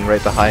stacking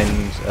right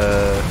behind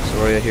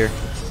Soria here.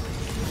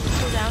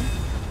 Go down.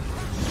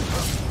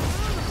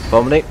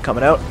 Fulminate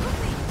coming out.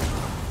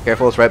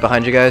 Careful, it's right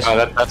behind you guys.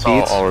 That's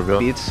beads, all revealed.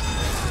 beads.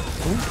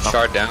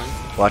 Shard down.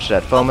 Watch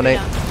that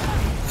fulminate.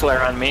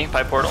 Flare on me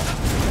by portal.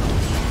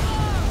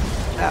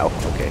 Ow,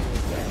 okay.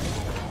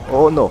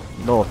 Oh no,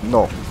 no,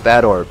 no.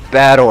 Bad orb,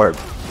 bad orb.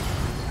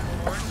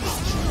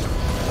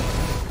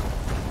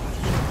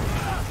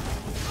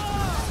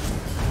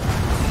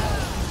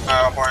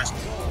 Horns.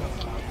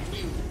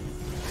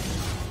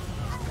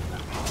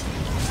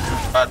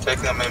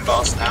 Taking the main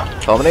boss now.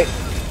 Fulminate.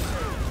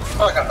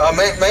 Oh,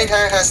 main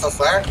tank has no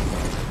flare.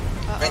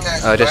 Main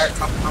tank has no flare.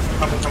 Come.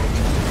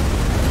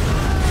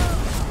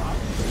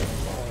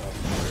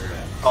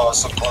 Oh,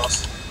 so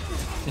close.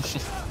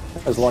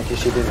 I was lucky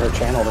she did her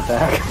channel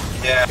attack.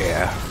 Yeah.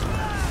 Yeah.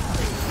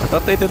 I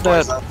thought they did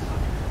that.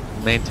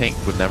 Main tank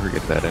would never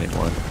get that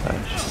anymore in the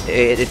patch.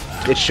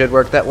 It should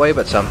work that way,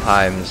 but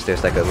sometimes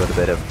there's like a little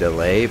bit of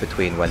delay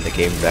between when the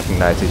game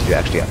recognizes you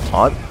actually have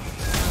taunt,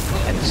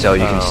 and so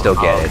you can still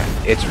get it.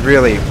 It's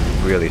really,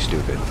 really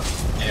stupid.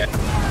 Yeah.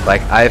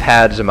 Like, I've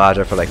had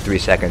Zamaja for like 3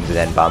 seconds and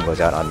then bomb goes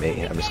out on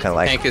me. I'm just kind of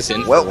like, Tank is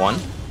in well, for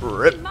 1.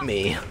 Rip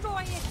me.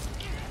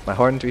 My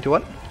horn, 3, 2,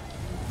 1.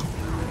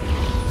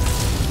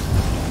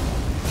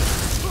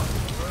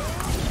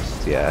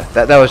 Yeah,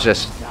 that was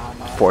just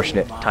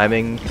fortunate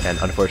timing and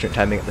unfortunate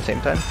timing at the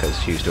same time, because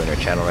she was doing her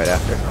channel right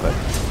after, but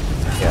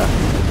yeah.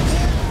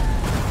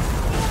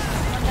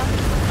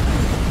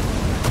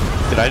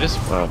 Did I just?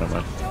 Oh, never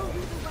mind.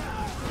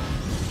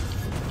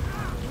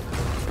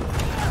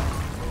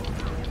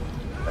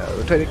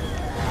 Rotating.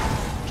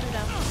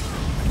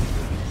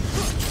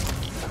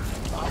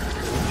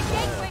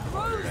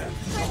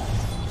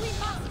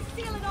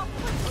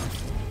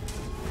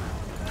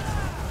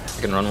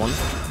 I can run one.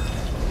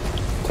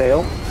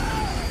 Tail.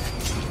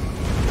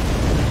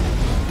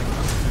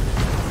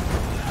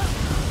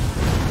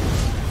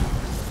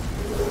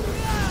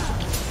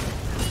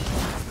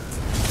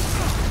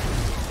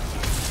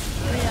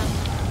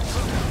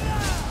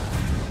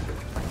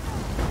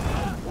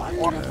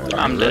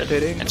 I'm dead.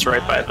 It's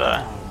right by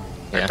the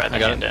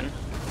hand in.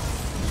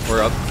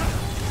 We're up.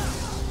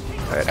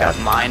 Alright, Got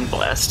mine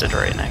blasted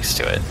right next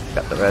to it.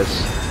 got the res.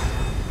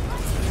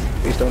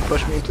 Please don't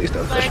push me, please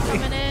don't push me.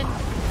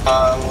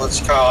 Let's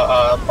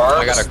call Barbs.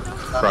 I got a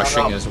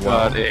crushing as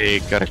well.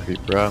 Got a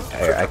creeper out.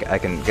 I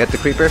can get the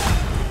creeper.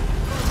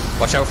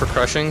 Watch out for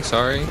crushing,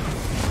 sorry.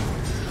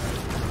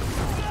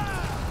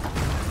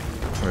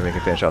 Maybe we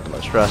can finish off the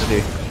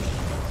monstrosity.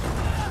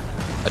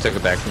 I took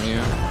it back from you.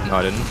 No,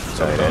 I didn't.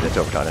 Sorry, it's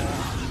overtaught it.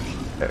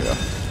 There we go.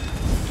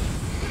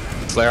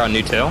 Flare on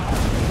new tail.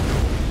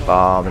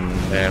 Bomb and...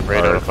 Man,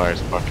 radar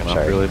fire's fucking up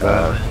really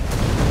bad.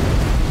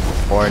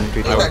 Horn,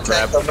 3, 2, 1.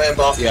 The main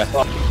boss. Yeah,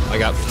 I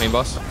got main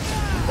boss.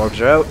 Orbs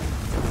are out.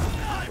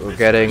 We're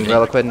getting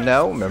Reliquin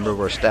now. Remember,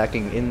 we're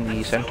stacking in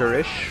the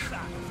center-ish.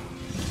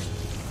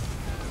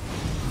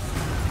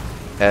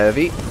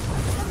 Heavy.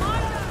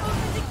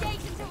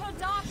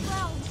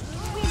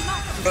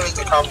 You need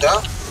to calm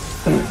down.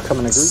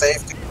 Coming in group.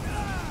 Safety.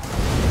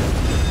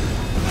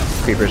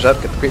 Creeper's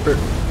up. Get the creeper.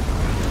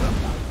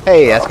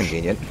 Hey, that's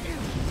convenient.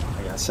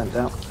 I got sent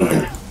out.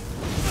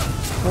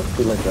 Oh,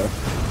 too late though.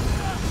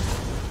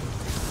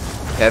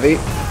 Heavy.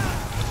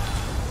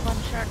 One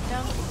shark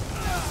down.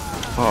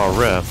 Oh,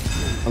 rip.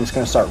 I'm just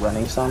gonna start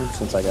running some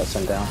since I got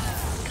sent down.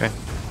 Okay.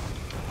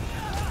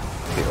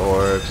 The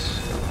orbs.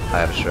 I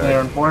have a They're shrine.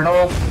 on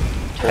portal.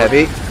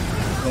 Heavy.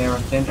 They're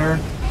on center.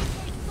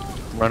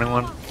 Running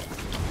one.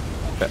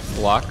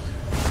 Block.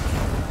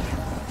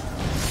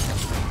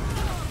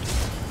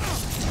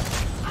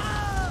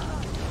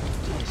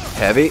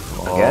 Heavy.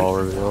 Again. All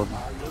revealed.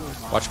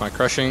 Watch my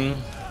crushing.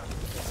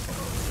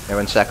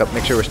 Everyone stack up.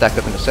 Make sure we're stacked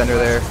up in the center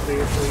there.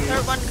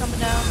 Third one coming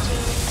down too.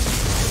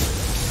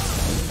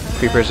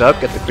 Creeper's up.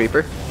 Get the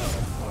creeper.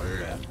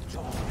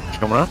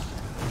 Coming up.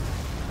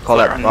 Call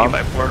Flare that on bomb. me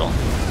by portal.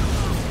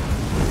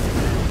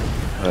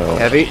 Oh,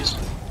 Heavy.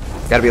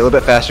 Gotta be a little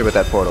bit faster with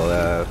that portal.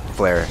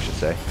 Flare, I should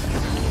say.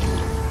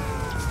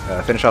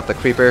 Finish off the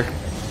creeper.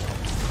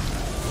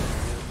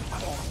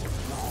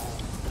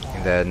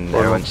 Then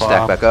everyone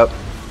stack back up.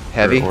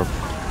 Heavy.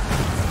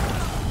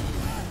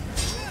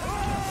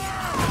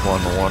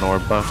 One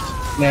orb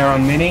buffed. Flare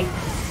on mini.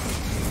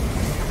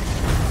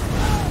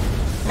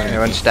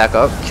 Everyone stack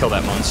up. Kill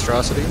that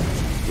monstrosity.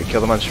 You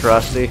kill the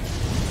monstrosity.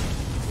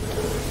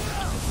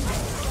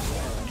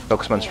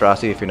 Focus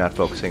monstrosity if you're not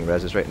focusing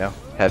reses right now.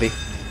 Heavy.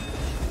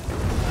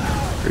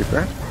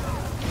 Creeper.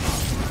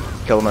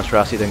 Kill the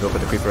monstrosity, then go for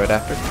the creeper right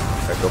after.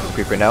 Alright, go for the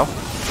creeper now.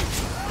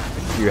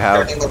 You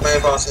have. Starting the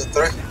main boss in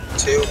 3,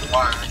 2,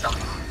 1.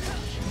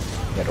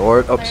 That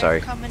orb. Oh,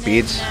 sorry.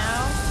 Beads.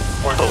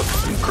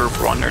 Both group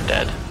 1 are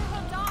dead.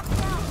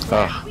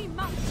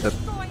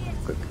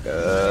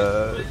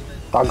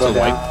 I'll go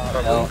down.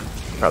 No.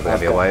 Probably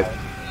have your wipe.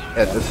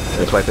 Yeah,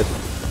 let's wipe it.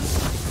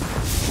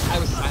 I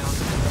was silent.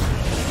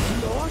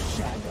 Your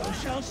shadow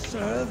shall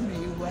serve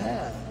me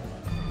well.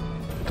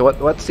 So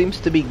what seems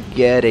to be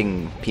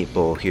getting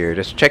people here?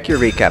 Just check your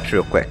recaps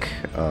real quick.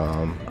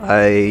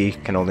 I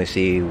can only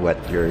see what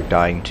you're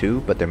dying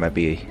to, but there might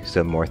be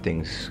some more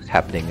things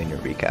happening in your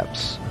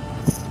recaps.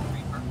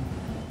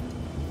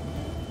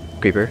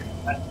 Creeper?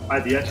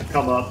 I've yet to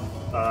come up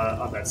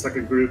on that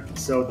second group.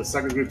 So the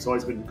second group's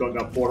always been going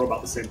down portal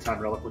about the same time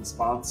Reliquant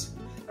spawns,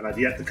 and I've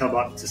yet to come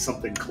up to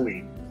something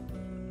clean.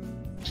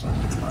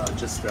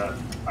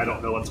 I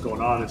don't know what's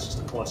going on. It's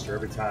just a cluster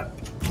every time.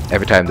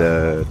 Every time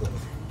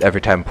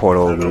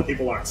portal. I don't know if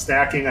people aren't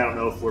stacking. I don't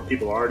know if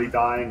people are already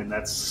dying and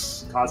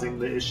that's causing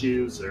the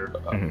issues or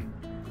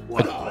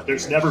what. But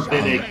there's never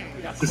been a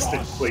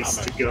consistent place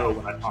to go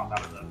when I pop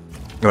out of them.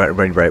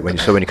 Right. When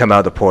you come out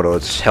of the portal,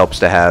 it helps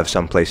to have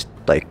some place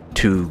like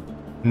to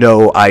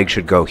know I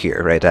should go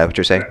here. Right? Is that what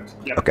you're saying?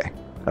 Yep.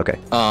 Okay.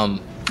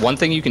 One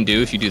thing you can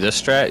do if you do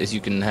this strat is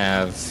you can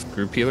have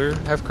group healer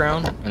have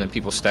crown, and then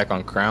people stack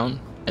on crown.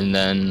 And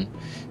then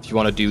if you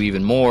want to do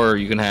even more,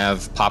 you can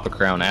have pop a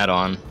crown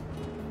add-on,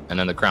 and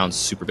then the crown's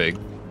super big.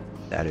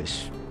 That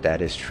is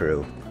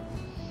true.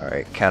 All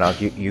right,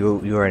 Canog,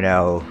 you are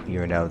now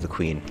the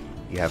queen.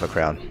 You have a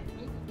crown.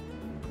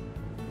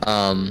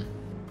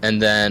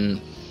 And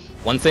then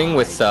one thing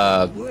with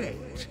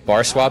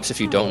bar swaps, if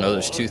you don't know,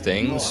 there's two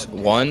things.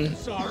 One,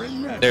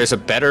 there's a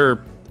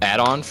better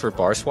add-on for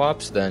bar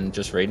swaps than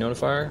just raid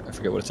notifier. I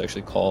forget what it's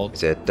actually called.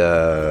 Is it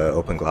the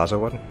Open Glaza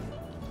one?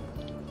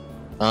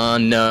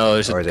 No,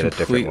 there's or is it a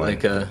different one?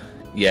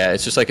 Yeah,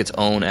 it's just like its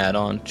own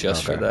add-on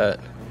just for that.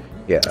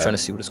 Yeah. I'm trying to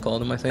see what it's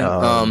called in my thing.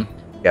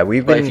 Yeah,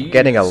 we've been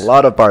getting a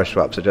lot of bar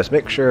swaps, so just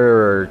make sure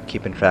we're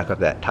keeping track of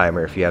that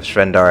timer. If you have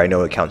Strendar, I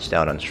know it counts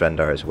down on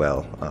Strendar as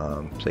well.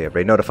 So you have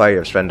Raid Notify, you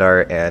have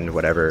Strendar, and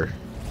whatever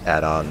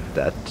add-on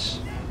that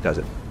does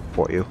it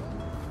for you.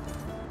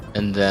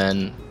 And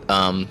then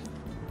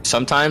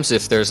sometimes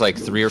if there's like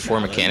 3 or 4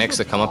 mechanics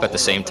that come up at the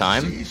same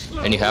time,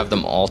 and you have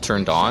them all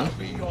turned on,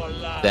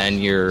 then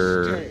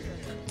your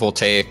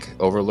Voltaic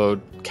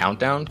Overload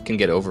countdown can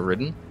get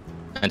overridden,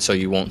 and so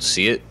you won't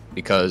see it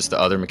because the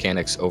other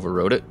mechanics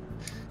overrode it.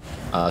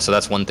 So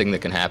that's one thing that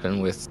can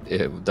happen with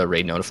the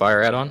Raid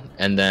Notifier add-on.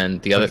 And then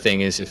the other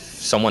thing is if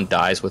someone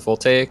dies with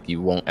Voltaic,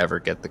 you won't ever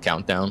get the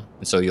countdown.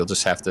 And so you'll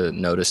just have to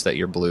notice that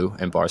you're blue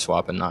and bar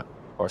swap and not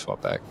bar swap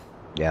back.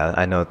 Yeah,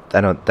 I know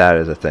that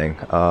is a thing.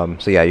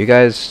 So yeah, you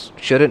guys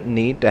shouldn't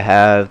need to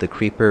have the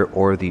Creeper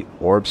or the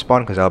Orb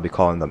spawn because I'll be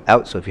calling them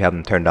out. So if you have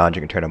them turned on,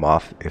 you can turn them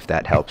off if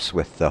that helps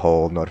with the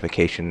whole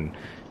notification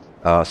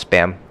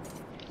spam.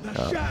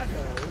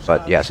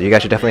 But yeah, so you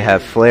guys should definitely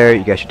have Flare,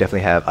 you guys should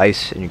definitely have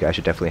Ice, and you guys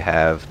should definitely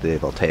have the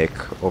Voltaic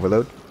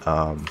Overload.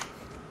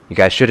 You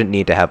guys shouldn't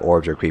need to have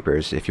Orbs or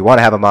Creepers. If you want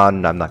to have them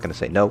on, I'm not going to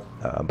say no,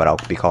 but I'll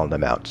be calling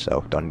them out,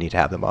 so don't need to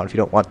have them on if you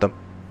don't want them.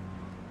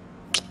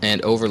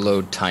 And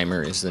Overload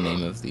Timer is the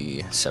name of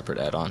the separate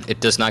add-on. It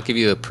does not give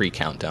you a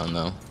pre-countdown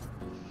though,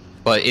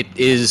 but it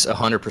is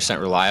 100%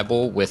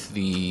 reliable with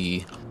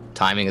the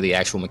timing of the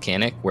actual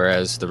mechanic,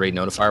 whereas the Raid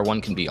Notifier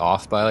one can be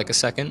off by like a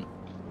second.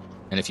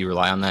 And if you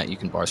rely on that, you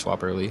can bar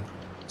swap early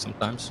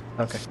sometimes.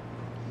 Okay.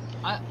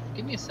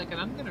 Give me a second.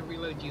 I'm gonna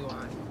reload you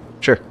on.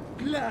 Sure.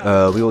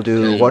 We will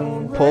do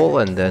one poll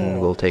and then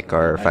we'll take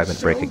our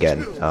 5-minute break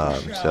again.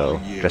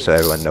 So just so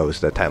everyone knows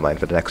the timeline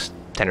for the next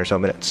 10 or so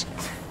minutes.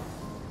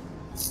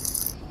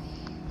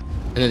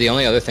 And then the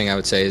only other thing I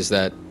would say is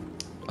that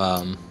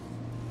I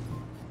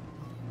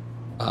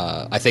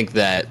think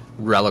that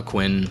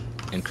Reliquin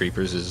and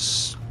Creepers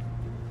is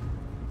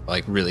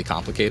like really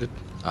complicated.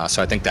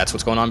 So I think that's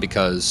what's going on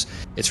because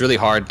it's really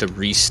hard to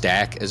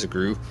restack as a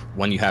group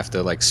when you have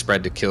to like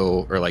spread to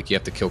kill, or like you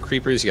have to kill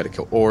creepers, you got to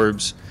kill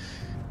orbs,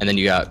 and then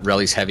you got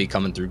Reli's heavy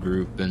coming through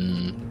group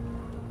and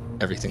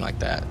everything like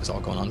that is all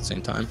going on at the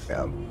same time.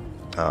 Yeah.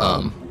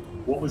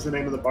 What was the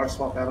name of the bar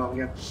swap add-on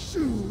again?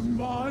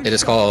 It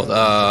is called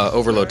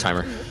Overload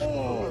Timer.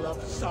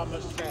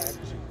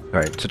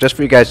 Alright, so just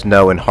for you guys to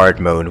know, in hard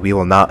mode, we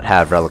will not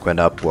have Reliquin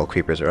up while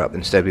creepers are up.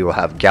 Instead, we will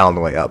have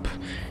Gallenway up.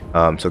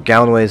 So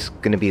Gallenway is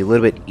going to be a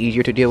little bit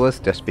easier to deal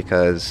with just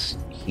because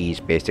he's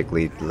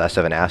basically less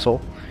of an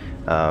asshole.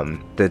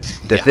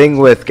 The thing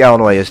with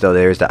Gallenway is though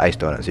there's the ice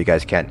donut, so you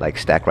guys can't like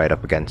stack right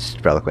up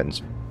against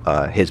Reliquin's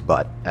his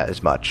butt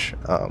as much.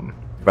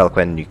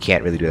 Reliquin you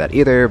can't really do that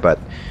either, but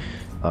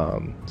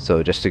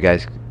So just to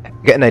guys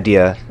get an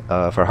idea,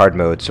 for hard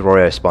mode,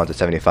 Sororia spawns at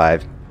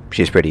 75.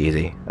 She's pretty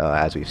easy,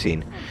 as we've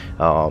seen.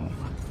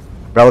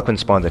 Reliquant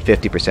spawns at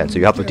 50%, so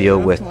you have to deal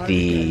with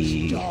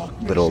the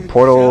little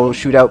portal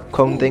shootout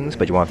cone things,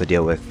 but you won't have to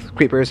deal with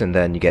creepers, and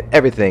then you get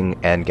everything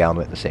and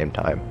Galma at the same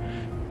time.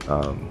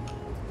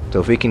 So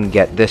if we can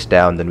get this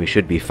down, then we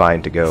should be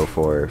fine to go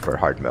for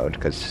hard mode,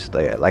 because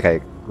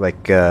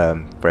like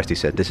Presty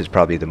said, this is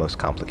probably the most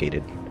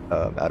complicated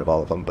out of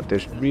all of them, but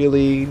there's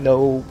really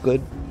no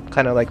good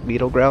kind of like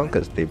middle ground,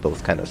 because they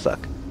both kind of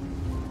suck.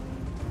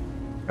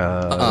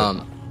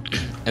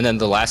 And then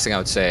the last thing I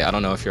would say, I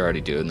don't know if you're already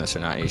doing this or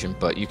not, Asian,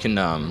 but you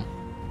can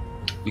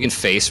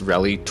face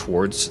Rally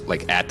towards,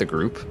 like, at the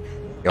group,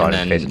 and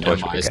then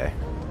minimize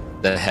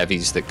the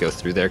heavies that go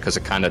through there, because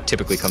it kind of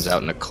typically comes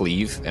out in a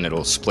cleave, and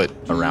it'll split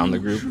around the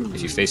group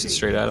if you face it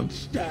straight at them.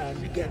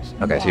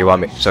 Okay, so you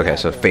want me... So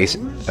face...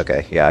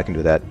 Okay, yeah, I can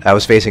do that. I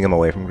was facing him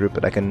away from group,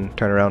 but I can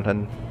turn around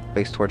and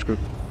face towards group.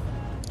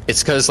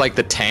 It's because, like,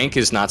 the tank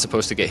is not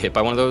supposed to get hit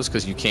by one of those,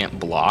 because you can't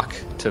block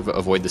to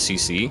avoid the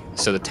CC,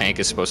 so the tank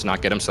is supposed to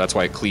not get him, so that's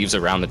why it cleaves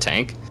around the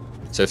tank.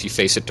 So if you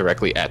face it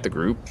directly at the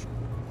group,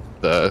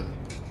 the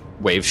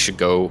waves should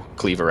go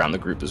cleave around the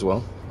group as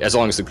well, as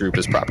long as the group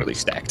is properly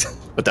stacked.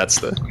 But that's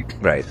the...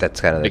 Right,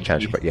 that's kind of the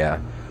challenge, but yeah.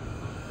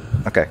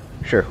 Okay,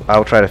 sure.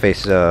 I'll try to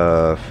face,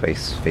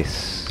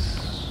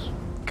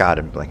 God,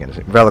 I'm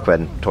blanking.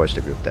 Reliquant towards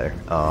the group there.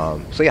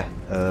 So yeah,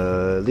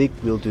 League,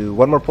 we'll do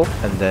one more pull,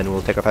 and then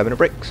we'll take a 5-minute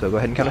break, so go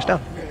ahead and count us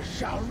down.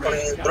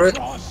 3,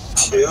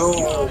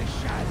 2...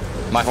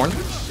 My horn?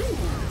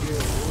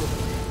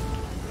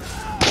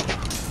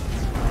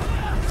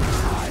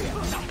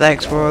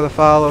 Thanks for the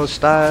follow,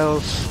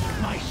 Styles.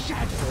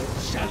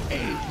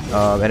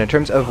 And in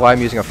terms of why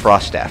I'm using a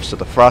Frost Staff, so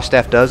the Frost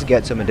Staff does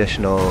get some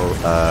additional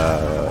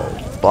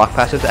block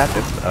passives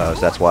active,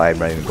 so that's why I'm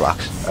running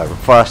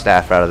Frost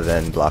Staff rather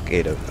than block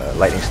 8 of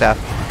Lightning Staff.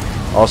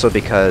 Also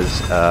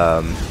because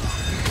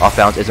off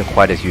balance isn't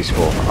quite as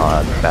useful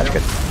on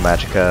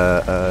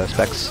Magicka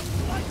specs.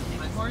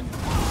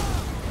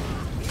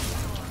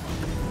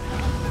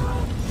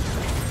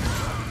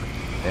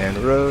 And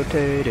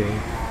rotating.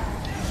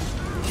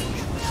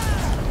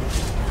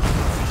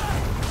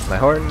 My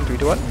horn, 3,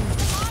 2, 1.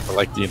 I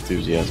like the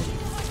enthusiasm.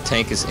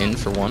 Tank is in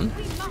for 1.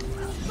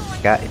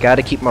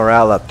 Gotta keep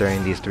morale up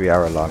during these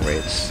 3-hour long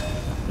raids.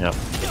 Yep.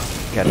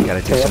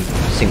 Gotta do some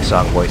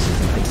sing-song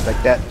voices and things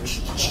like that.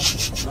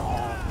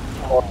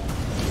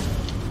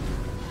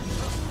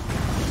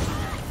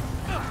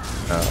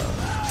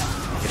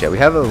 Yeah, we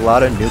have a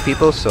lot of new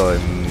people, so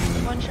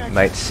I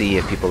might see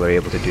if people are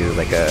able to do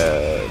like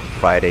a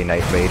Friday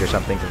night raid or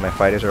something, because my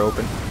Fridays are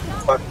open.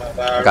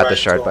 I got the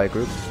shard by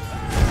group.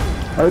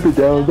 I'd be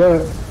down with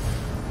that.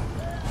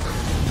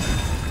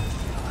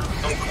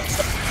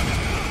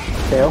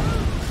 Kale?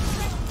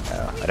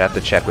 I'd have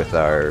to check with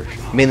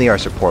mainly our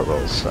support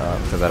roles,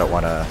 because I don't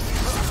want to...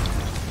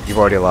 You've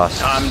already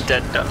lost. I'm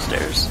dead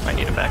downstairs. I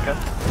need a backup.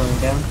 Going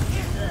down.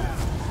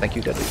 Thank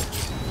you, Deadly.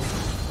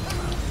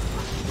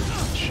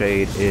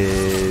 Shade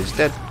is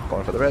dead.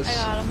 Going for the res. I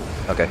got him.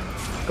 Okay,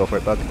 go for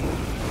it, Bug.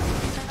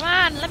 Come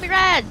on, let me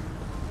res!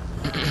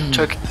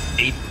 Took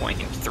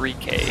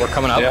 8.3k. We're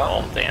coming up.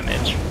 All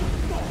damage.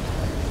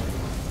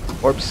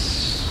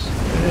 Orbs.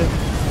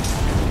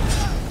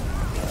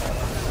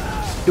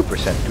 2%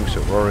 to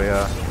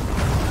Sororia.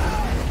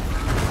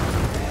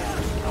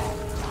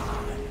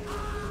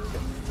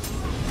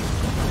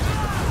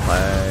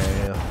 My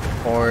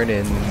horn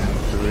in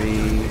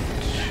 3,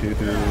 2,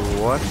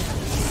 1.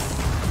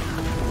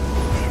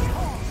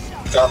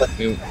 Got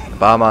it.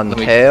 Bomb on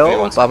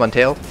tail. Bomb on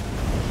tail.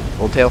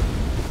 Old tail.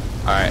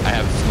 Alright, I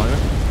have Smother.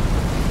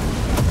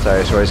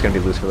 Sorry, Sororia's gonna be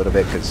loose for a little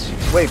bit because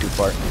she's way too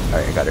far.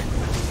 Alright, I got her.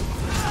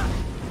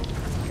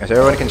 Okay, so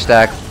everyone can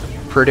stack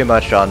pretty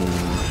much on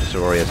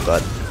Sororia's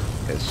butt,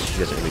 because she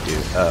doesn't really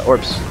do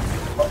orbs.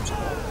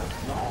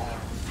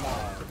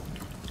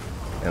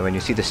 And when you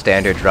see the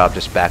standard drop,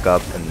 just back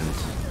up and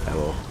I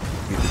will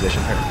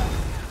reposition her.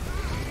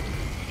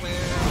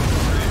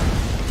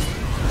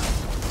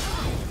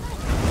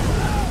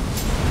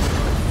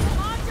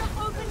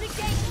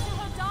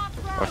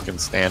 Fucking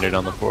standard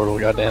on the portal,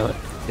 goddammit.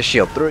 Just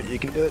shield through it, you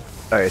can do it.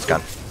 Alright, it's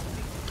gone.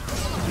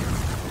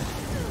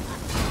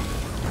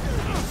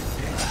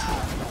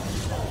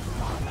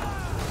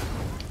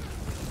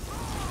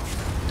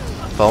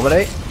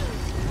 Fulminate.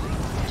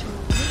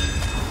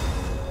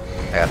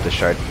 I got this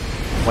shard.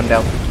 One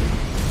down.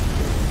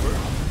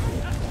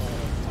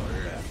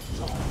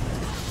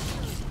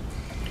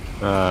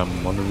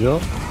 One reveal.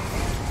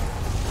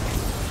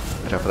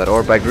 Watch out for that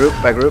orb by group,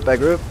 by group, by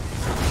group.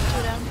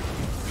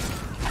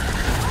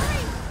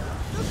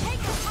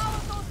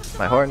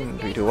 My horn,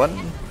 3, 2,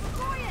 1.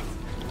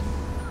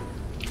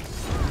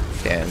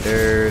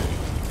 Standard.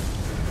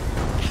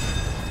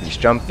 He's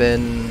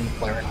jumping.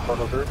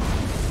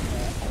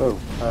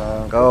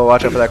 Go,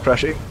 watch out for that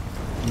crushing.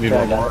 Need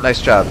one more.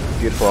 Nice job.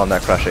 Beautiful on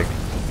that crushing.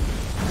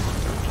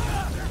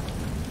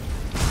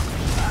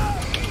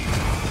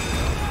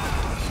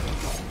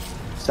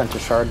 Sent a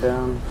shard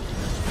down.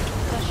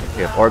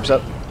 We have orbs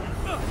up.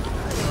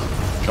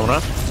 Coming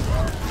up.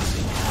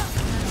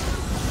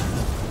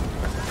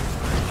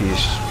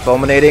 He's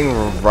fulminating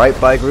right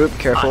by group.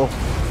 Careful.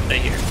 Stay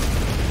here.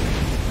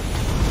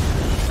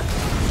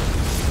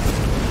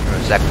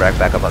 Zach Bragg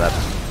back up on that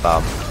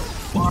bomb.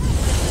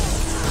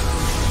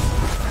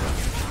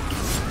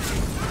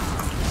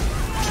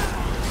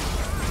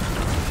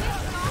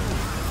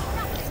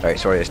 Alright,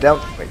 Soria is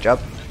down. Great job.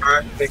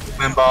 Alright, big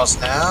win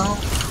balls now.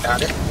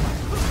 Got it.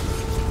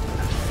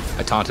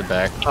 I taunted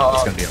back. Oh.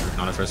 It's gonna be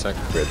on it for a sec.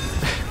 Good.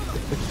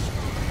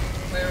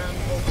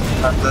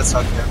 That's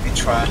okay. We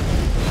try.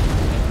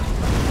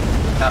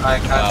 I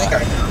think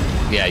I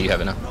know. Yeah, you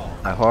have enough.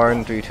 I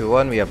horn 3, 2,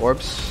 1. We have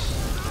orbs.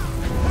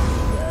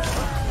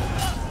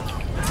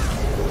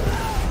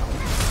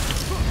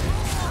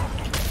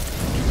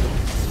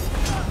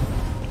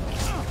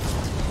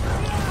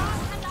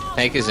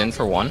 Tank is in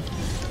for 1.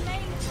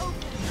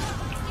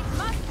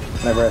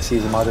 Whenever I see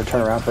Zamato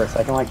turn around for a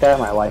second like that,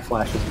 my life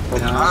flashes. I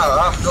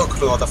have no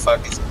clue what the fuck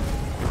he's.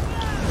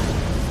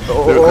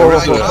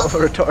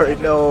 Retarded,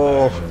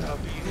 no.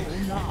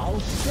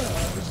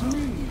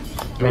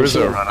 There was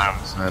a run I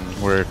was in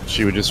where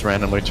she would just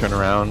randomly turn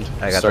around,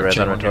 I got start the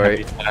channeling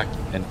reservatory. heavy attack,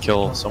 and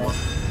kill someone.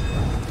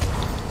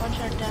 One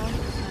shard down.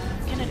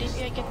 Can I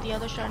get the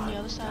other shard on the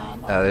other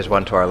side? There's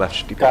one to our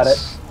left. Got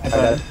it. I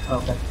got it.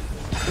 Okay.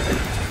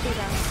 Two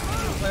down.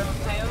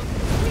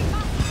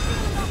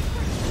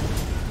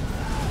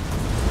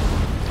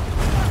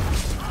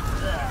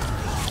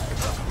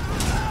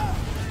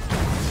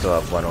 Still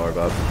have one orb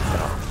up.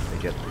 No,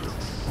 they get.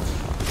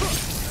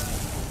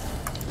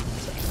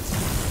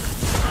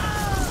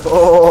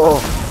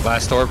 Oh!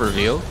 Last orb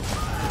revealed.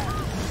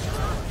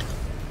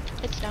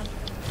 It's down.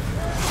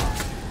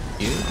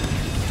 You.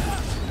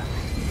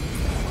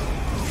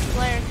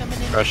 Flare coming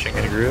in. Crushing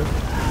in a group.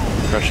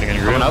 Crushing in a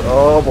group.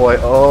 Oh boy,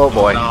 oh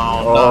boy. No,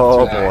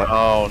 oh not boy.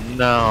 Oh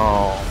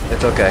no.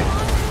 It's okay.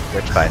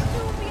 It's fine.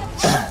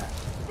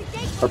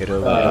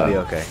 It'll be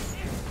okay.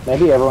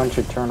 Maybe everyone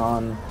should turn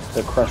on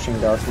the crushing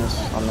darkness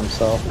on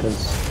themselves,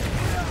 because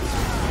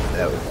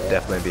That would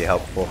definitely be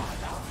helpful.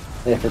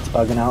 if it's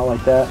bugging out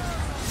like that,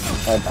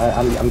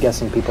 I'm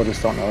guessing people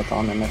just don't know it's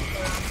on them.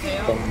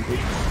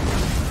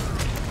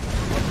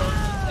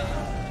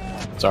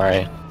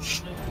 Sorry.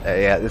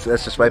 Yeah,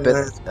 let's just wipe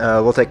it.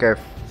 We'll take our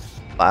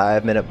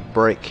 5-minute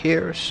break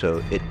here.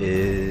 So it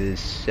is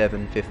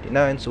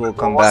 7:59. So we'll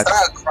come back. Was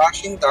that a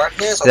crushing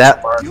darkness? Or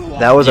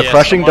That was a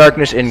crushing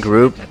darkness in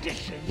group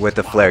with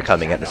the flare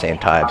coming at the same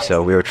time.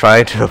 So we were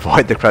trying to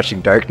avoid the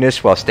crushing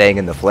darkness while staying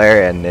in the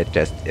flare, and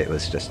it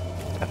was just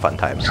a fun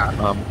times.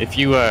 If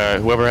you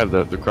whoever had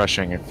the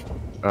crushing, if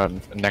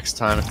next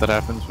time if that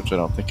happens, which I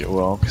don't think it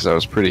will, because that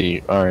was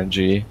pretty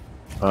RNG.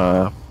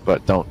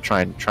 But don't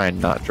try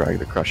and not drag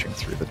the crushing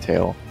through the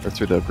tail or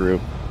through the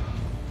group.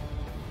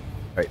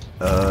 Right.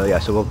 Yeah.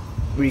 So we'll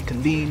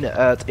reconvene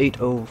at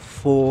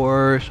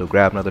 8:04. So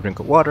grab another drink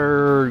of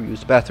water, use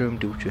the bathroom,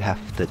 do what you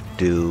have to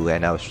do,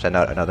 and I'll send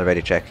out another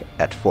ready check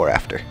at 4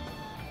 after.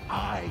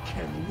 I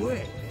can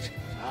wait.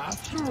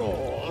 After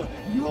all,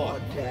 your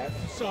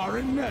deaths are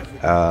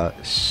inevitable.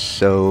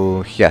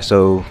 So yeah,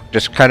 so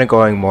just kind of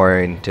going more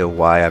into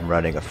why I'm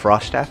running a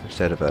frost staff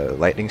instead of a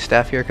lightning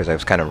staff here, because I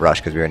was kind of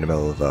rushed because we were in the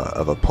middle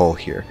of a pull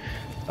here.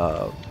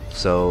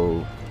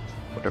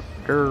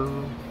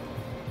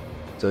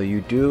 So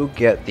you do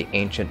get the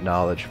ancient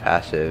knowledge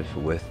passive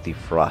with the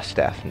frost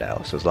staff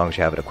now. So as long as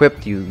you have it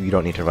equipped, you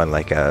don't need to run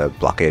like a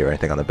blockade or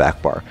anything on the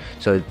back bar.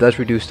 So it does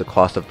reduce the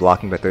cost of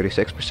blocking by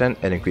 36%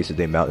 and increases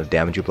the amount of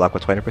damage you block by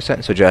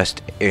 20%. So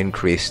just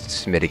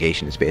increased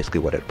mitigation is basically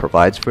what it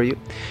provides for you.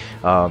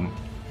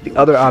 The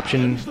other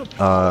option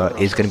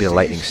is going to be the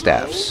lightning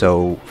staff.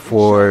 So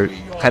for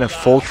kind of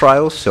full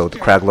trials, so the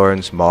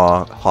Kraglorns,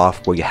 Maw,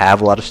 Hoff, where you have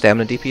a lot of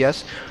stamina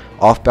DPS,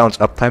 off bounce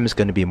uptime is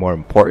going to be more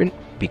important,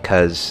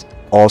 because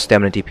all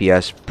stamina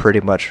DPS pretty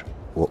much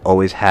will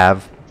always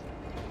have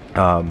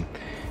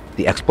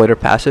the Exploiter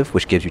passive,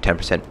 which gives you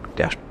 10%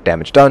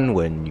 damage done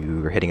when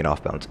you're hitting an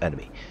off-balance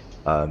enemy.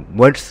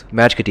 With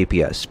Magicka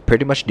DPS,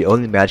 pretty much the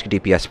only Magicka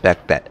DPS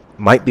spec that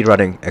might be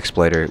running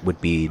Exploiter would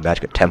be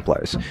Magicka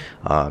Templars.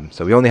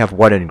 So we only have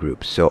one in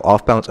group, so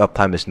off-balance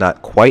uptime is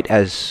not quite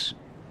as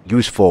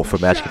useful for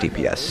Magicka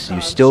DPS. You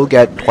still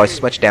get twice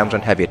as much damage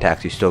on heavy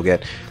attacks, you still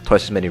get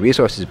twice as many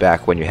resources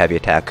back when you heavy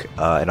attack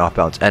an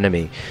off-balance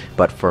enemy,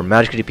 but for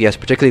Magicka DPS,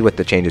 particularly with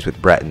the changes with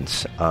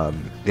Bretons,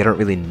 they don't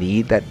really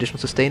need that additional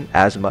sustain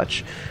as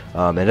much,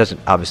 and it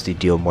doesn't obviously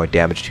deal more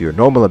damage to your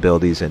normal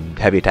abilities, and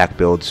heavy attack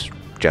builds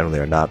generally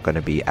are not going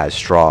to be as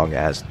strong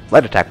as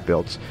light attack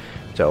builds.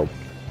 So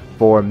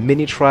for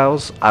mini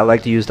trials, I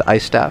like to use the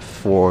ice staff.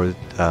 For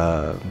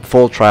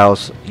full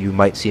trials, you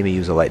might see me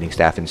use a lightning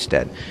staff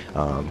instead.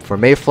 For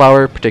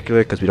Mayflower,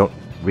 particularly because we don't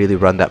really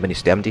run that many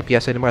stam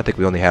DPS anymore, I think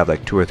we only have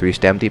like 2 or 3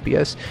 stam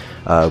DPS.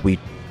 We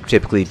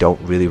typically don't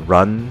really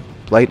run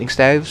lightning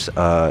staves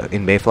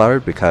in Mayflower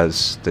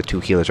because the 2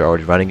 healers are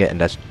already running it, and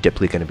that's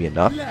typically going to be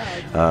enough.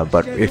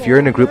 But if you're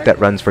in a group that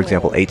runs, for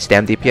example, 8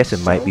 stam DPS,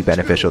 it might be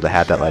beneficial to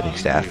have that lightning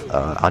staff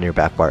on your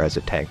back bar as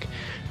a tank.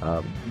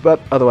 But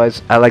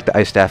otherwise, I like the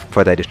ice staff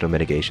for the additional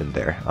mitigation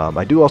there.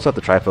 I do also have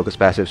the tri-focus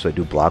passive, so I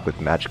do block with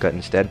magic cut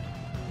instead,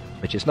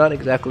 which is not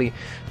exactly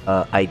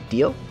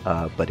ideal,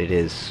 but it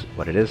is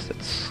what it is.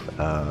 It's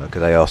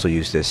because I also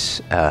use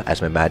this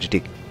as my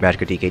Magicka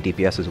DK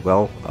DPS as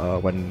well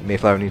when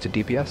Mayflower needs a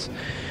DPS.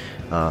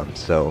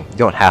 So you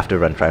don't have to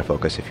run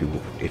Trifocus if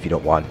you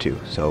don't want to.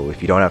 So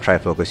if you don't have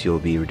Trifocus, you'll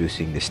be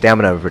reducing the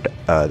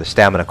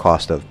stamina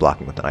cost of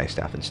blocking with an ice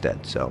staff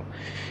instead. So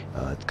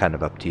it's kind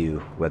of up to you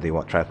whether you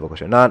want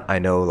Trifocus or not. I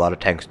know a lot of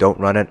tanks don't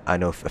run it. I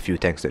know a few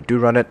tanks that do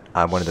run it.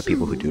 I'm one of the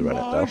people who do run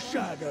it though.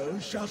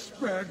 Shadows shall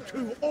spread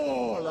to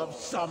all of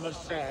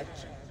Somerset.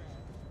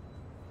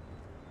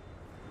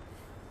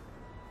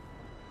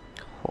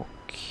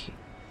 Okay.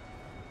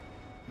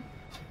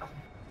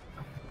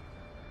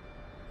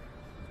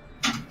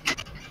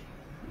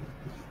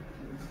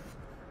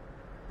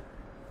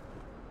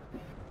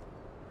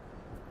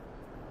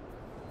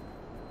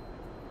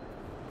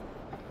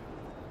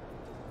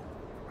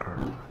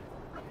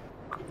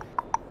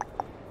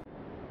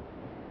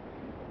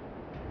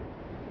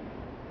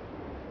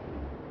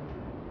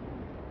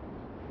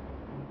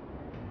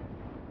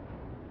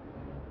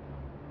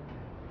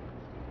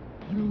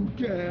 You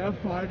dare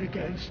fight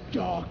against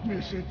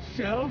darkness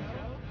itself?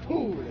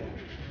 Foolish.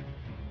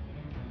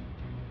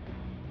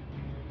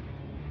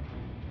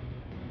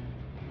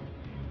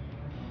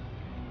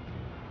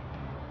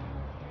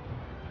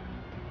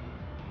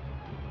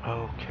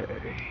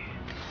 Okay.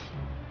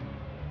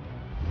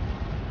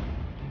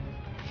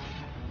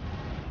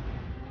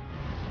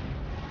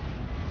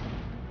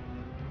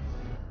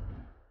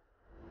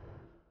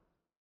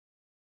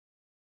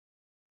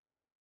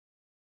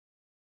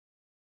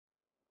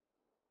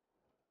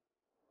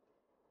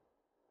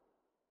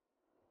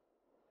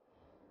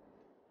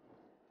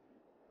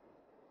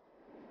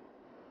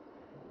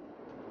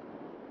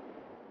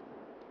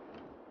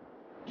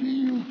 Do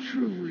you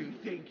truly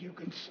think you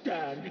can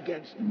stand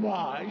against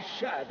my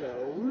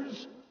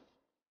shadows?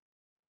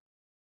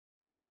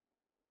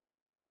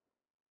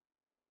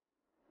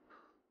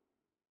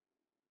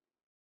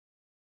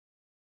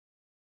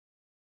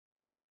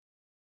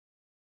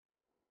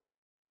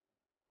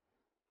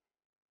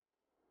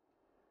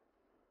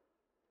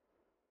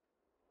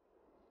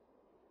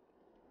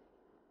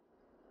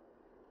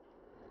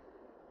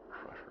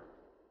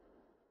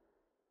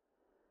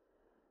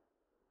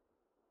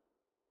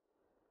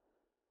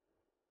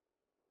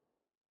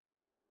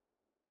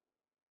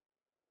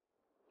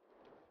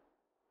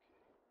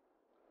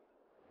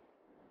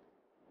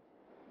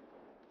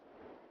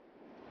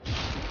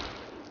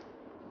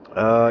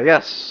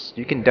 Yes,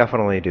 you can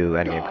definitely do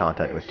endgame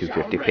content with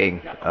 250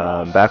 ping.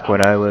 Back when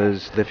I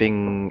was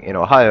living in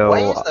Ohio...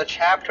 When is the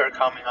chapter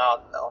coming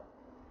out, though?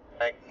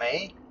 Like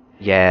May?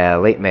 Yeah,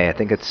 late May. I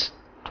think it's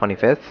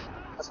 25th?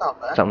 That's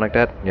not bad. Something like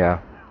that, yeah.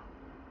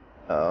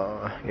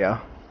 Yeah.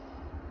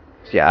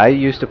 So yeah, I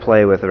used to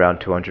play with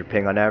around 200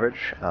 ping on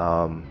average,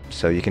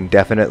 so you can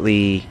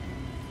definitely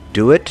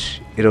do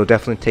it. It'll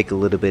definitely take a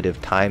little bit of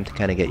time to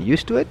kind of get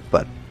used to it,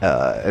 but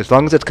as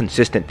long as it's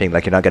consistent ping,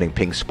 like you're not getting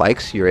ping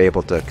spikes, you're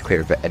able to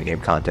clear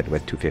endgame content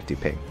with 250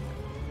 ping.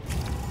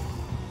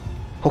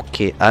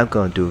 Okay, I'm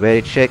gonna do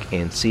ready check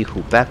and see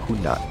who back, who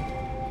not.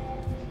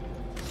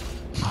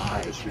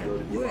 I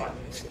can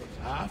wait.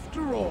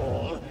 After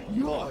all,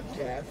 your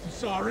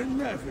deaths are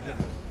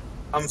inevitable.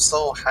 I'm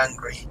so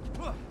hungry.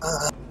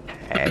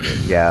 And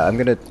yeah, I'm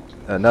gonna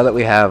now that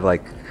we have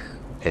like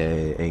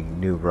a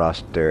new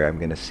roster, I'm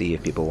gonna see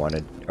if people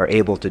are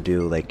able to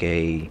do like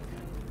a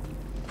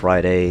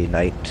Friday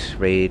night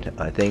raid.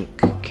 I think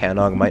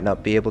Canog might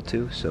not be able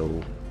to,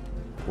 so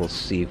we'll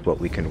see what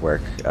we can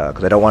work,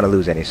 because I don't want to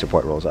lose any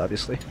support roles,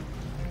 obviously.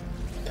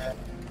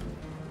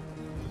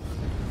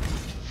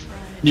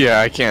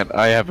 Yeah, I can't.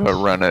 I have a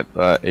run at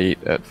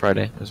 8 at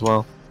Friday as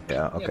well.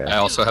 Yeah, okay. I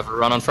also have a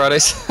run on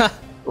Fridays.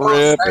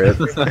 Rip.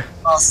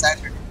 Oh,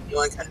 Saturday.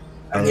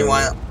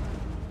 Anyone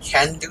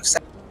can do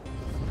Saturday?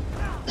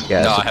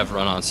 Yeah, no, I have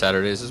run on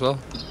Saturdays as well.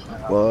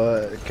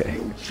 What? Okay.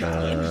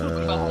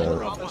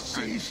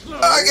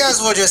 I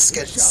guess we'll just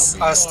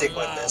I'll stick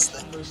with this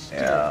then.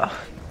 Yeah.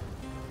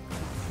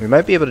 We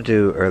might be able to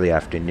do early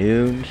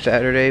afternoon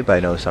Saturday, but I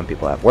know some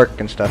people have work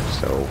and stuff,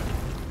 so...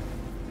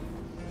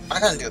 I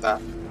can do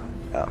that.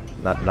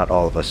 Not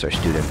all of us are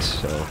students,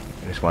 so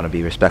I just want to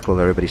be respectful of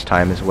everybody's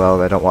time as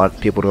well. I don't want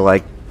people to,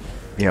 like,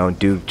 you know,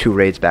 do 2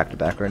 raids back to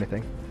back or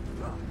anything.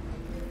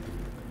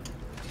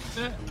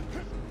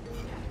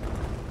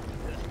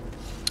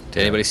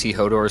 Did anybody see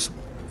Hodor's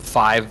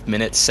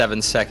 5-minute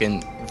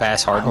 7-second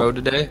fast hard mode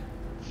today?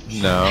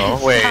 No.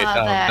 Wait.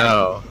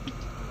 No.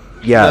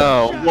 Yeah.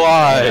 No.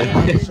 Why?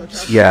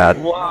 Yeah.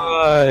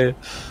 Why?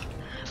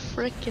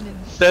 Freaking insane.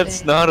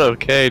 That's not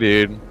okay,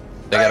 dude.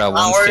 They got a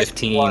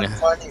 115.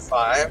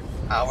 125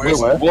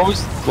 hours. Wait,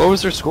 what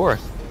was their score?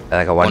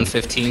 Like a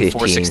 115,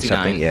 469.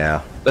 something,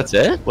 yeah. That's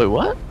it? Wait,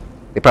 what?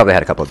 They probably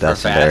had a couple of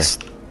deaths in there.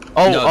 Fast.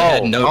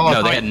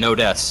 No, they had no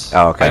deaths.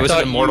 Oh, okay. It was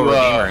an immortal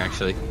redeemer,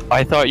 actually.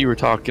 I thought you were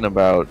talking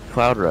about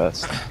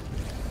Cloudrest.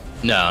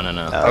 No.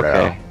 Oh,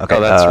 Okay. no. Okay. Oh,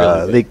 that's really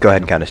good. Leek, go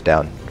ahead and count us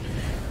down.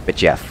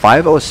 But yeah,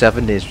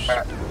 507 is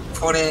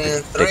Put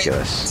in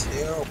ridiculous.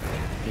 3,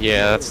 2.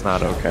 Yeah, that's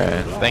not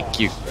okay. Thank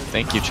you,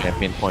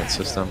 champion point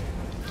system.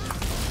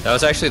 That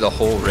was actually the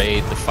whole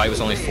raid. The fight was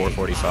only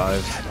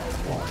 445.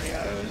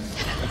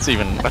 That's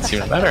even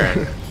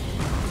better.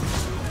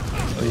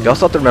 You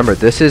also have to remember,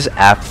 this is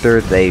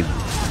after they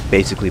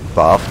basically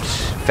buffed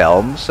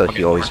Felm, so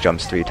he always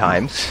jumps 3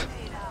 times.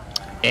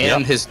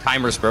 And his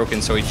timer's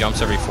broken, so he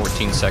jumps every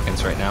 14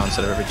 seconds right now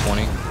instead of every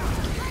 20.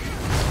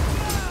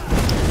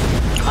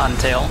 On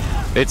tail.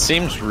 It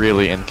seems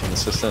really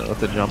inconsistent with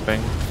the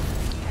jumping.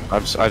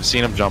 I've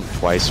seen him jump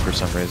twice for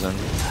some reason.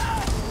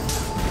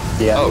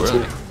 Yeah. Oh, me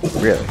really? too.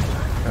 Really?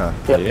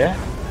 Yep. Yeah.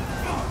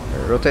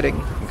 We're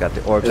rotating. We got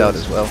the orbs out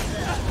as well.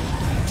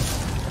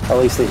 At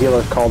least the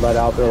healers called that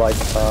out. They're like,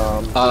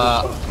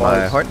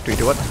 My heart, 3,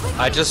 2, 1.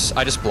 I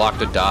just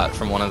blocked a dot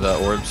from one of the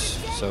orbs,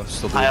 so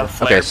still I have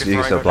doable. flare Okay, so you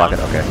before can I still go block it,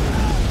 down. okay.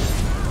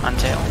 On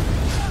tail.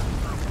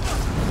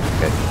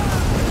 Okay.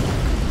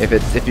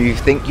 If you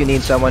think you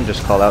need someone,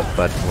 just call out,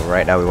 but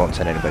right now we won't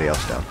send anybody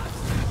else down.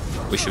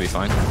 We should be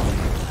fine.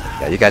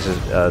 Yeah, you guys,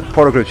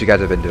 portal groups, you guys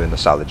have been doing a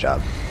solid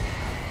job.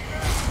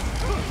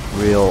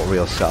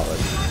 Real solid.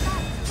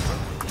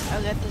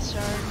 I'll get this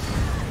shard.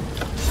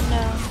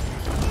 No.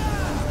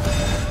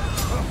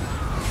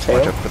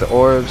 Watch out for the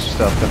orbs,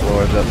 still have a couple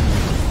orbs up.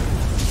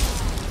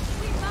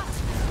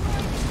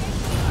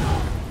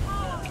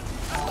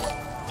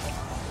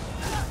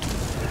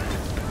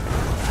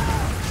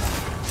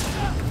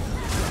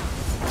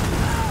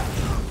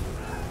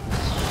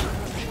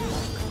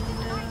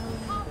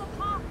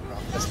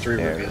 That's 3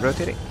 Yeah, rubies.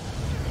 rotating.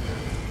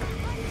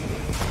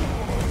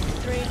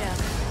 3 down.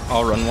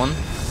 I'll run one.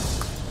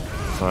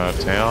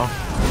 Tail.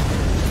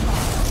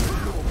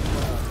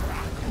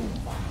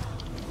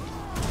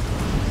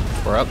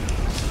 We're up.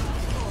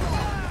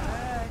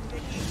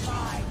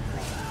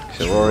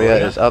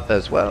 Chiloria is up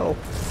as well.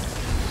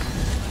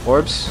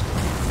 Orbs,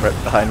 right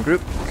behind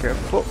group,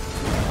 careful.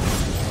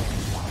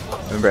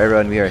 Remember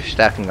everyone, we are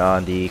stacking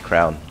on the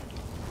crown.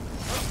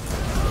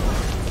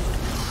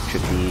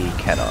 Should be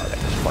canon at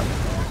this point.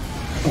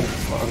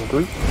 on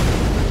group.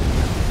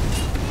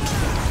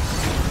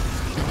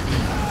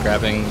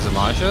 Grabbing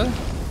Zamaja.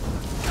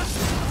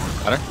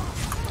 Got her.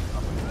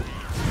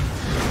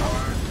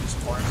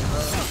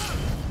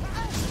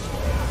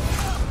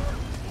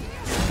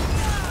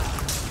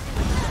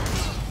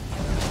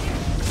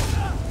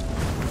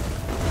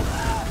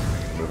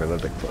 Move a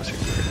little bit closer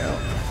to her now.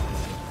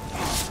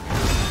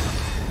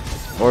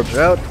 Orbs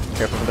are out.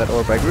 Careful with that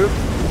orb by group.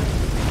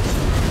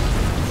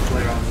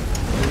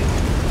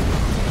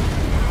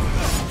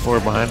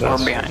 Orb behind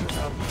us. Or behind.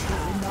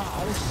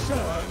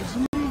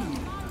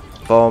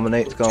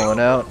 Fulminate's going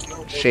out.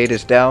 Shade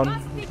is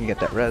down. You can get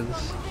that res.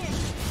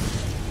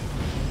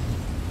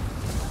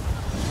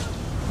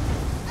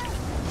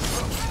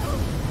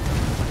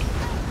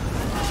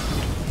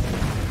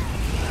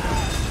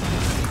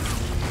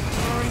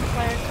 Roaring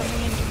fire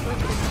coming into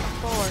group is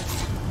 4.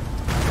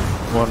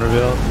 One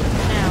revealed.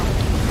 Now.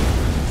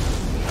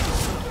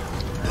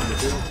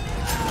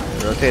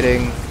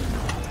 Rotating.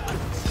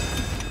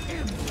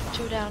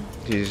 2 down.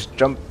 He's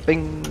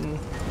jumping.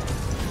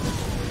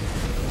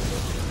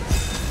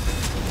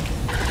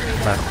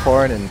 Back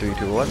horn in 3,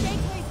 2, 1.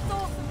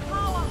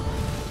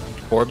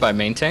 Orb by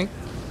main tank.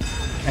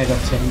 I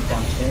got 10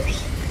 downstairs.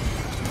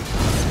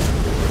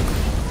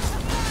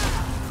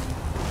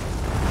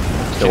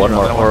 Still one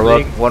more orb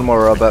up. One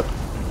more orb up.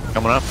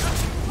 Coming up.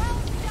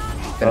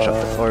 Finish up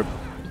the orb.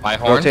 My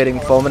horn. Rotating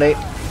fulminate.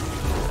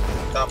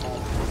 Double.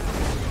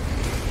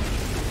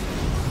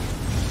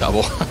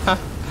 Double.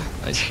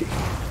 Nice.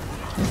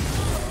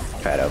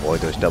 Try to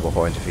avoid those double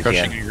horns if you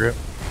Crushing can. your grip.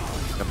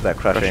 Up for that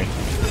crushing.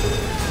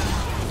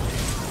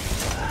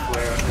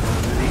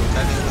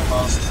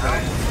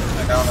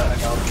 I got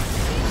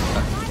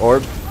it.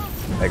 Orb.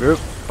 That group.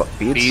 But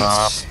beads.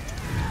 Beads.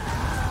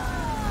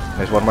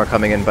 There's one more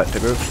coming in, but to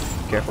group.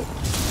 Careful.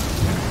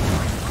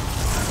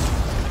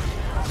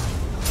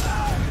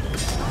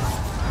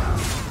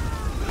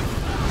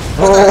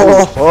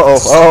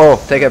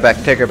 Oh! Take it back.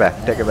 Take her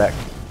back. Take her back.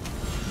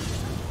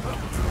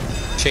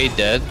 Shade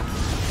dead.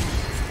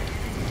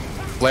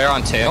 Flare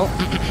on tail.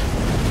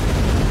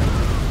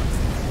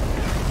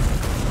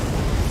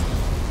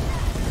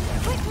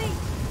 Quickly!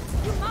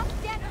 You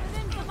must get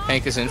within the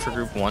Tank is in for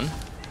group 1.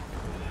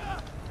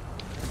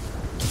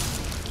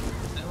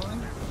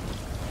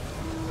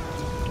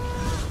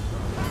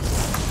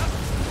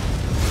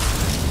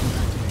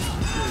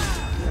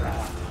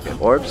 Get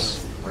orbs.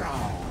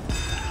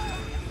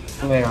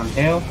 Flare on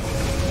tail.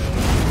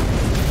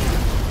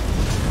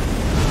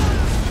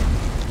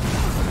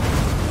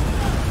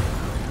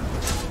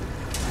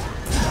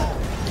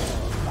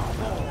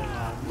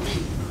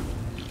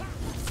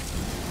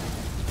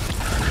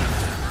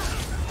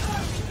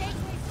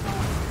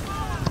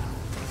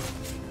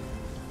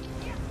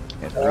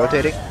 And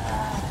rotating.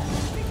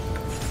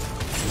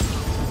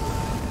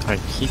 I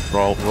keep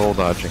roll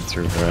dodging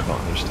through here, I don't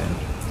understand.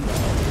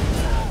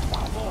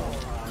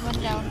 One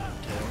down.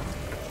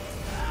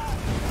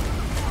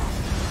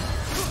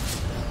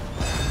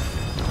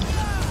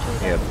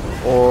 We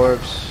have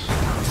orbs.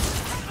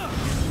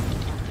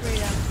 3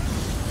 down.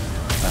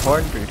 My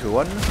horn, 3, 2,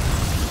 1.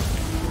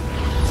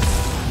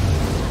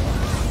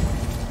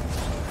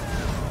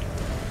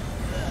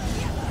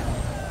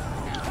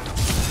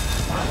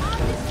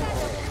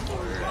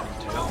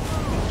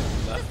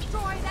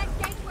 Destroy that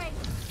gateway.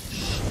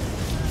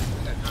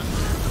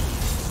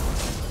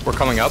 We're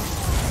coming up.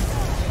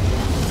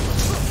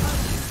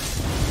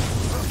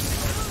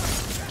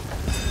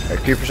 Our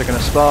creepers are gonna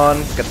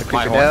spawn. Get the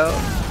creeper horn. down.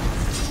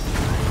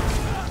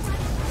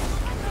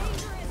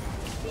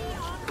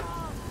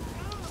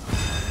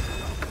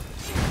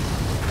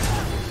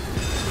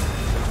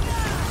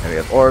 And we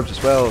have orbs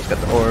as well. Let's get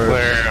the orbs.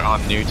 Flare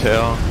on new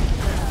tail.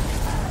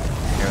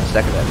 Here in a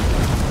second then.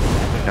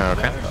 No,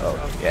 okay. Oh,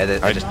 yeah,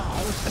 I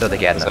don't think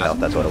he had enough health,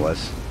 that's what it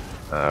was.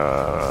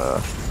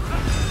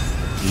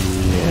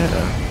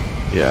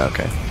 Yeah,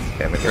 okay.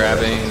 Okay, I'm gonna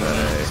Grabbing get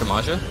rid of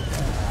Samaja.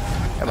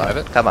 Come Have on,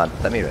 it. come on,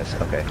 let me risk,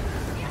 okay.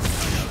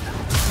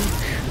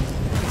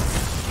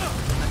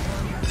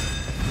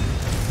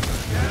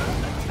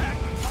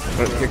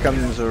 Oh, here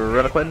comes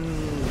Reliquin.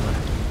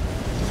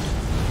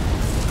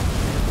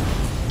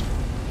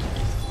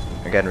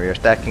 Again, we are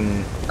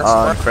stacking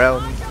on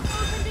crown.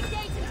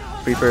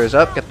 Creeper is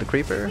up, get the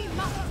creeper.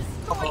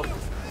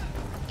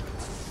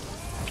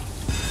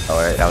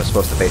 Alright, I was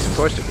supposed to face him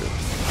towards the group.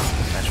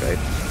 That's right.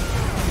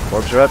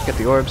 Orbs are up, get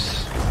the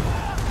orbs.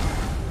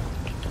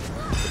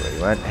 Where he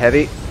went,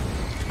 heavy.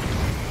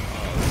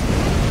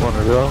 One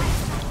to go.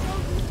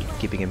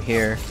 Keeping him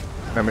here.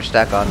 Remember,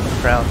 stack on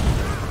crown.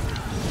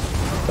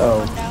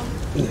 Oh,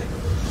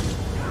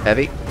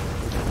 Heavy.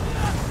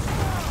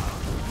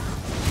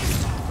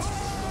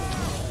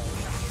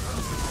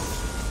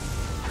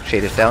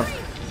 Shade is down.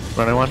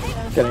 Running one.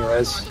 getting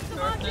res.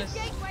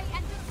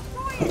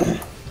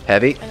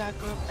 Heavy. I got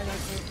group.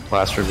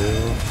 Last review.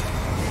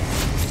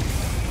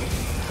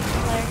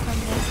 Flare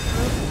coming in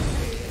group.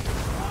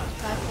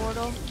 Got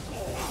portal.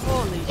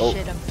 Holy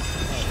shit,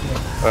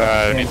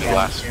 I need the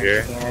last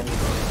sphere.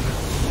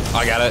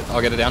 I got it.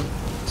 I'll get it down.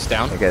 It's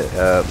down. Okay,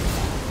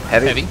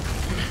 heavy. Heavy.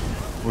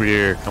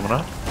 We're coming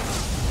up.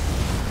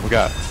 We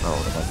got. Oh,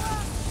 never mind.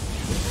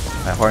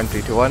 My horn,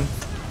 3, 2, 1.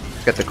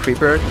 Get the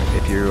creeper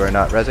if you are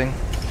not rezzing.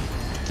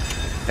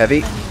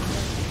 Heavy.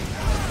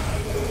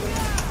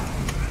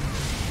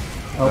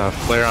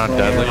 Flare on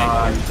deadly.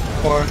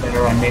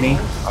 Flare on mini.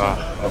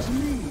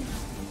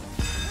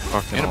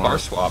 Fucking And a hard. bar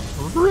swap.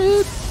 Oh,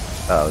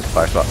 it was a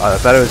bar spot. I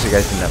thought it was you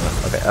guys didn't have one.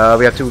 Okay,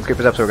 we have 2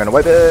 creepers up, so we're gonna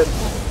wipe it.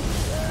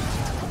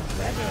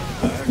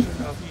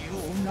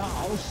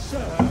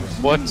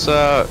 What's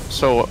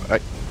so I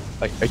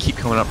keep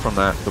coming up from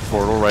the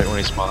portal right when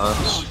he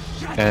spawns,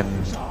 and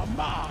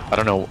I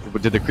don't know,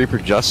 did the creeper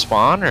just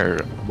spawn or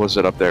was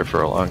it up there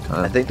for a long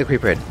time? I think the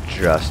creeper had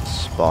just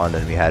spawned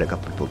and we had a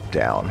couple people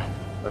down.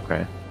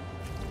 Okay.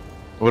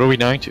 What are we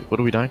dying to? What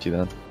are we dying to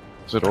then?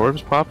 Is it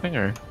orbs popping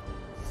or?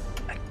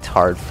 It's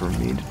hard for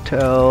me to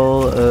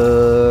tell.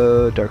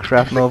 Dark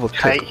Shrapnel will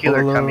Kite take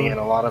healer Polo. coming in,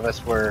 a lot of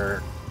us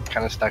were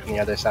kind of stuck on the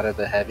other side of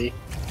the heavy,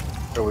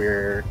 so we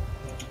were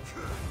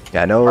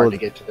Yeah, I know. hard to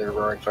get to the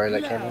roaring fire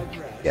that came in.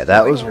 Yeah,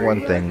 that was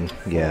one thing.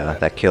 Yeah,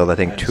 that killed I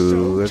think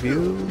 2 of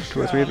you,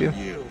 2 or 3 of you.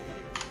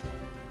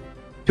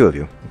 2 of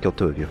you. Killed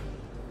 2 of you.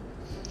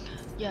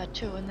 Yeah,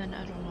 2, and then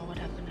I don't know what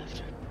happened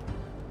after.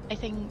 I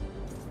think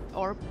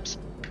orbs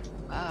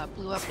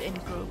blew up in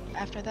group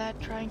after that,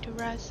 trying to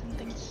res and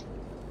things.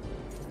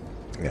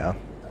 Yeah.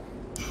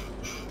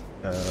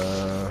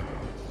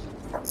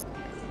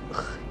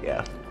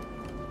 Yeah.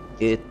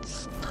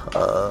 It's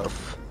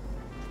tough.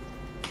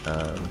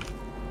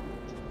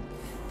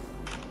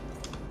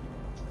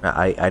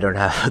 I don't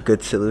have a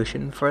good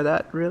solution for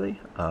that really.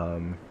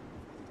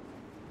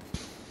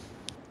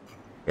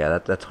 Yeah,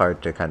 that's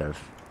hard to kind of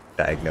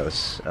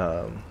diagnose.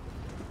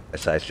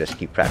 Besides just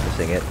keep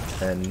practicing it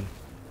and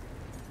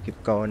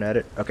keep going at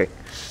it. Okay.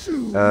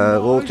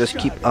 We'll just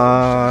keep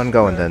on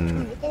going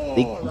then.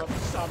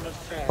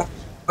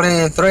 Put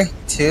it in 3,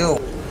 2.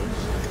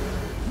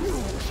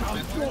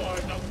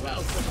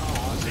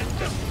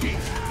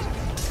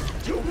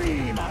 To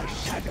me, my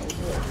shadow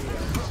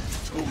warrior.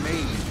 To me.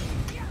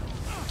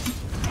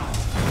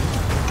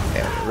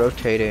 And we're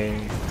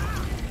rotating.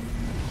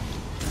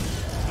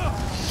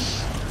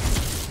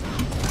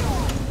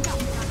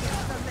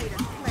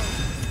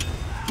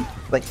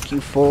 Thank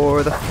you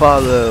for the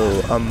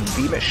follow.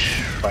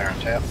 Beamish. Fire on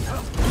tail.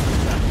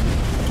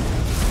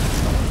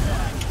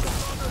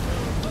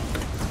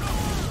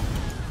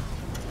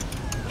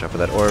 Watch out for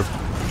that orb.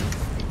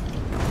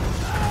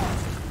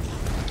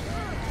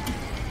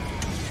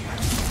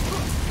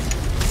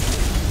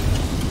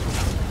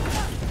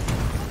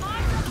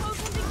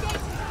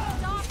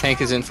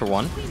 Tank is in for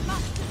 1.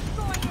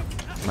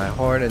 My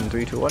horn in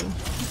 3, 2, 1.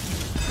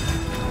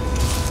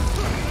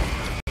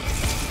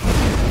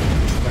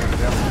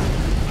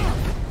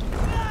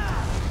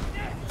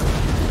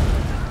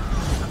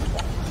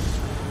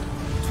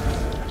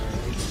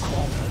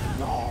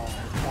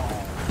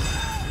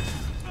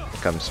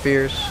 comes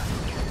Spheres.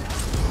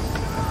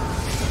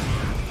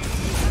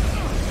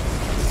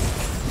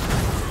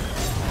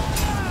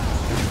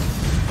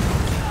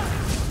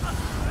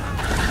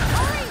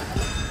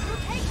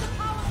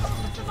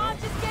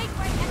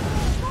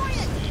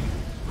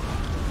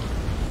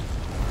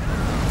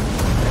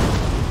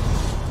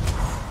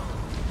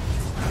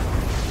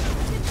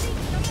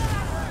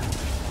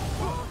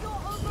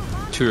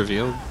 Two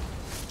revealed.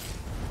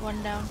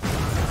 One down.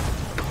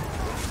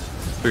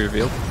 Three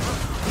revealed.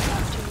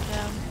 Two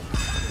down.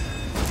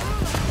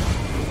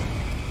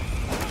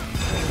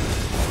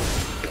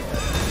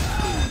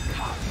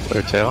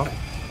 Clear tail.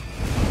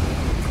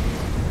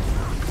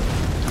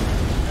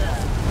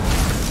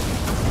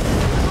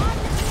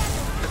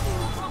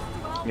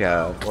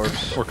 Yeah,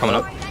 orbs. We're coming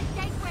up.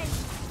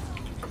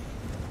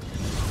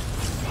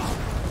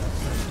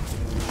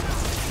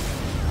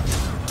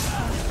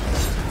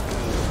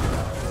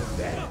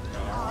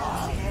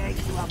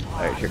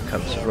 Alright, here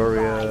comes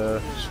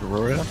Auroria.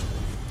 Auroria?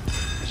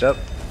 What's up?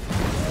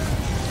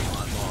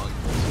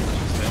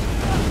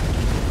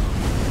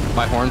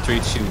 My horn 3,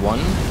 2, 1.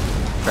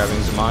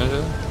 Grabbing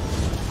Zamanja.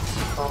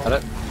 Got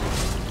it.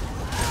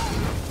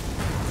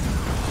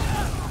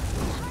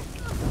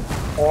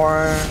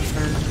 Horn.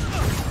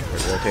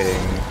 We're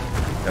rotating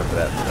over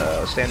that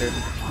standard.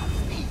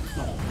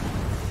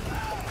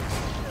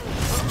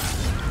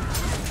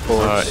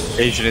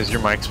 Asian, is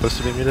your mic supposed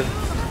to be muted?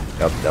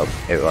 Nope, nope,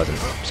 it wasn't.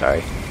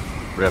 Sorry.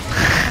 Rip.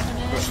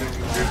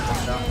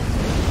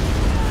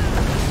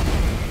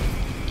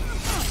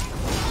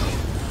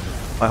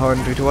 My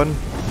horn 3, 2, 1.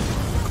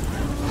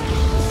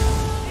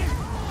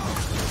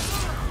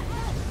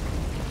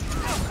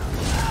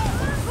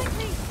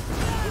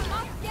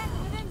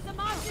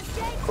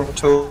 Group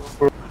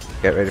 2.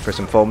 Get ready for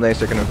some fulminates,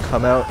 they're gonna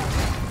come out.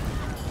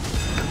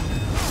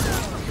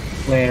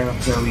 Where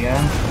we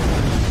are.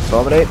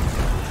 Fulminate.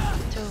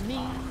 To me.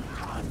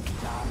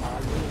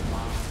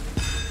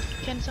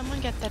 Can someone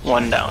get that?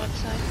 One shot down.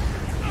 outside?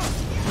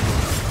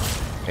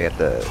 I get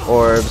the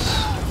orbs.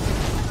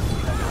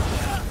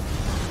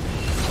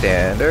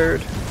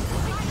 Standard.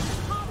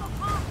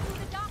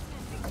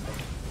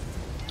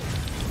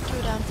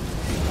 Two down.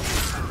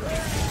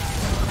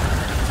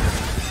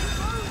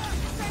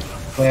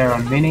 Where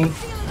on mini.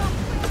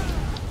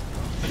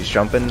 She's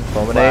jumping.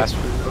 Fulminate.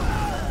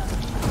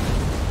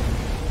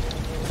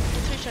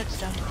 Three shots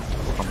down.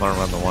 I'm gonna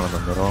run the one in the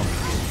middle.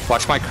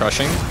 Watch my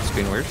crushing. It's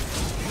being weird.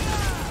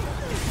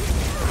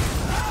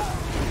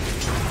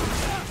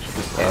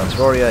 And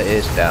Auroria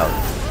is down.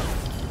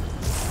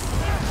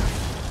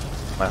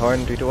 My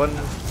horn 3, 2, 1.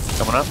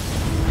 Coming up.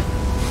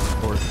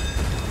 I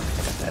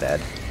got that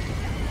ad.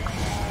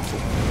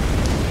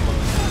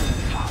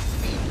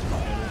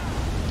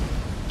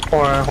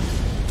 Horn.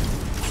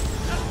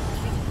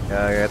 I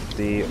got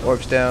the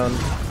orbs down,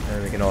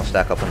 and we can all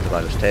stack up on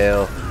Zamanja's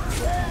tail.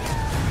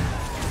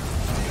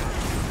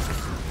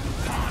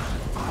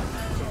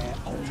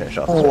 Finish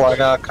off. Oh, I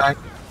got kind.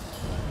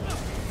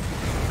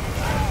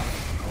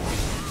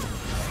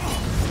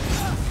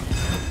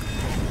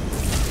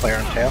 Player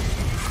and tail.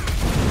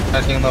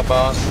 Attacking the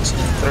boss in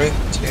 3,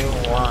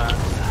 2, 1.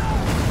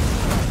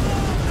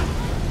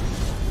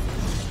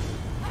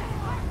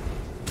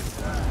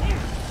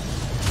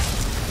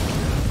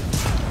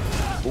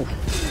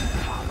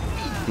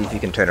 See if you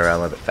can turn around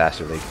a little bit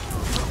faster, League.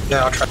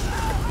 Yeah, I'll try.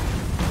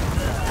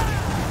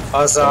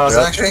 I was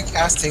actually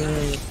casting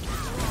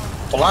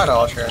Blood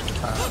Ultra at the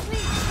time.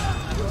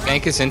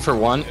 Gank is in for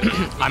one.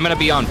 I'm gonna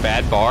be on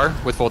bad bar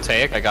with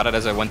Voltaic. I got it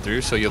as I went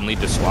through, so you'll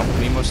need to swap with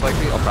me most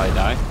likely. I'll probably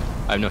die.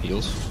 I have no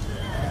heals.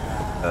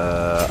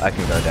 I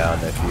can go down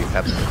if you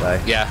happen to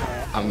die. Yeah,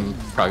 I'm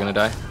probably gonna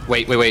die.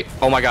 Wait.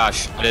 Oh my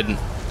gosh, I didn't.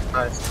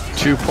 Nice.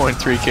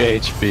 2.3k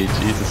HP,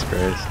 Jesus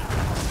Christ.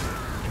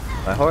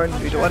 My horn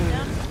 3, 2, 1.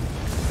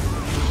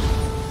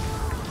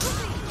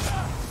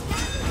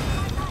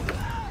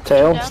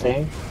 Tail, Yeah.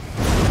 staying.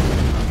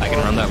 I can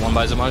run that one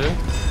by Zamanja.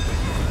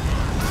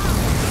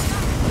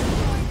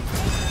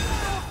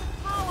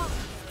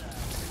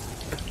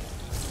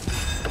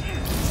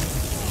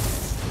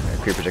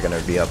 Creepers are gonna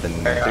be up in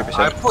I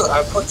 3%.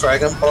 put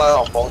Dragon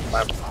Blood on both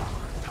my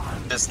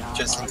just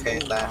in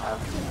case that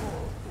happens.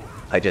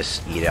 I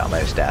just eat it on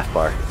my staff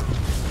bar.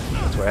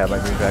 That's where I have my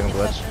green dragon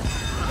blood.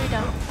 Three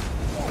down.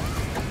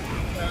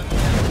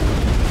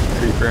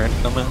 Creeper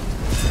incoming.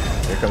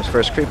 Here comes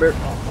first creeper.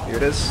 Here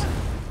it is.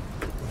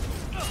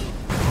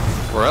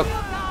 We're up.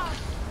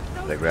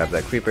 I grab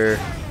that creeper.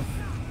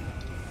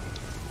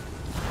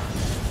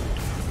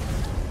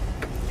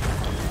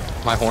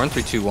 My horn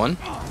 3, 2, 1.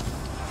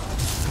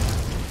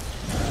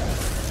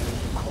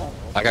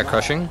 I got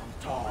crushing.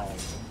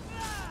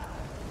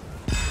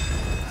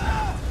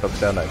 Focus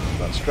down on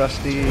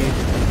monstrosity. We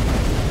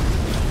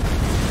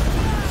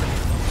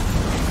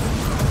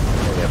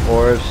have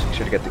orbs. Make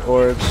sure to get the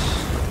orbs.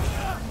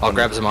 I'll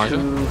grab Zamanja.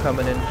 2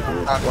 coming into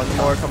group. 1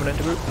 more coming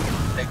into group.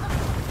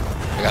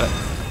 I got it.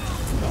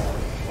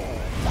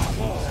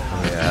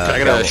 Yeah, Can I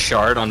get a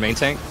shard on main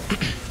tank?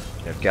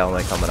 We have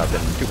Galway coming up in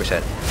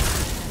 2%.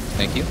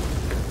 Thank you.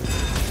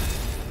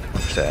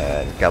 Orcs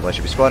and Goblin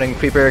should be spawning.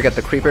 Creeper, get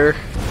the Creeper.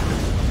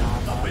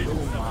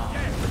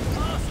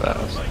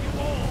 Fast.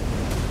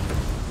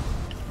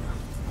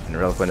 And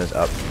Reliquin is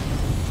up.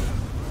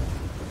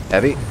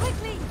 Heavy.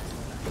 Quickly!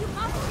 You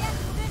must get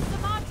within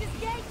Samad's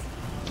gate!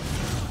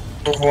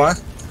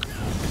 What?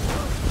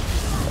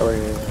 Oh,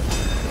 yeah.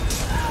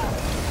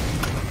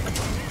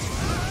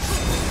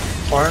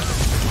 Or?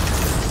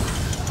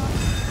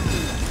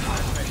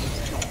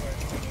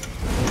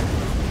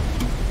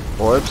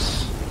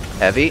 Orbs.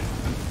 Heavy.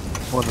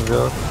 One to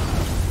go.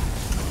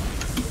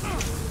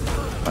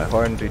 My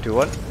horn, 3, 2,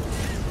 1.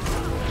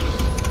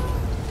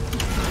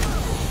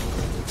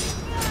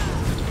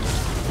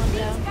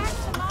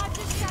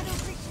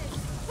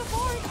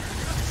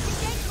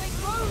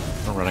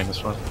 I'm running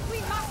this one.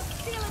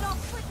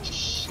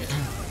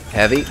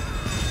 Heavy.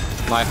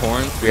 My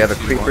horn. We have a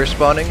Creeper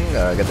spawning.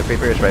 Get the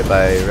Creeper, it's right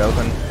by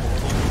Reliquin.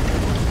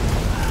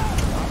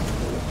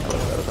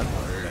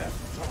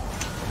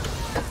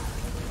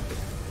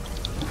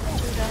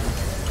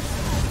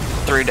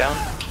 Three down.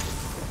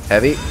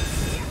 Heavy.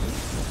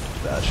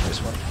 Dodge this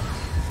one.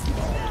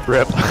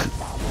 Rip.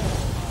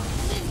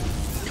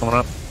 Coming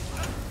up.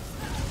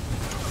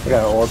 I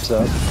got orbs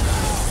up.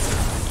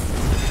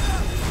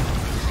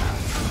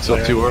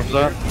 Still 2 orbs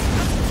up.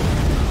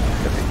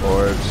 Get the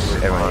orbs.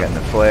 Everyone getting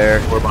the flare.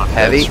 Orb on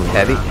Heavy, heads.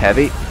 heavy,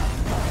 heavy.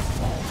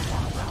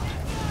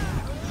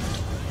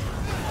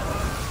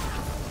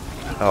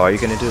 Oh, are you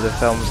gonna do the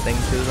films thing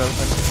too,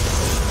 Reliquin?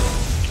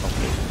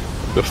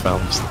 The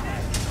films.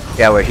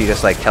 Yeah, where he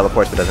just like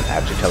teleports but doesn't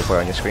actually teleport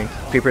on your screen.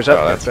 Creeper's up.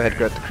 Oh, Let's go ahead and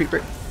grab the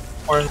Creeper.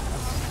 Or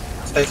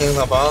taking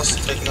the boss,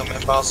 taking the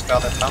main boss,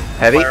 got it down.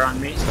 Heavy. Fire on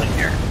me. Stay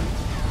here.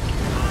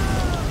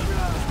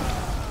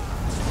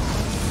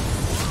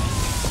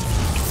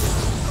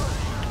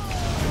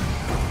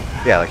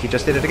 Yeah, like he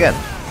just did it again.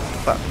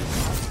 Fuck.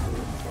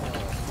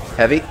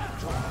 Heavy.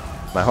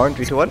 My horn,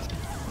 3, 2, 1.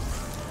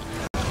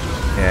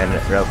 And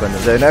Reliquin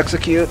is in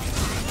execute.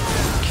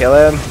 Kill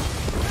him.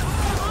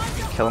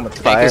 Kill him with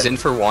Tank fire. is in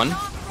for 1.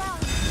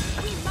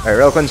 Alright,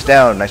 Reliquin's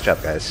down. Nice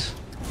job, guys.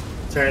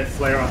 Sorry,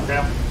 flare on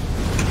tap.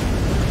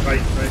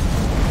 Right.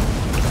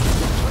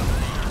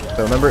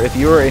 So remember, if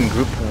you are in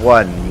group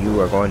 1, you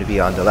are going to be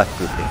on the left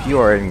group. If you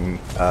are in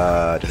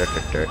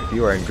if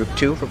you are in group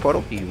 2 for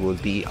Portal, you will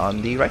be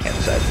on the right hand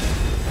side.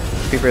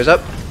 Creeper is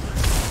up.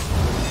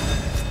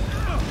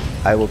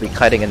 I will be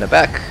kiting in the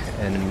back,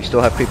 and we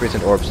still have creepers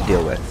and orbs to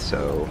deal with,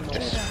 so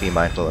just be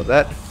mindful of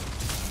that.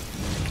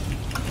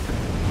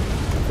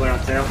 Flare on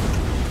tail.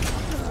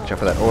 Check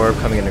for that orb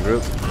coming in the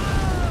group.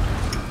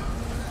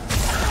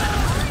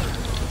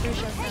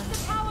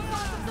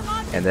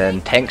 And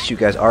then tanks, you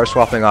guys are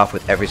swapping off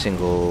with every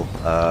single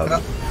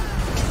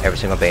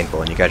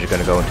Baneful, and you guys are going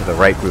to go into the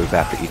right group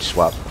after each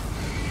swap.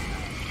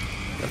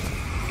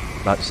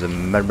 There's a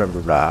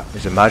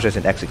Majas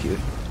and Execute.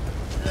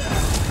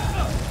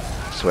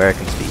 Swear I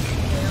can speak.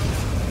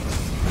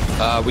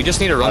 We just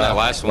need to run that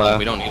last one.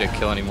 We don't need to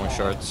kill any more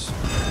shards.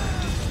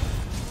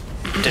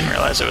 Didn't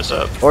realize it was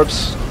up.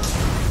 Orbs.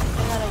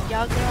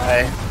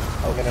 Hey,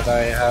 I'm gonna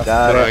die.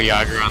 Got Put a it.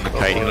 Yager on the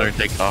kite healer,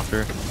 take off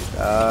her.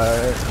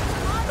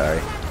 Sorry.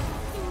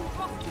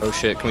 Oh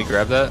shit, can we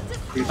grab that?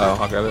 Oh,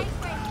 I'll grab it.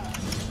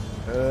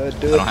 I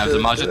don't have the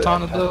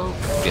Majatana though.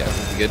 Yeah,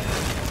 we'll be good.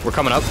 We're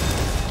coming up.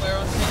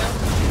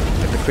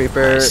 Get the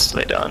Creeper.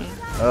 Nicely done.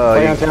 Oh,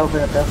 Flare you, on tail,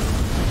 flare on tail.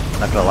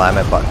 not gonna lie,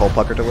 my butthole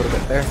puckered a little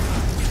bit there.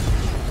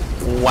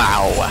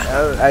 Wow.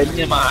 I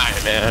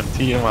TMI, man.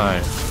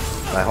 TMI.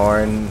 My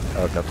horn.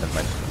 Oh, no, never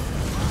mind.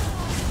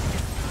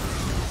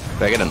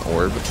 Did I get an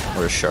orb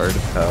or a shard?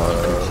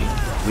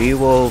 We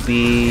will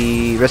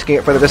be risking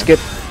it for the biscuit.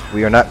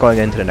 We are not going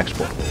into the next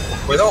portal.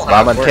 We don't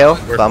Bomb on have tail.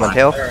 we're Bomb on fine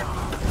tail. there.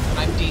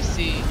 I'm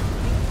DC.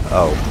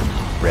 Oh,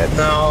 red.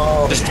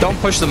 No. Just don't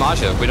push the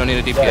Maja. We don't need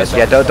a DPS.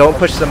 Yeah, don't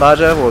push the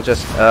Maja. We'll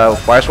just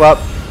fire swap.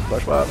 Fire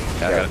swap.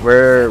 Yeah,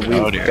 where we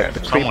Oh, dear. get the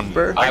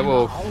Creeper. I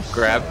will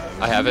grab.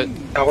 I have it.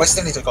 No, we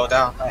still need to go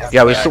down.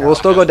 Yeah, we'll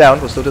still go down.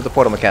 We'll still do the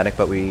portal mechanic,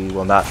 but we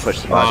will not push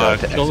the Maja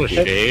to Kill the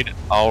execute. shade.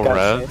 All Got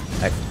red.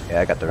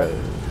 Yeah, I got the res.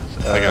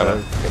 I got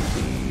it. get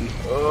the-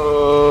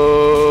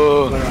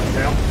 Flare on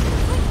tail.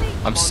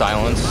 I'm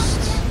silenced.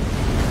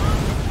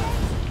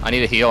 I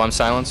need a heal. I'm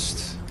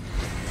silenced.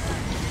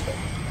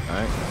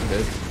 Alright,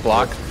 good.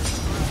 Block.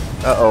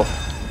 Uh-oh.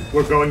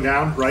 We're going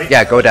down, right?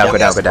 Yeah, go down, go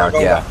down, Yes, go down.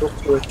 we're Yeah. going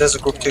group 2. There's a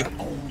group 2.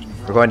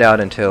 We're going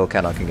down until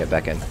Canon can get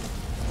back in.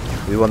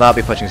 We will not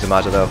be pushing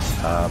Zamaja though,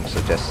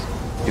 so just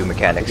do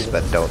mechanics,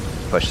 but don't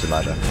push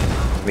Zamaja.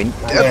 We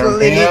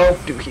definitely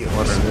need to heal.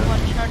 One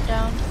shot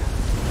down.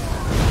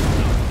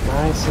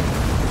 Nice.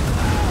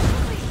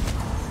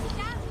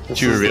 Did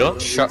you reveal?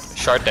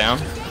 Shard down.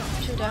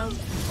 2 down.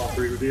 All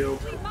 3 revealed.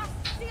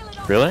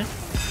 Really?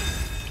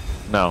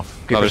 No.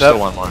 Creeper's There's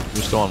still up. one more.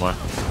 There's still one more.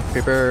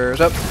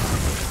 Creeper's up.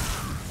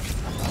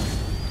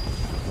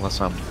 Unless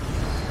I'm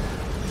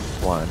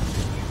blind.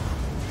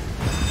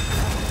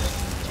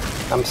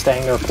 I'm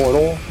staying near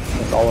portal.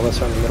 With all of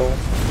us are in the middle.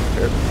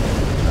 Sure.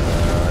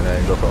 And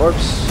then go for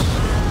orbs.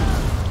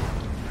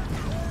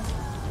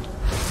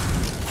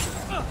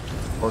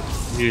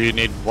 Orbs. You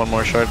need one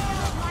more shard.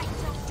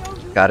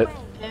 Got it.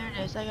 There it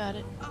is, I got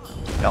it.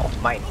 No,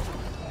 mine.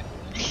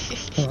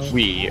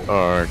 We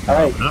are.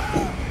 Alright.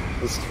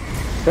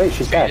 Great,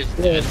 she's back.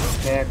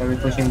 Yeah, are we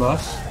pushing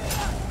boss?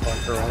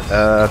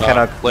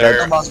 Cannot.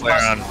 Flare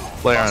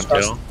on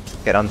tail.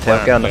 Get on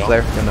tail. Get on the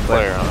flare. Get on the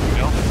flare.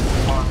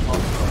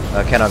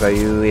 Kennog, are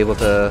you able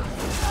to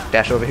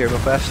dash over here real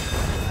fast?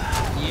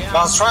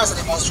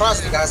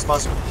 Monstrosity, guys,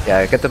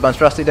 Yeah, get the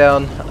monstrosity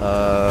down.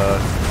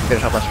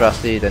 Finish off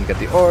monstrosity, then get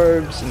the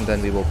orbs, and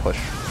then we will push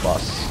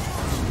boss.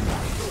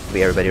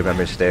 Everybody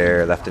remembers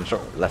their left and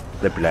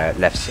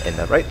lefts and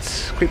the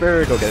rights.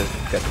 Creeper, go get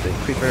the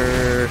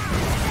creeper.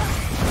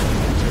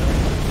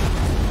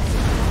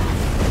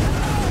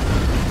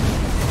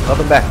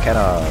 Welcome back,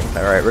 Kennog.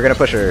 Alright, we're gonna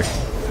push her.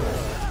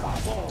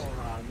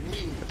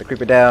 Get the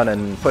creeper down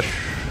and push.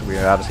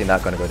 We're obviously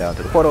not gonna go down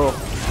to the portal.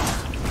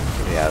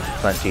 We have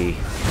plenty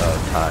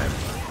of time.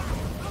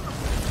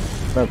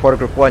 Remember, Portal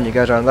Group 1, you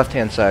guys are on the left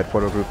hand side.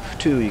 Portal Group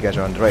 2, you guys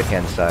are on the right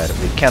hand side. I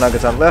believe Kennog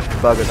is on left,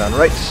 Bug is on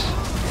right.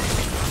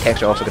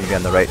 Tanks are also going to be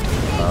on the right.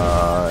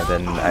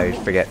 Then I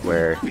forget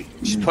where.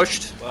 She's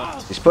pushed.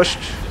 He's pushed.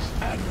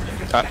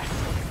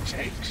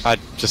 I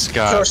just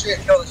got.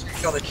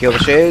 Kill the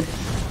shade.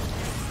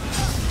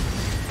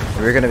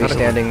 We're going to be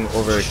standing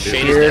over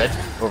here.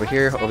 Over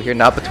here.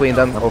 Not between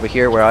them. Over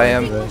here where I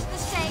am.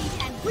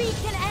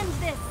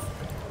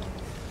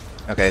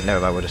 Okay, never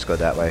mind, we'll just go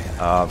that way.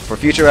 For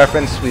future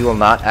reference, we will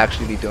not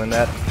actually be doing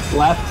that.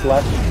 Left.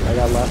 I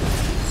got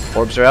left.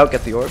 Orbs are out,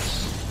 get the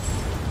orbs.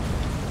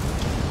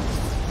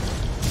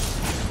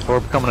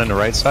 Orb coming in the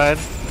right side.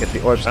 Get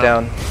the orbs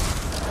down.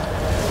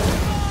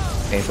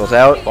 Painful's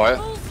out.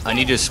 I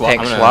need to swap.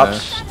 Tank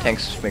swaps.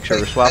 Tanks, make sure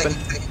we're swapping.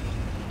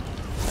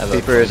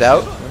 Creeper is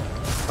out.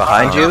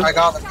 Behind you.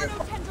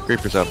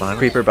 Creeper's out behind.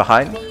 Creeper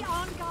behind.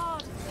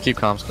 Keep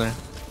comms clear.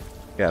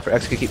 Yeah, for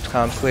execute keeps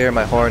comms clear.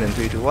 My horn in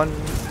 3, 2, 1.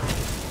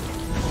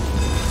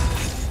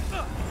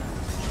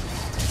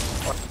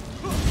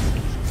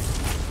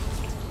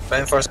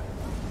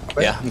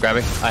 Yeah, I'm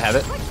grabbing. I have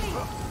it.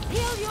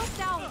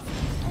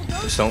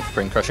 Just don't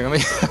bring crushing on me.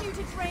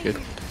 Good.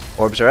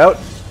 Orbs are out.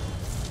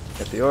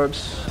 Get the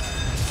orbs.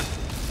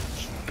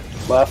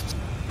 Left.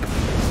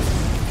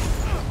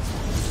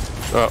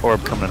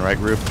 Orb coming in right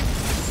group.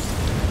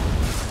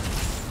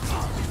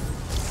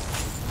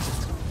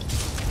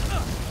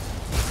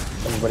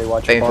 Everybody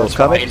watch Painful's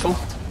coming. Painful.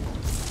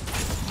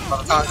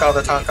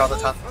 The tank.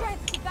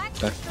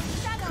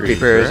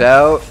 Creeper is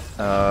out.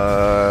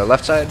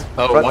 Left side.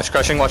 Oh, front. watch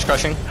crushing.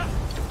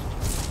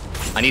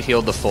 I need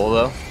healed to full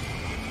though.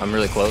 I'm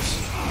really close.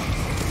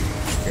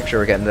 Make sure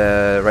we're getting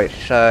the right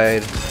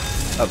side.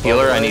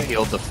 Healer, I need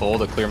healed to full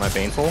to clear my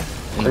baneful.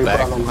 In the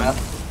back.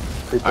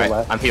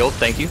 Alright, I'm healed,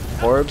 thank you.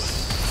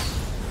 Orbs.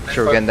 Make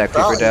sure we're getting that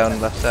creeper down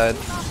left side.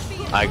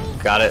 I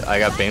got it. I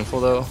got baneful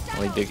though.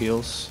 Only dig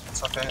heals.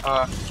 It's okay.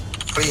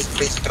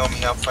 Please heal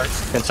me up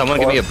first. Can someone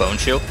give me a bone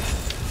shield?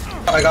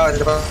 I got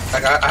it.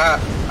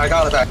 I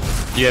got it back.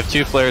 You have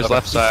 2 flares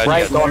left side.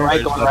 Going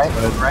right.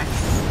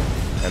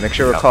 And make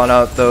sure we're calling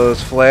out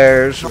those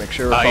flares. Make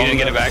sure we're You calling didn't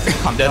get it back.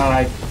 I'm dead.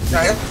 Alright.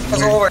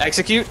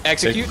 Execute.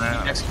 It's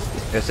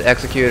the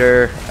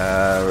executor.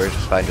 We're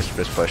just fine. Just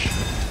push.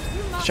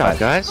 Good job,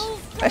 guys.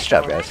 Nice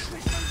job, guys.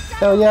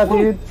 Hell yeah,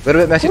 dude. A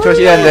little bit messy towards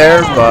the end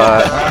there,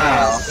 but.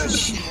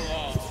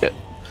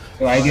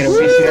 Do I get a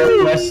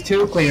VCR plus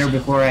 2 clear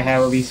before I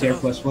have a VCR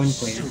plus 1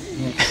 clear?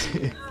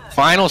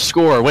 Final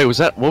score. Wait,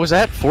 what was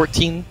that?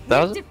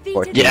 14,000?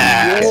 14.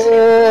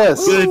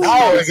 Yes. Good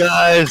job,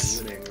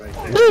 guys.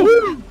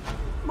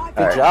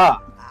 Good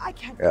job.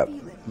 Yep. A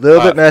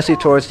little bit messy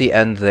towards the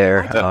end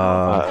there.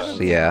 So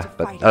yeah,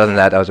 but other than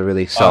that was a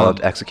really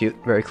solid execute.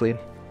 Very clean.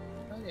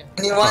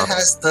 Anyone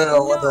has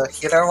the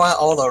healer one,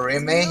 Olo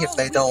Rime? If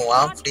they don't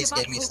want, please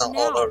give me some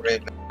Olo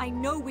Rime. I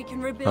know we can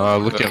rebuild.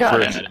 I'm looking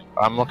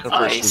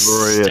for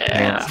Shibuya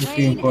pants.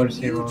 Looking for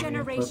zero.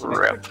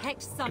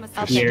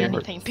 I'll take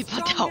anything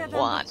people don't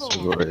want.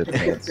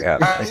 Yeah.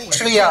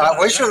 Actually,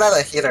 we should let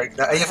a healer.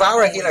 If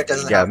our healer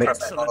doesn't have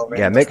perfect Olo Rime,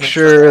 yeah, make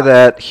sure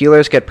that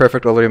healers get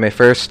perfect Olo Rime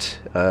first.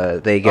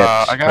 They get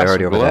I got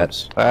priority over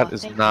that. That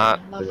is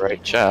not the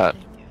right chat.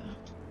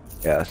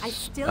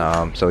 Yes.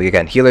 So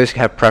again, healers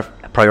have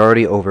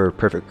priority over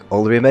perfect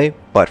Olo Rime,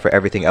 but for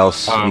everything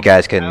else, you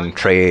guys can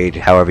trade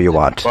however you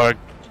want.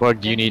 Bug,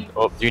 do you need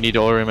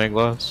Olo Rime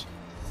gloves?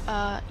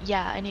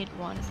 Yeah, I need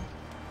 1.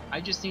 I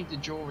just need the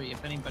jewelry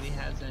if anybody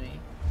has any.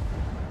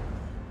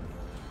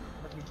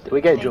 Do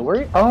we get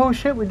jewelry? Oh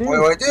shit, we do.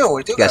 We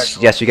do.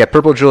 Yes, you get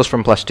purple jewels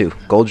from +2.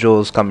 Gold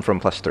jewels come from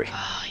 +3.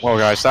 Well,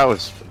 guys, that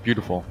was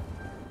beautiful.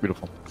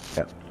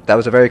 Yeah, that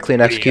was a very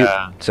clean execute.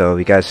 So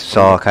you guys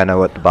saw kind of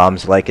what the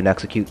bombs like in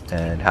execute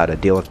and how to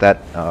deal with that.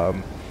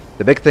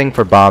 The big thing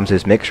for bombs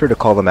is make sure to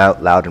call them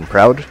out loud and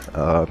proud,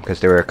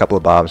 because there were a couple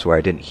of bombs where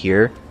I didn't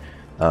hear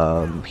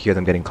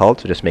them getting called.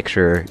 So just make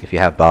sure if you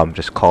have bomb,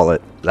 just call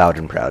it loud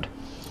and proud.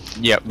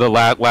 Yeah, the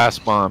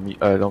last bomb,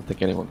 I don't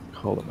think anyone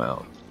called them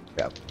out.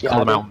 Yeah,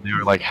 called them out when they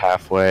were like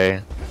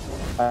halfway.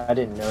 I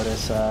didn't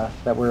notice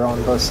that we were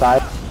on both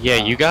sides.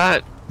 Yeah, you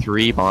got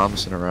 3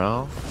 bombs in a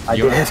row. I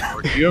you did.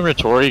 You and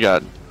Ratori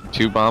got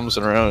 2 bombs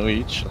in a row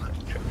each.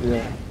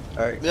 Yeah.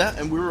 Alright. Yeah,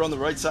 and we were on the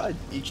right side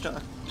each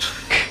time.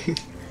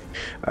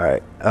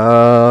 Alright,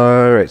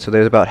 so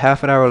there's about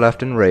half an hour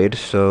left in raid,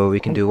 so we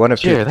can do one of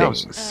two Yeah,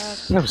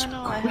 things. that was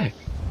I have quick.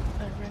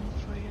 a ring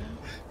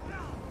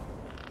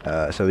for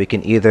you. So we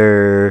can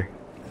either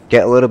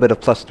get a little bit of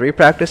 +3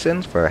 practice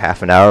in for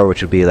half an hour,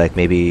 which would be like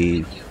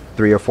maybe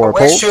 3 or 4 We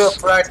pulls. should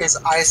practice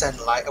ice and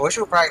light. We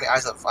should practice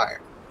ice and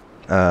fire.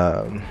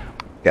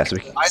 Yeah, so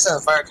we can, Ice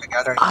and fire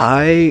together.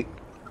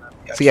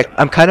 See,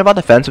 I'm kind of on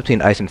the fence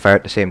between ice and fire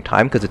at the same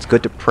time because it's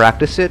good to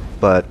practice it,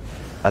 but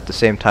at the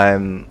same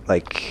time,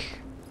 like,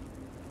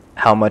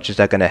 how much is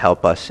that going to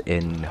help us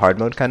in hard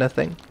mode kind of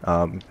thing?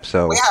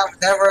 So We have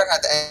never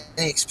had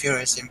any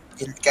experience in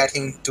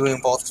doing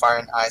both fire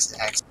and ice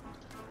and X.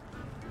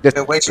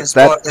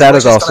 that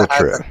is also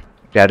true.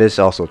 That is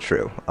also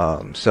true.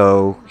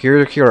 So here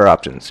are our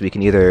options. We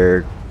can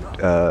either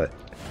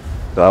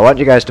so I want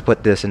you guys to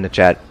put this in the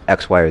chat,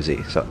 X, Y, or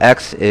Z. So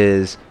X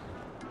is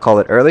call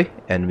it early,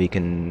 and we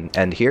can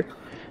end here,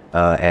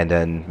 and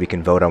then we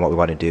can vote on what we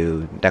want to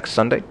do next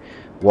Sunday.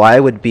 Y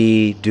would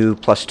be do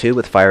 +2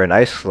 with fire and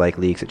ice, like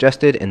League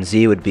suggested, and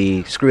Z would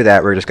be screw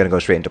that. We're just going to go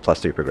straight into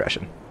 +3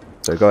 progression.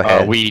 So go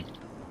ahead. We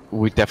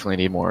definitely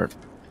need more.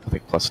 I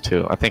think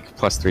 +2. I think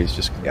 +3 is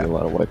just going to be a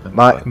lot of wiping.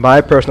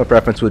 My personal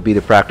preference would be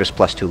to practice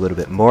 +2 a little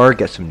bit more,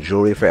 get some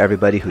jewelry for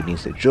everybody who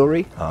needs the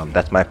jewelry.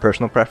 That's my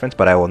personal preference,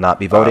 but I will not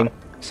be voting.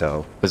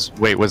 So was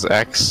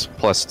X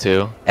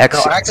 +2?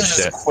 X. No, X is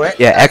just quick.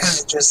 Yeah, X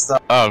is just.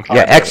 Okay.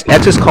 Yeah, X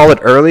is call it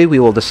early. We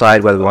will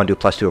decide whether we want to do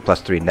 +2 or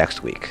 +3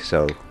 next week.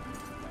 So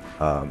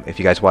if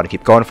you guys want to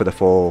keep going for the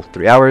full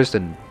 3 hours,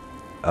 then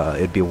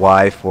it'd be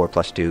Y for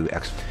 +2,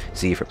 X,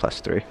 Z for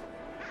 +3.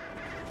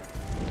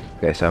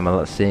 Okay, so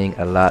I'm seeing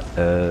a lot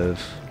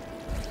of...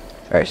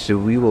 Alright, so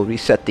we will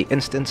reset the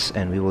instance,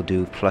 and we will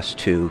do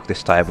 +2,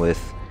 this time with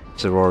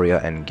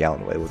Sororia and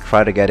Gallenway. We'll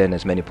try to get in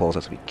as many pulls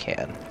as we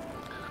can.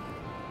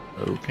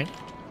 Okay.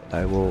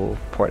 I will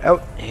port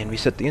out and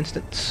reset the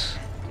instance.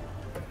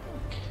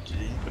 Did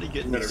anybody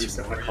get I'm gonna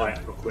reset my client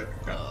real quick.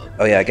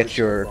 Oh yeah, get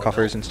your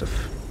coffers and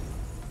stuff.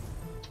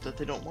 That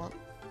they don't want?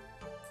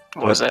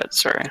 What was that?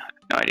 Sorry.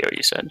 No idea what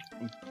you said.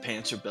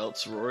 Pants or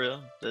belts,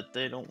 Aurora, that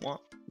they don't want?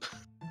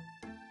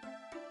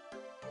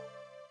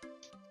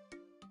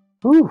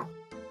 Whew.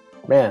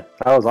 Man,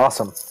 that was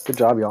awesome. Good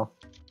job, y'all.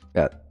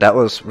 Yeah, that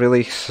was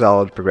really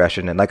solid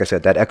progression, and like I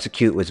said, that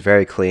execute was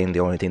very clean. The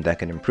only thing that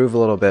can improve a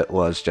little bit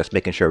was just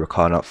making sure we're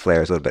calling out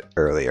flares a little bit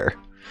earlier.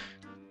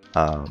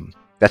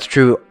 That's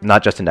true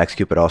not just in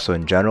execute, but also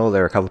in general.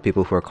 There are a couple of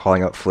people who are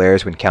calling out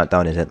flares when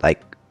countdown is at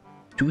like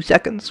 2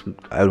 seconds,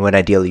 when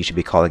ideally you should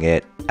be calling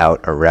it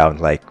out around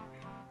like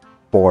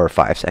 4 or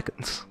 5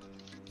 seconds.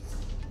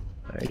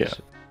 Right, Yeah.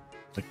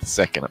 Like the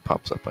second it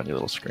pops up on your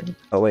little screen.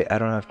 Oh wait, I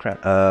don't have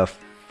crown.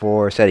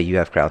 For SETI, you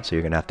have crown, so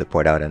you're gonna have to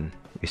port out and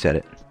reset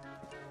it.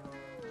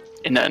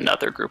 In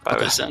another group I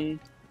was in,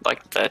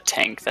 like the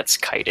tank that's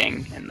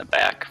kiting in the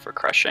back for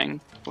crushing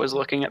was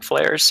looking at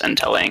flares and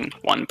telling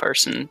one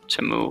person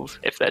to move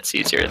if that's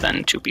easier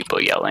than 2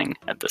 people yelling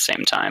at the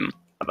same time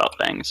about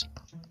things.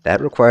 That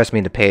requires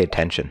me to pay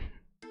attention.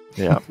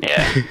 Yeah.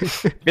 Yeah.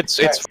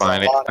 It's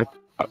fine.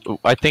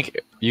 I think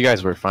you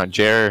guys were fine.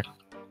 Jer,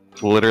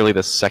 literally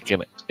the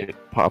second it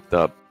popped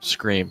up,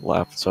 scream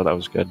left, so that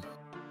was good.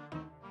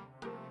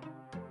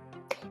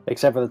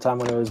 Except for the time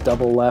when it was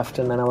double left,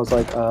 and then I was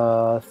like,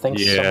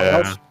 thanks Yeah.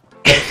 someone else.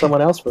 Thanks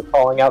someone else for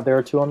calling out there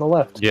are 2 on the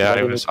left. Yeah,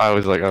 I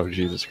was like, oh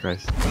Jesus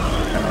Christ.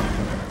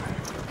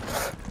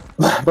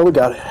 But we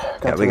got it.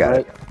 Yeah, we got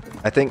it.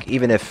 I think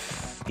even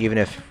if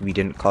we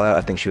didn't call out,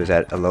 I think she was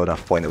at a low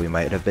enough point that we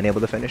might have been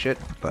able to finish it.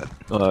 But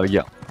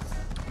yeah.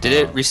 Did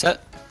it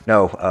reset?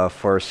 No,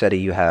 for SETI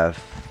you have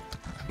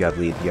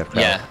lead, you have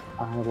crown. Yeah.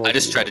 I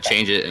just tried to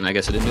change it, and I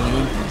guess it didn't do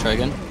anything. Try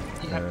again.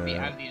 You have to be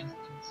out of the instance.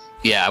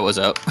 Yeah, I was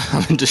out.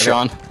 I'm into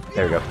Sean.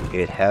 There we go.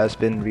 It has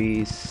been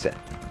reset.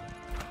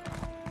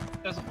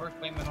 Doesn't work,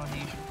 blame it on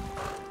Nation.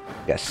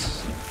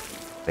 Yes.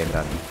 Blame it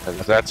on me.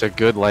 That's a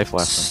good life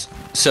lesson.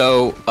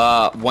 So,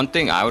 one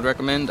thing I would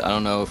recommend, I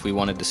don't know if we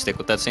wanted to stick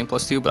with that same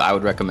 +2, but I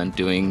would recommend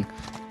doing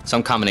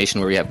some combination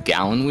where we have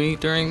Gallenway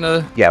during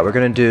the... Yeah, we're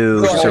gonna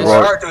do... We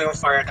are doing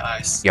fire and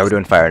ice. Yeah, we're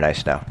doing fire and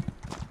ice now.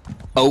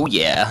 Oh,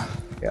 yeah.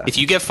 Yeah. If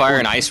you get fire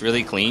and ice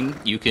really clean,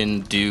 you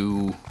can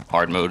do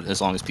hard mode as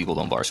long as people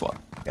don't bar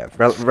swap. Yeah,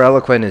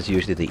 Reliquin is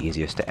usually the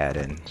easiest to add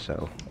in,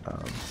 so...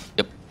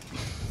 Yep.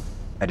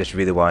 I just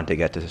really wanted to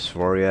get to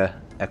Sororia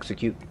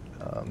execute,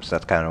 so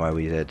that's kind of why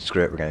we said,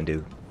 screw it, we're gonna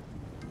do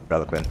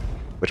Reliquin.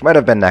 Which might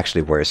have been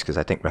actually worse, because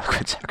I think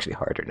Reliquin's actually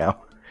harder now.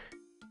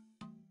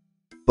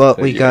 But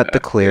we got the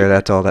clear,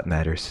 that's all that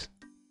matters.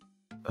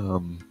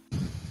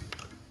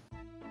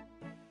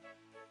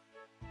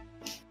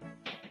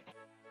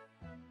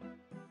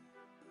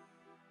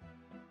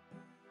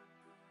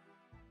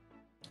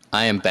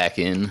 I am back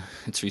in.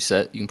 It's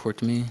reset. You can port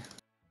to me.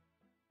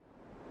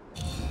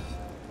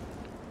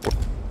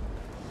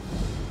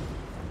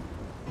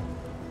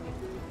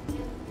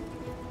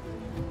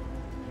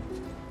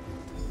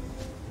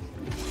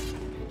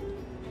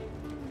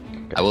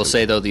 I will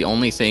say though, the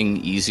only thing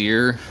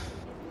easier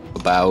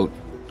about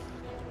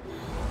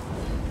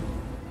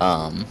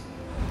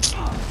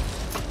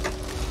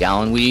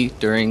Gallenwee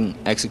during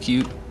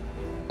execute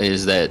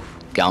is that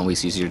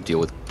Gallenwee's easier to deal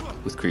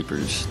with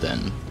creepers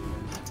than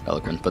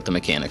Eloquent, but the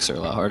mechanics are a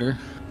lot harder.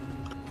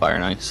 Fire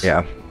and Ice.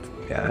 Yeah.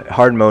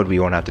 Hard mode, we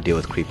won't have to deal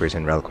with creepers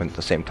and Reliquant at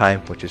the same time,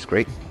 which is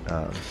great.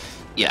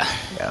 Yeah.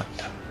 Yeah.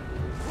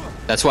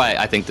 That's why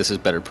I think this is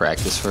better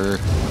practice for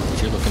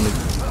if you're looking to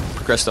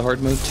progress to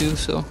hard mode too.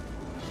 So.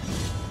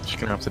 Just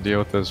gonna have to deal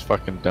with those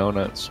fucking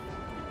donuts.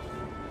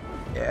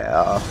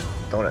 Yeah,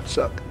 donuts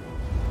suck.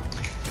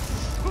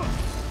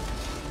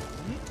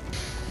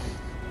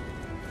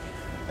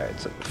 Alright,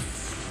 so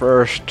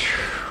first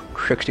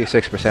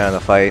 66% of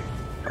the fight,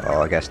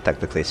 well, I guess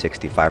technically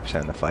 65%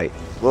 of the fight,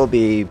 will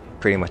be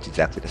pretty much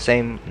exactly the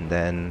same. And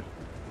then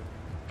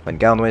when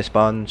Gallenwee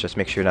spawns, just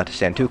make sure not to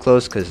stand too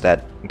close, because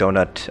that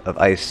donut of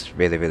ice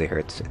really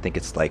hurts. I think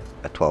it's like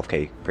a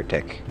 12k per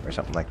tick or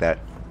something like that.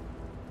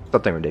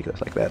 Something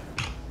ridiculous like that.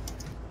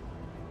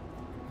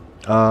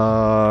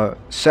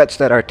 Sets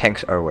that our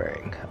tanks are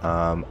wearing.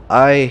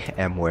 I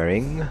am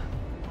wearing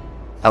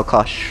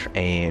Alkosh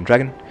and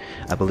Dragon.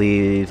 I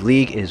believe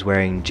League is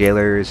wearing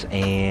Jailers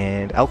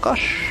and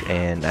Alkosh.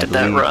 And did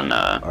that run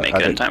make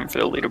it in time for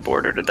the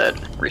leaderboard, or did that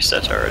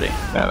reset already?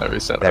 Yeah, that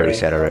reset. That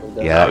reset already.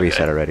 Yeah, that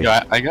reset already.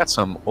 Yeah, I got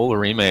some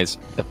Olarime's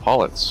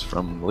Epaulets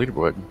from the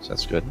leaderboard, so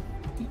that's good.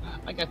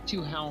 I got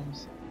 2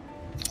 helms.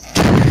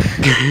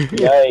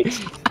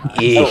 Yikes!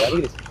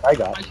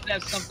 I should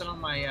have something on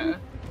my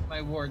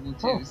my warden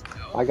too. So.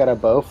 I got a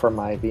bow for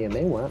my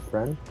VMA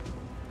friend.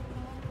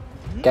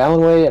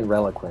 Gallenwee and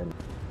Reliquant.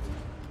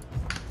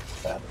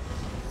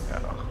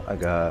 I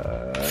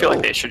feel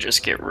like they should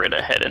just get rid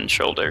of Head and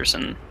Shoulders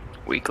and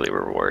weekly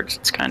rewards.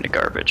 It's kind of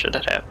garbage that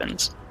it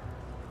happens.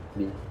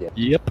 Yeah.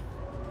 Yep.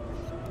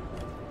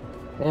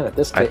 Man, at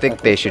this I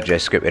think they should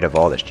just get rid of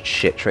all the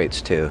shit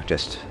traits too.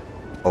 Just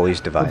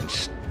always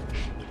divines.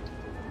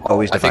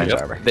 Always divines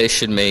armor. They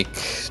should make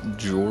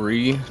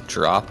jewelry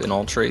drop in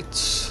all traits,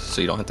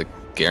 so you don't have to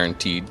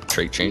guaranteed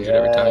trait change it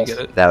every time you get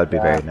it. That would be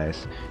very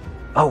nice.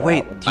 Oh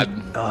wait,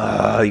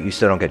 you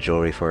still don't get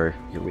jewelry for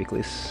your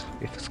weeklies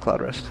if it's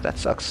Cloudrest. That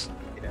sucks.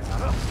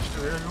 Yeah,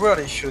 we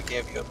really should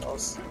give you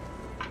those.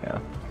 Yeah.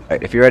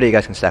 Alright, if you're ready, you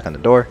guys can stack on the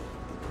door.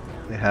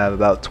 We have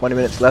about 20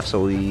 minutes left, so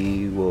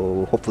we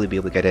will hopefully be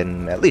able to get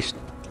in at least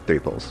 3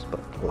 pulls, but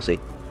we'll see.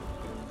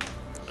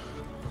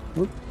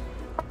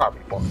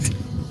 Probably more.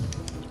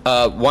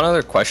 One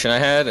other question I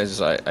had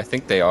is I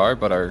think they are,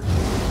 but are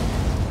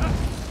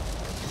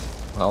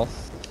well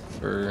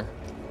for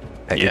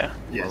Yes.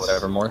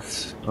 whatever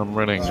morphs. I'm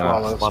running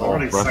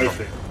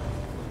Siphon.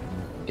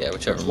 Yeah,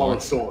 whichever Swallow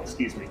morphs. Soul,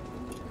 excuse me.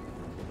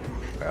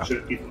 Yeah. Should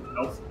it be for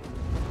health?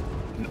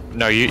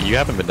 No, you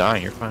haven't been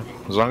dying. You're fine.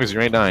 As long as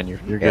you ain't dying, you're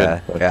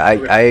good. Yeah,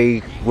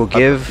 I will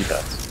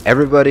give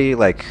everybody,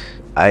 like,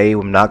 I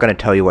am not going to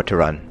tell you what to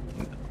run.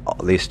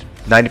 At least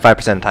 95%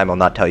 of the time I'll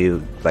not tell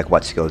you, like,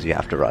 what skills you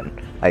have to run.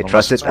 I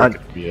trust it on...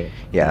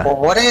 Yeah. Well,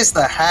 what is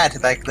the hat,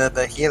 like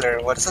the healer?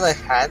 What is the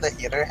hat the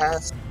healer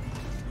has?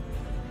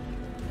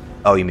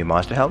 Oh, you mean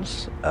monster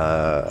helms?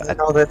 No,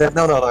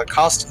 the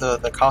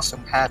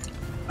costume hat.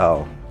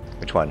 Oh,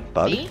 which one?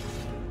 Bug? Me?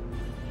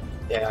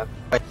 Yeah.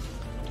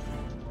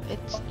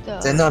 It's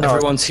the... No.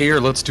 Everyone's here,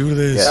 let's do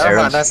this.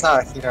 Yeah, that's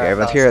not a healer. Yeah,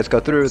 everyone's here, let's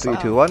go through. 3,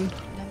 2, 1.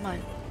 Never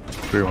mind.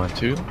 3, 1,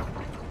 2.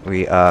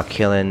 We are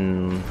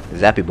killing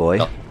Zappy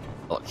Boy.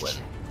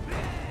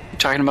 You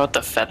talking about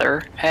the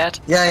feather hat?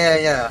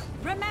 Yeah.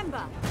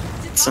 Remember,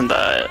 It's in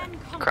the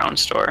crown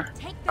store.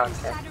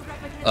 Okay.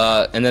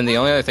 And then the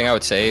only other thing I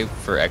would say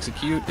for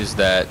execute is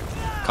that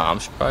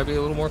comms should probably be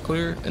a little more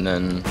clear. And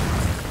then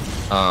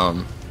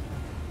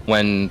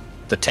when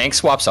the tank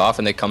swaps off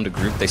and they come to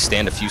group, they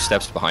stand a few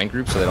steps behind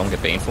group so they don't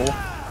get baneful.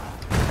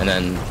 And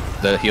then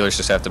the healers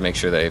just have to make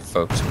sure they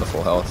focus on the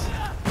full health.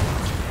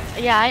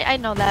 Yeah, I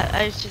know that.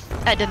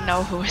 I didn't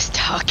know who was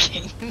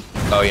talking.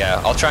 Oh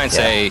yeah, I'll try and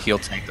say he'll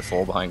take the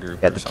full behind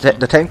group. Yeah,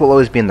 the tank will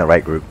always be in the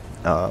right group.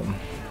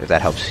 If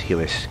that helps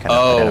healers kind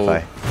of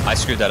identify. I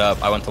screwed that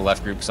up. I went to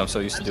left group because I'm so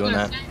used to doing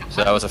that.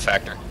 So that was a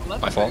factor.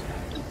 My fault.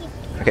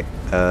 Okay,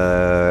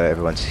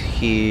 everyone's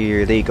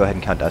here. Lee, go ahead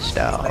and count us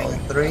down.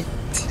 3,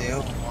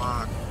 2,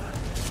 1.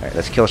 Alright,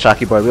 let's kill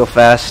Shocky Boy real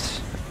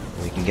fast.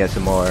 We can get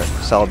some more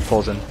solid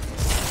pulls in.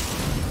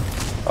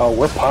 Oh,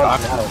 we're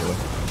pumped now.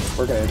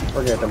 We're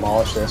gonna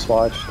demolish this.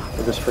 Watch.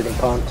 We're just freaking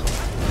pumped.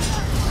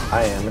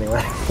 I am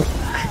anyway.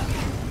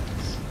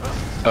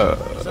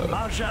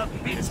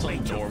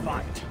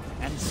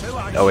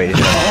 Oh wait.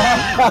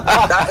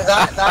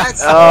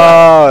 That's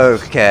Oh,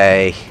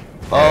 okay.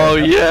 Oh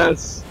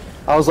yes.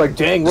 I was like,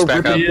 dang, we're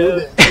ripping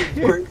it.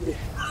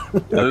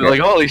 I was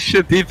like, holy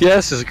shit,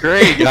 DPS is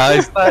great,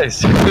 guys.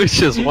 Nice. We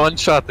just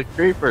one-shot the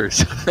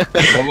creepers.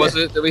 What was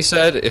it that we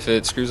said? If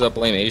it screws up,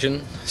 blame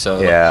Asian.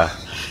 So Yeah.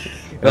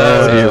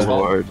 Dear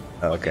Lord.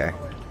 Okay.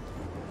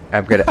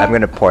 I'm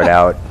gonna pour it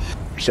out.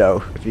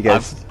 So if you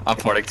guys, I'm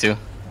porting too.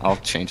 I'll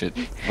change it.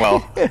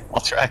 Well,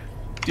 I'll try.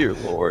 Dear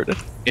Lord.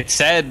 It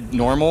said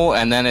normal,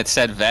 and then it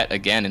said vet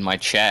again in my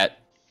chat,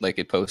 Like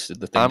it posted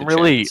the thing.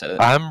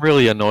 I'm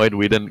really annoyed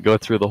we didn't go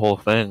through the whole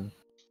thing.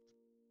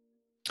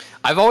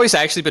 I've always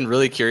actually been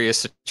really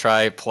curious to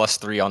try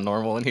 +3 on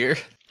normal in here.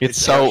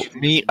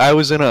 I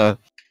was in a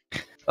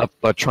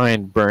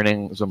trying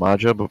burning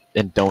Zamaja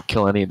and don't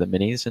kill any of the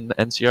minis in the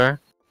NCR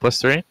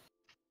 +3.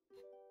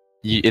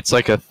 It's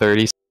like a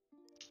 30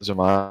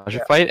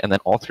 Zamaja fight, and then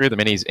all 3 of the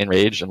minis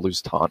enrage and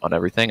lose taunt on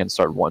everything and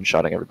start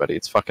one-shotting everybody.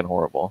 It's fucking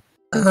horrible.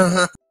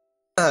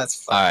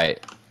 That's fine.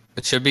 Alright.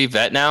 It should be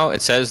vet now.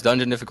 It says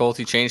dungeon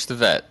difficulty changed to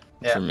vet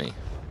for me.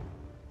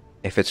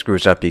 If it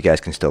screws up, you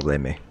guys can still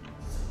blame me.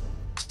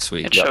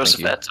 Sweet. It shows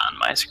vets on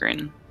my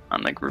screen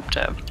on the group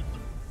tab.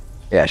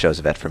 Yeah, it shows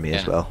a vet for me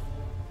as well.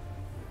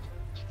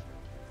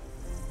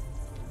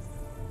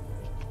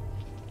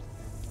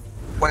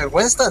 Wait,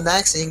 when's the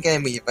next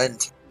in-game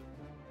event?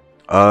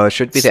 It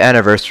should be the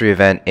anniversary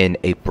event in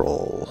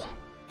April.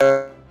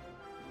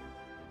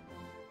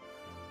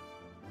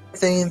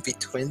 Anything in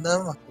between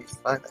them? We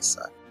find this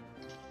out.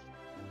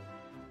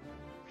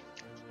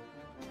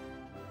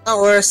 Now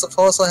we're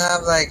supposed to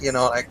have like, you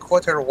know, like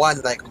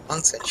Q1 like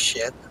monks and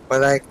shit, but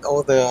like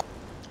all the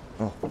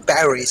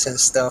berries and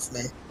stuff,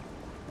 man.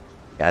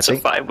 Yeah, It's a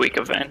 5-week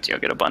event. You'll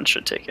get a bunch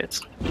of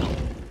tickets.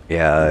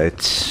 Yeah,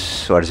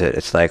 it's what is it?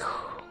 It's like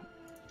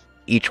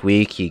each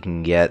week you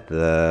can get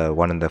the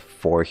one of the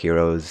 4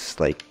 heroes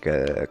like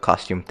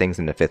costume things,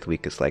 and the 5th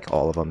week is like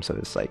all of them. So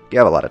it's like you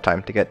have a lot of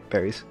time to get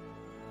berries.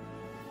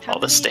 All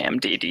the Stam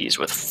DDs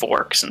with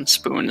forks and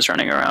spoons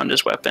running around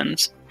as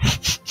weapons.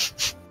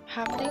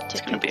 How many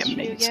tickets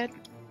do you get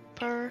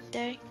per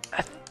day?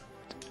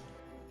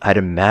 I'd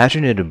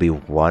imagine it'd be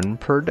 1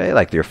 per day,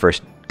 like your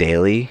first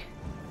daily.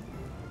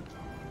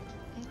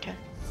 Okay.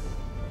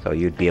 So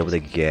you'd be able to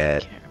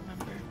get.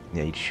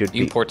 Yeah, you should.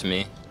 You report to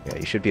me. Yeah,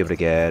 you should be able to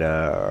get.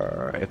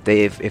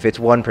 If it's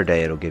 1 per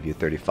day, it'll give you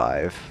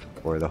 35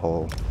 for the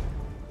whole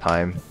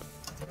time.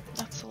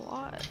 That's a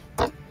lot.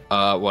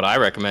 What I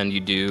recommend you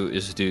do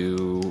is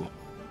do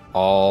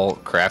all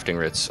crafting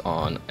writs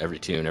on every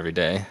tune every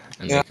day,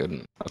 and make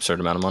an absurd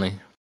amount of money.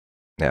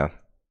 Yeah.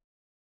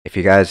 If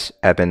you guys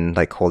have been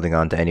like holding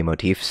on to any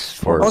motifs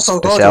for also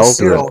the go sell,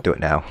 to do it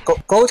now.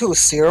 Go to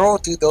 0,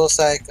 do those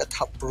like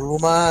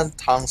Bruma and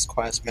Tongues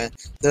quests, man.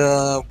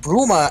 The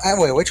Bruma,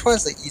 anyway, which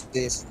one's the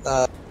easiest?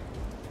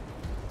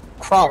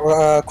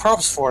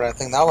 Crops Fort, I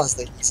think that one's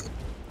the easiest.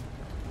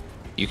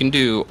 You can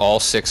do all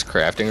 6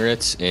 crafting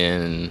writs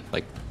in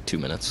like 2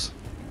 minutes.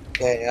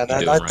 Yeah,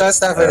 that's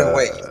definitely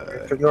way.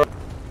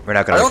 We're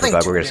not gonna wait for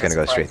Bug, we're just gonna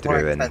go straight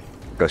through and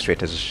go straight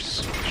to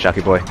Shocky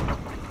Boy.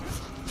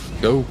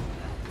 Go.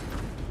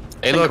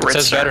 Hey look, it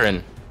says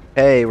veteran.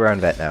 Hey, we're on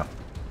vet now.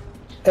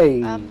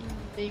 Hey.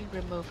 Being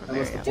removed from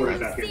Unless the area.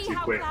 porter's not getting too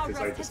quick,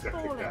 because I just got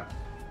kicked out.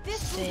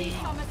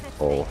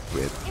 Oh,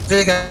 rip.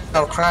 Speaking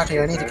of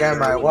crafting, I need to get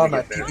my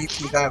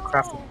PvP guy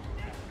crafting.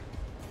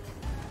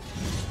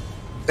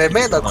 They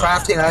made the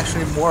crafting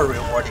actually more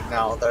rewarding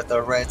now.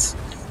 The rates,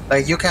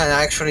 like you can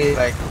actually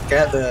like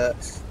get the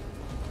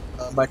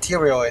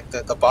material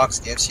the box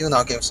gives you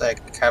now gives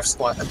like caps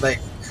one like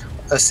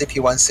a CP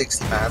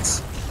 160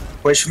 mats,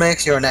 which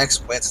makes your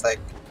next wit like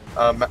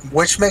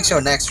which makes your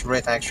next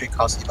writ actually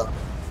cost even.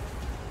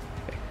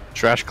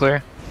 Trash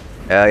clear?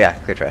 Yeah,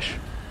 clear trash.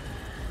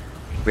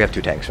 We have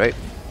 2 tanks, right?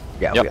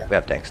 Yeah, Yep. we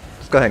have tanks.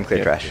 Let's go ahead and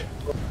clear trash.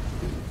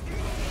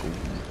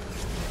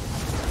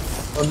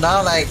 Well,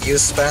 now like you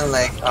spend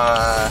like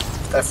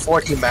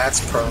 40 mats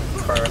per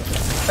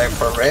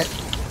writ,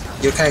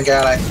 you can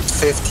get like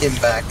 15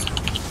 back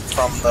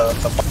from the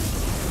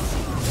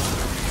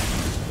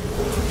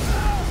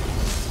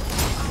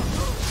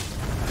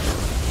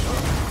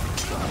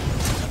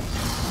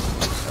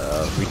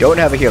We don't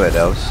have a healer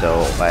though,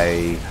 so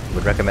I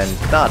would recommend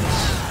not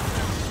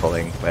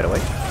pulling right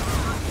away.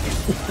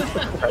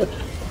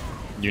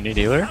 You need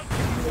healer?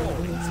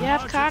 You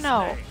have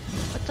Kano.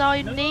 That's all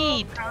you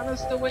need.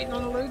 Kano's still waiting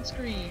on the load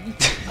screen.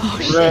 Oh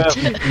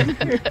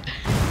shit.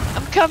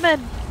 I'm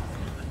coming.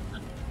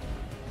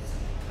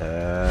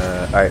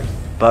 Alright.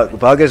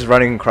 Bug is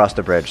running across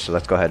the bridge, so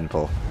let's go ahead and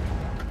pull.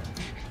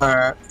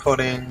 Alright,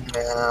 putting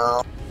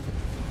now.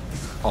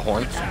 A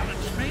horn.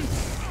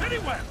 Very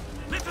well.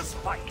 Let us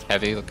fight.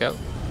 Heavy, look out.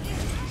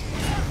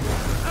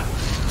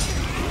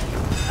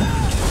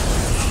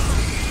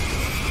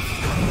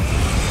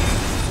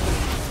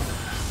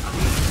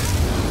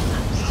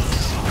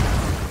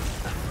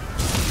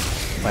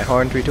 My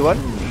horn, 3, 2, 1.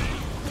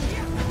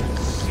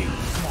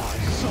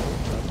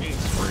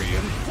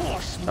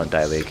 Don't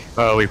die, League.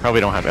 Oh, we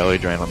probably don't have LA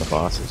Drain on the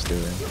bosses, do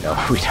we? No,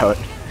 we don't.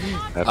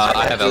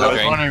 I have LA I was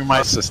Drain. wondering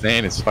my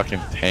sustain is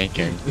fucking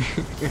tanking.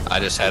 I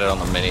just had it on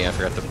the mini, I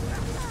forgot to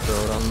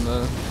throw it on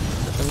the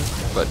thing.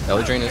 But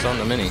LA Drain is on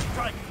the mini.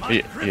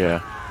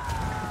 Yeah.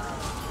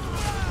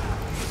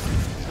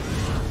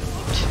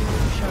 2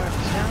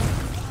 sharks down.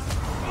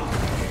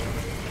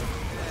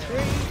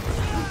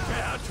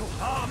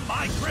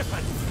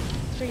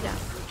 3 down.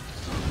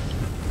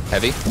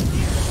 Heavy.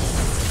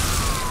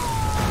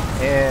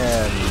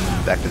 And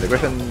back to the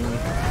Griffin.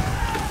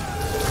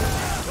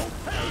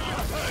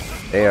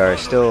 They are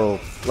still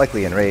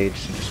likely enraged,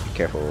 so just be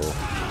careful.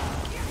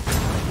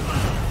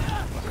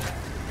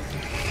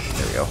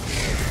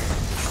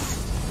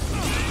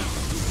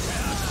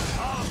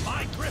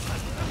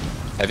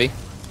 Heavy.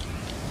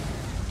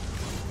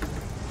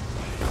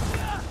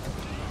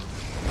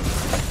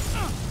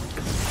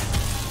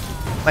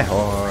 My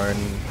horn.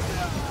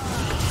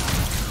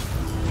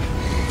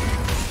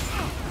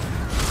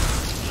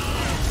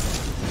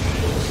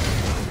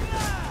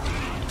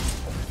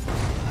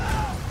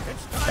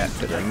 Back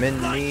to the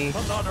mini.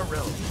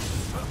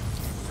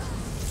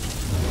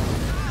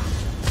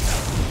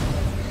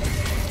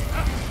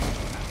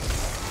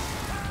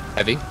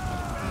 Heavy.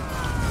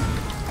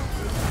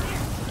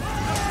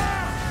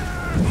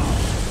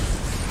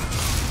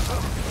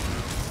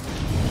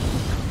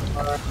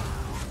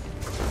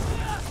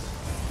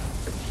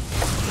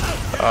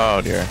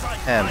 Oh dear.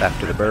 And back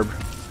to the burb.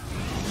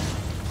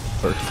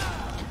 First.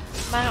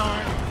 My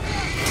arm.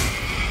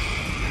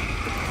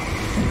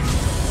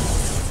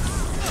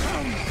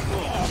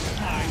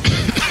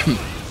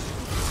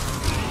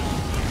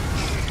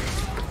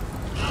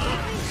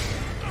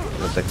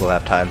 Looks like we'll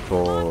have time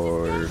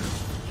for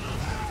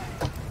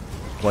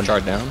one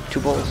Shard down.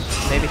 2 bowls,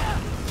 maybe.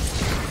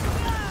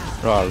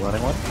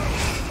 Running one.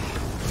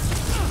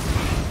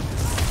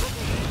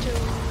 2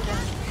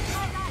 down.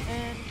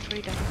 And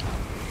 3 down.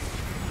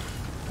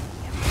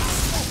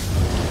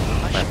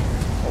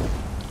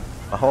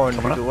 A horn,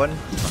 3, 2, 1.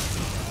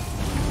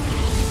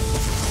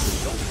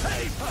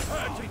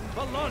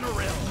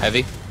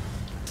 Heavy.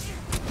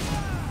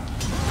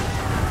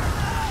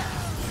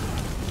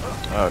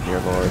 Oh dear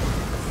lord.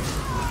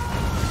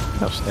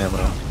 No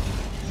stamina.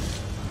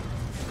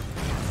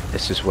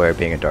 This is where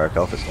being a dark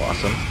elf is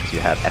awesome, because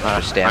you have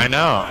extra stamina. I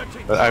know.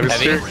 I was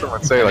Heavy? hearing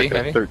someone say like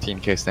Heavy?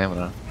 13k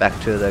stamina. Back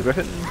to the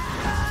griffin.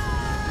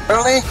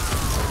 Really?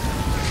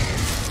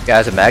 Yeah,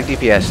 as a mag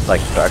DPS,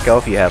 like dark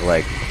elf, you have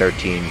like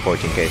 13,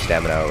 14k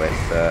stamina with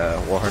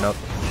Warhorn up.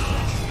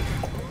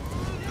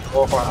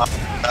 Warhorn up.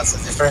 That's a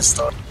different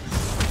story.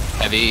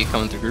 Heavy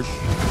coming through group.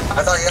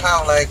 I thought you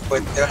have like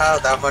you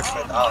have that much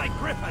without. I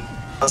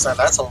was like,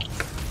 that's all.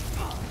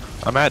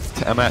 I'm at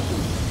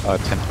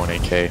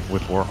 10.8k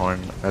with Warhorn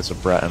as a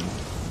Breton.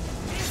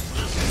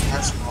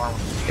 That's normal.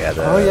 Yeah,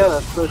 Oh yeah,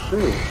 that's so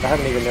true. I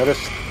haven't even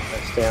noticed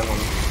that stam on.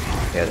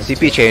 Yeah, the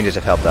CP changes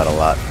have helped out a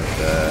lot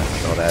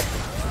with all that.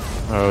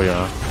 Oh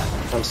yeah.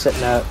 I'm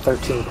sitting at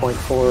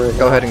 13.4.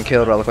 Go ahead and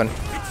kill Reliquin.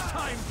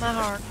 My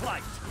heart.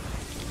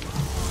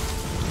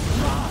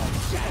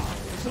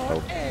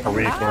 Oh. Are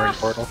we ignoring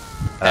portal?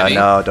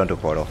 No, don't do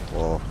portal.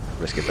 We'll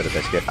risk it for the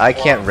biscuit. I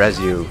can't res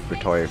you,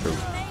 Victoria, for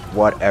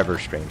whatever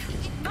strange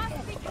reason.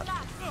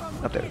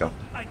 Oh, there we go.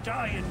 I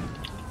die in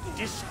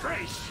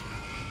disgrace.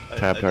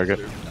 Tab target.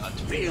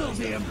 Feel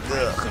the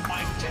embrace of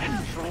my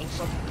tendrils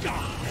of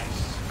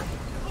darkness.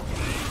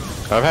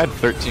 I've had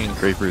 13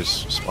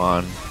 creepers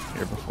spawn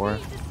here before.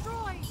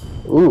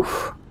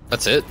 Oof.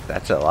 That's it.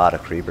 That's a lot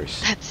of creepers.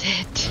 That's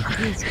it.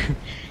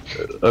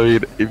 I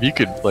mean, if you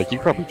could, like, you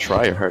could probably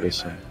try your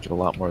hardest and get a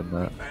lot more than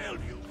that.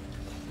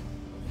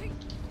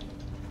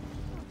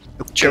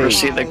 Did you ever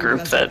see the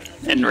group that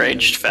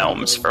enraged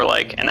films for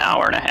like an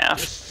hour and a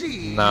half?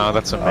 No,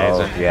 that's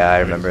amazing. Oh, yeah, I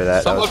remember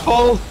that. Someone That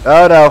pull!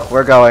 oh no,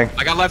 we're going.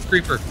 I got left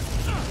creeper.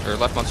 Or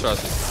left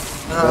monstrosity.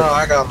 No,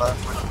 I got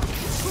left.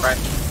 Right.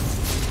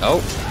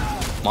 Oh.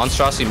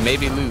 Monstrosity may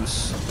be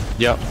loose.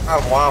 Yep.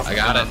 Oh wow. I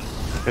got it.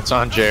 It's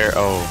on Jer.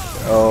 Oh.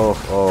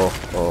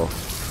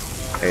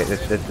 Hey,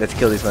 let's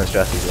kill these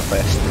monstrosities real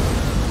fast.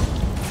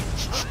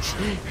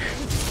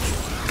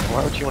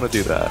 Why would you want to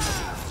do that?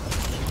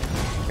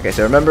 Okay,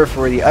 so remember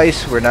for the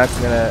ice, we're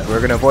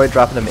gonna avoid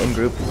dropping them in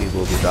group. We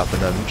will be dropping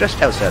them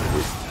just outside the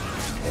group.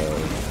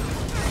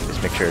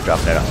 Just make sure you're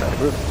dropping it outside the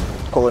group.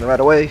 Pulling right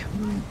away.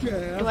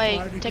 Do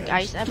I take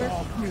ice ever?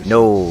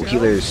 No,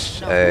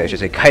 healers. It's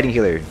just a kiting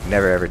healer.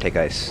 Never ever take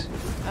ice.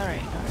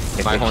 Alright,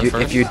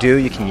 If you do,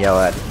 you can yell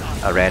at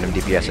a random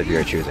DPS of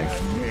your choosing.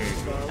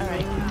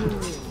 alright.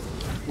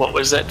 What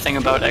was that thing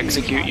about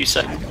execute? You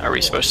said, are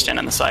we supposed to stand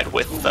on the side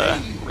with the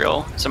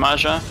real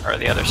Zamaja or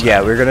the other side?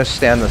 Yeah, we're gonna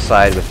stand on the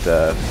side with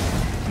the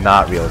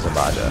not real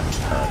Zamaja.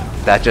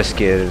 That just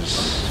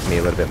gives me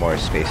a little bit more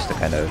space to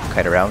kind of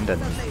kite around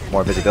and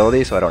more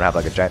visibility, so I don't have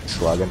like a giant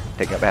slug and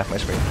taking up half my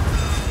screen.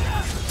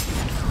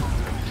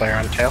 Player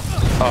on tail.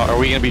 Are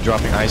we gonna be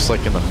dropping ice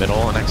like in the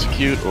middle and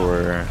execute,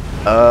 or?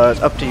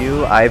 It's up to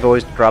you. I've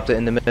always dropped it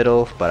in the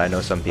middle, but I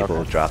know some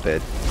people drop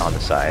it on the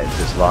sides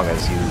as long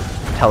as you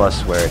tell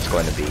us where it's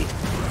going to be.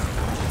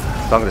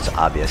 As long as it's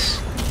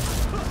obvious.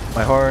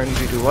 My horn,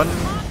 3, 2, 1.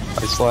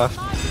 Ice left.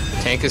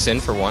 Tank is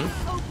in for 1.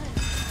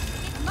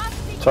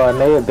 So I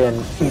may have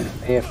been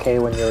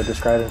AFK when you were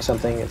describing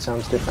something. It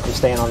sounds different. I'm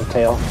staying on the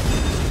tail.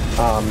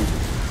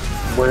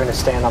 We're gonna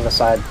stand on the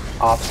side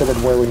opposite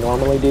of where we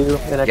normally do in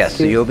execute. Yes,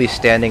 so you'll be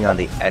standing on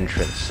the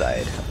entrance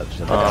side of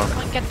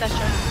Zamaja. Get that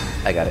shot.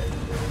 I got it.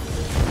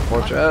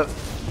 Watch out.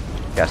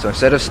 Yeah, so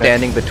instead of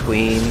standing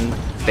between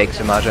fake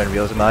Zamaja and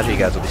real Zamaja, you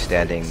guys will be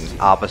standing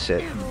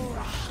opposite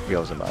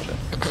real Zamaja.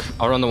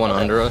 I'll run the one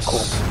under us.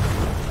 Cool.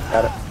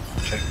 Got it.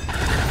 Okay.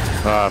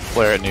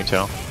 Flare at new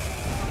tail.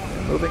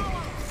 Moving.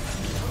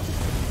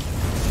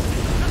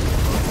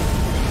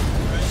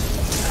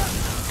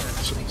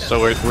 So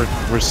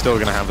we're still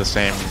gonna have the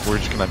same. We're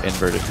just gonna have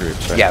inverted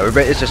groups, right? Yeah,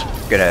 it's just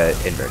gonna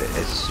invert it.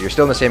 You're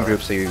still in the same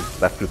group, so you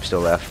left group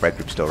still left, right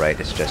group still right.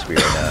 It's just we're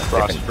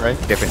in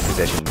different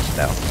positions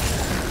now.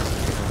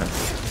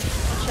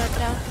 Shut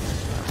down.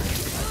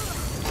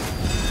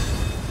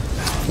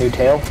 New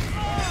tail.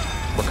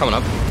 We're coming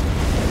up.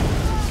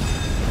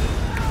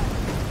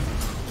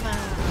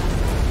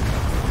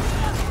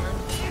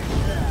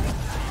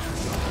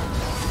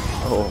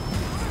 Oh.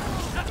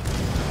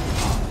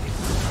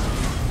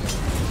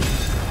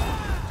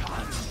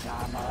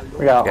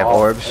 We have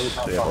orbs.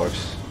 We have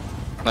orbs.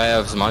 I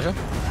have Zamaja.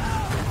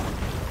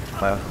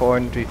 My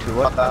horn, 3, 2,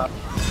 1. All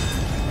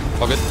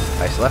good.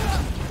 Ice left.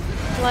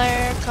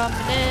 Flare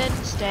coming in.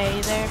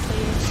 Stay there,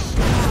 please.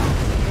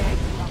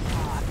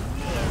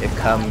 It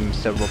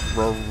comes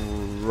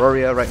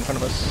Roria right in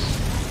front of us.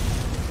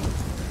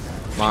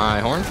 My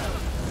horn.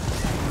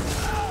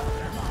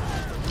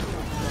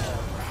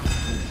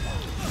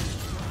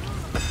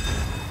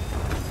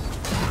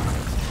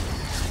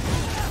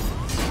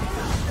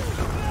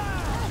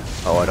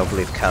 Oh, I don't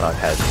believe Canon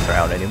has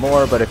crown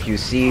anymore, but if you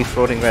see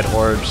floating red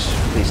orbs,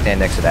 please stand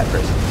next to that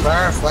person.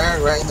 Flare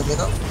right in the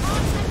middle.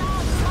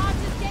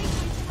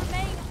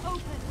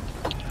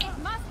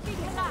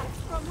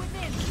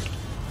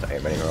 Sorry,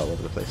 I'm running all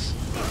over the place.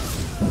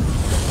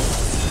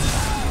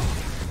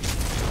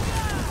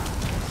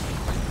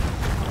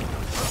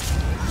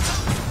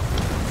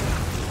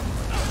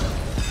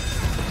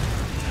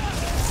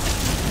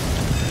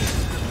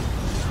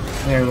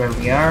 There where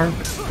we are.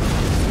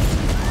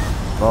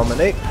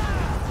 Fulminate.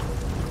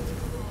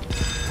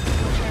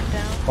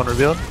 One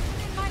revealed.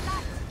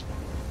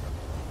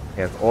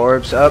 We have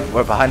orbs up.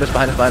 We're behind us.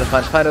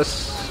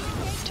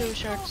 2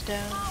 shards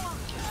down.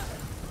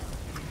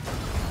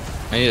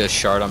 I need a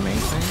shard on main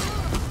thing.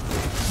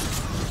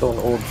 Still an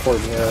old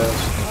port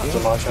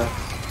Zamaja.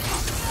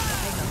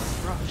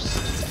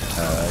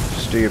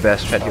 Just do your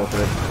best, try to heal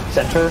through it.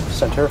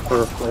 Center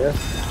for flare.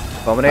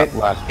 Fulminate.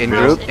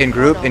 In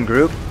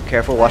group.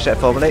 Careful, watch that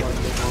fulminate.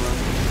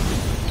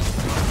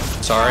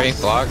 Sorry,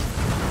 block.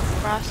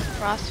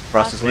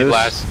 Frost is loose.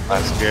 Last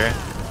spear.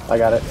 I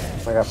got it.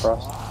 I got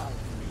Frost.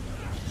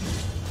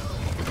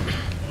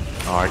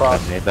 Oh, I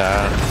could've made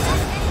that.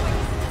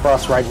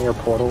 Frost right near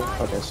portal.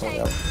 Okay, so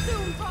yeah.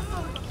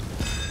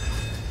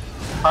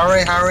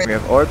 Hurry. We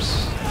have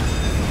orbs.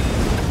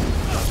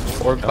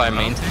 Orb by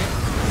main tank.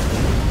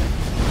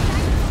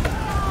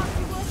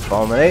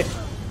 Fulminate.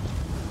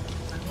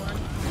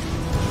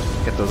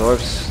 Get those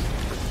orbs.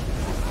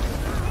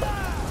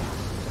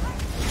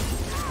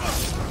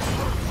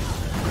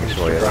 Make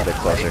sure you're a bit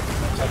closer.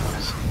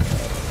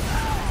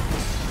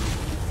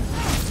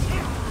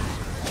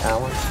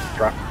 Talon.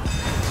 Drop.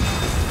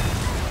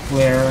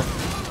 Where?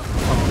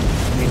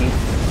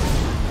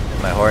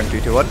 My horn,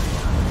 3, 2, 1.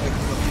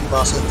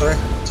 Boss in 3,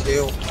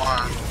 2,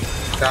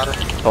 1. Got it.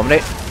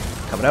 Fulminate.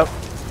 Coming out.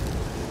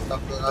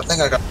 I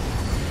think I got.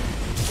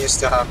 You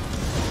still have.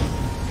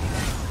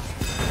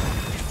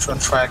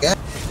 Try again.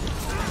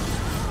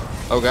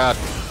 Oh god.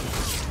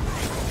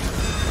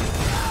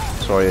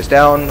 Sorry is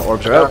down.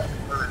 Orbs are out.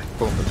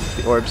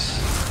 The orbs.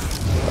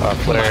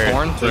 Flare.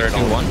 Horn, 3,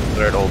 2, 1.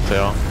 Flared old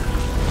tail.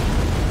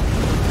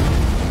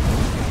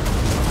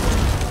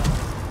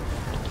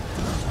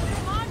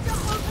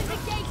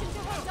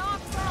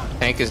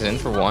 Tank is in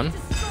for 1.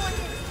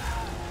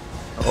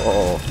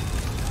 Oh.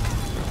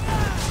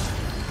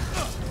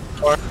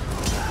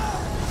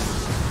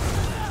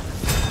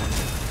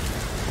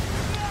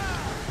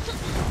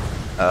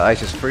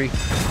 Ice is free. 1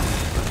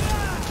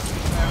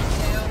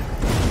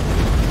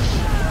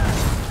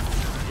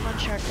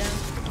 shard down.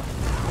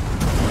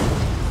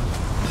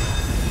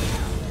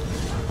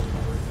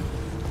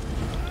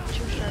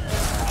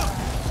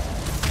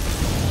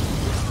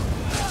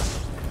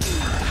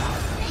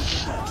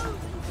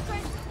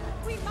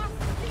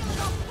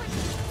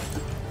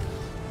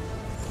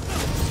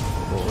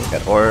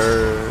 Got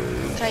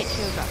orbs. Tight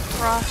 2 got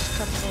Frost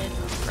coming in.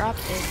 Drop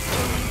it.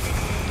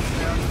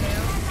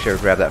 Sure,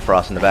 grab that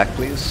frost in the back,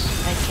 please.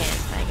 I can't.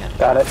 I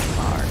Got it.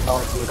 Oh,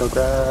 you go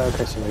grab.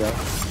 Okay, so we go.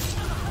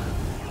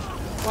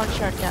 1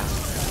 shard down.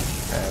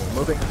 And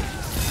moving.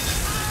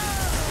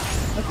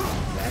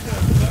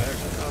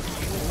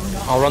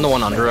 I'll run the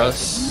one under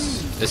us.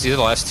 Is he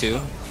the last 2?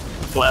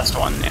 The last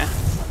one, yeah.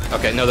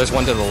 Okay, no, there's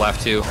one to the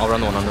left too. I'll run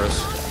the one under us.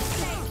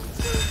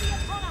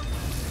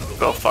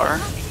 Go far.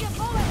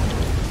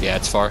 Yeah,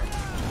 it's far.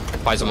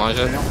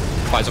 Zamaja.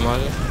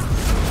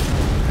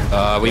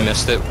 We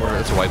missed it.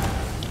 It's a wipe.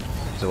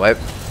 It's a wipe?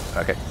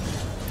 Okay.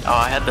 Oh,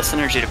 I had the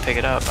synergy to pick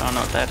it up. I don't know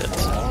what that is.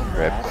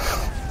 Rip.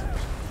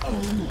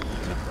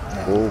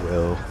 Oh,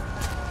 well.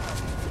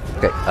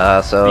 Okay,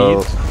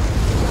 so...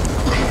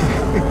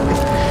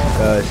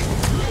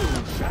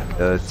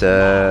 it's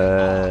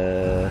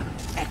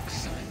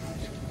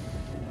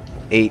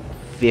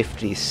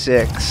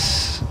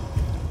 8:56,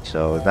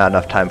 so not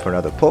enough time for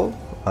another pull.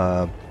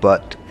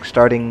 But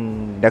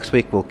starting next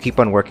week, we'll keep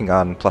on working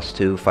on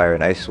 +2 fire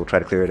and ice. We'll try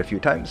to clear it a few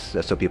times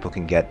so people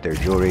can get their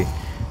jewelry.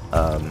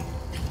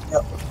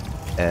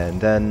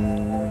 And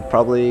then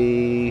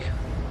probably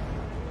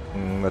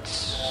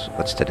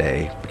What's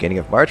today? Beginning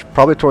of March?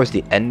 Probably towards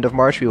the end of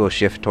March we will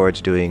shift towards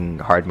doing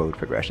hard mode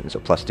progression, so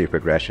 +3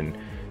 progression.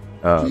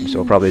 So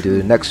we'll probably do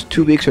the next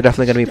 2 weeks are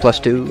definitely going to be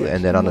 +2,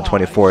 and then on the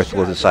 24th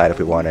we'll decide if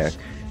we want to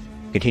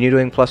continue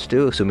doing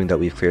 +2, assuming that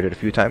we've cleared it a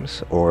few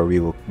times, or we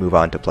will move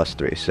on to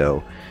 +3.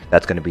 So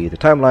that's going to be the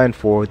timeline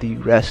for the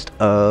rest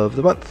of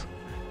the month.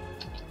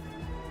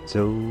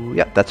 So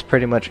yeah, that's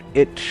pretty much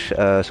it.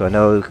 So I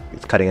know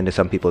it's cutting into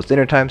some people's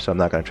dinner time, so I'm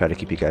not going to try to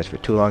keep you guys for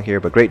too long here,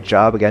 but great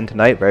job again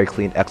tonight, very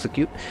clean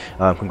execute.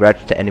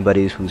 Congrats to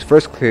anybody whose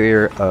first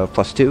clear of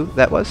 +2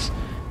 that was,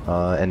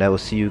 and I will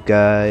see you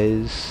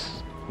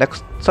guys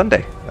next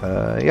Sunday.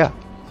 Yeah.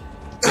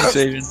 Thanks,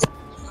 Asian.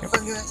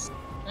 Yep.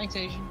 Thanks,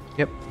 Asian.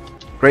 Yep.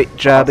 Great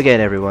job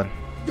again, everyone.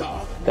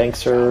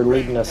 Thanks for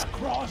leading us.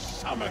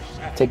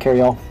 Take care,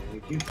 y'all.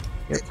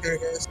 Yep.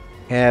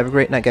 Yeah, have a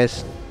great night,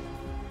 guys.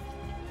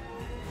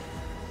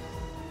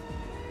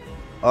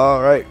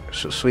 Alright,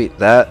 so sweet.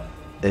 That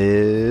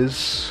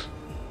is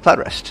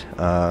Cloudrest.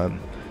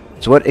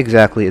 So what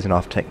exactly is an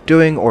off-tank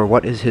doing, or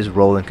what is his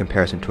role in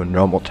comparison to a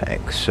normal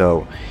tank?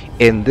 So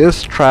in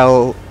this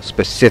trial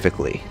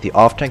specifically, the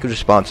off-tank is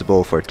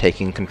responsible for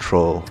taking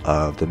control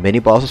of the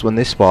mini-bosses when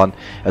they spawn,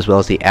 as well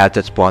as the adds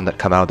that spawn that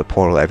come out of the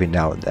portal every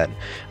now and then.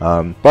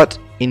 But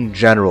in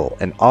general,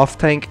 an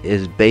off-tank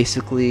is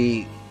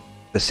basically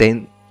the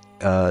same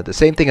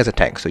thing as a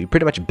tank, so you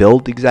pretty much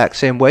build the exact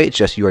same way, it's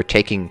just you are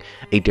taking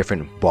a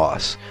different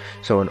boss.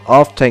 So an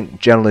off-tank,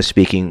 generally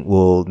speaking,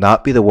 will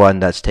not be the one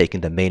that's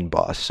taking the main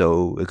boss.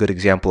 So a good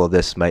example of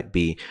this might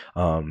be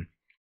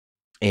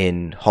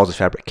in Halls of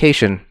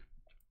Fabrication,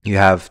 you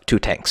have 2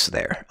 tanks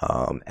there,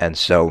 and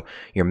so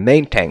your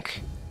main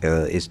tank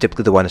is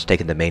typically the one that's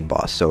taking the main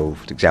boss. So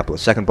for example, the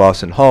second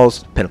boss in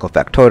Halls, Pinnacle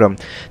Factotum,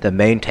 the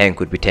main tank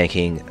would be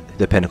taking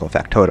the Pinnacle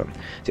Factotum.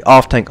 The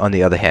off tank, on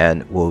the other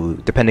hand, will,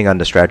 depending on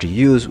the strategy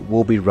used,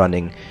 will be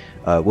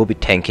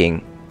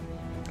tanking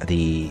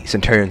the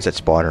Centurions that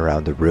spawn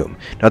around the room.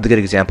 Another good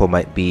example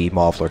might be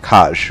Maw of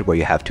Lurkage, where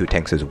you have 2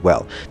 tanks as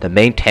well. The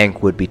main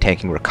tank would be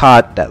tanking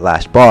Rakat, that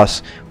last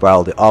boss,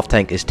 while the off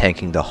tank is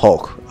tanking the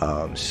Hulk.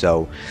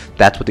 So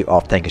that's what the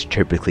off tank is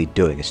typically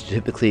doing. It's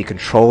typically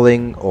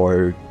controlling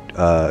or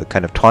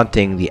kind of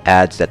taunting the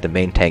adds that the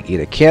main tank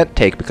either can't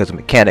take because of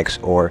mechanics,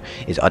 or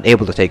is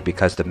unable to take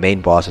because the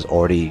main boss is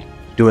already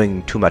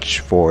doing too much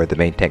for the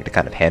main tank to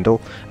kind of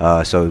handle.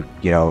 So,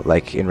 you know,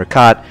 like in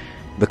Rakat,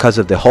 because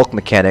of the Hulk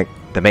mechanic,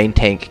 the main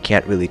tank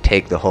can't really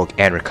take the Hulk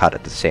and Rakat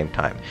at the same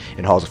time.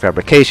 In Halls of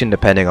Fabrication,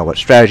 depending on what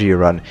strategy you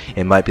run,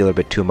 it might be a little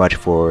bit too much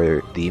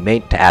for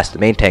to ask the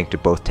main tank to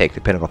both take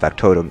the Pinnacle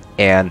Factotum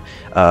and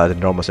the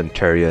normal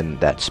Centurion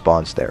that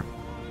spawns there.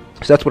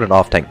 So that's what an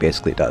off-tank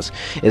basically does.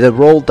 The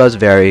role does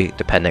vary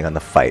depending on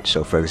the fight.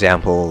 So for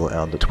example,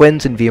 on the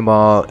twins in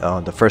VMA,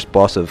 on the first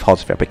boss of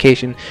Halls of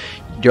Fabrication,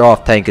 your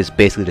off-tank is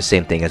basically the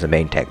same thing as a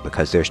main tank,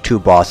 because there's 2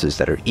 bosses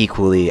that are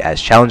equally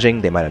as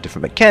challenging. They might have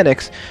different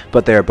mechanics,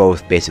 but they're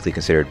both basically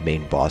considered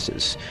main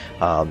bosses.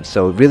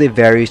 So it really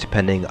varies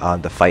depending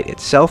on the fight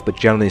itself, but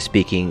generally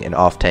speaking, an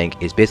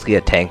off-tank is basically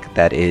a tank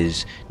that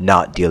is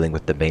not dealing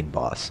with the main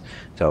boss.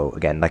 So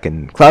again, like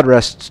in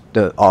Cloudrest,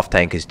 the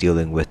off-tank is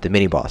dealing with the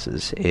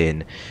mini-bosses.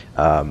 In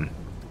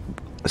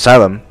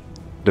Asylum,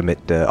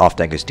 the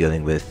off-tank is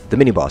dealing with the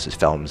mini-bosses,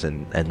 Felms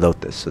and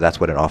Lotus. So that's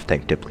what an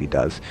off-tank typically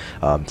does.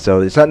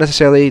 So it's not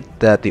necessarily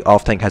that the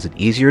off-tank has an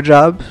easier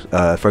job.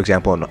 For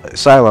example, in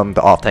Asylum,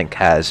 the off-tank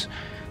has,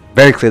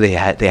 very clearly,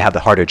 they have the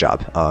harder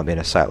job in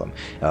Asylum.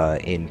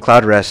 In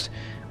Cloudrest,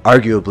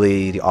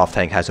 arguably, the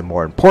off-tank has a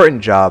more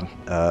important job,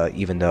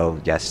 even though,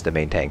 yes, the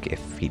main tank,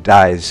 if he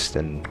dies,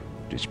 then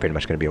it's pretty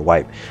much going to be a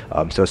wipe.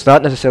 So it's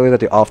not necessarily that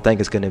the off tank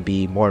is going to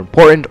be more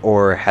important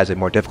or has a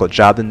more difficult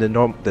job than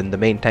the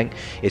main tank.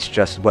 It's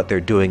just what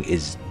they're doing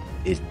is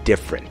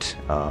different.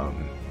 So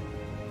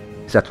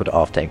that's what the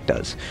off tank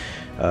does.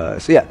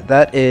 So yeah,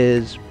 that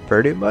is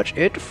pretty much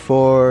it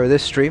for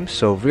this stream.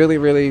 So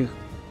really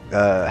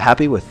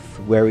happy with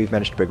where we've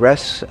managed to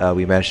progress.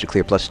 We managed to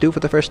clear +2 for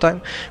the first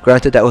time.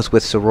 Granted, that was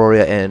with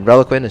Sororia and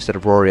Reliquin instead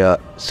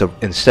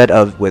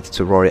of with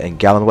Sororia and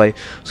Gallonway.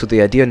 So the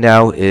idea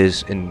now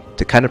is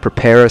to kind of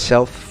prepare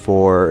ourselves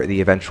for the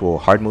eventual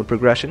hard mode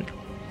progression.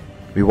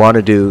 We want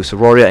to do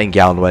Sororia and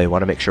Gallonway. We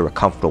want to make sure we're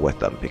comfortable with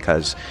them,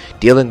 because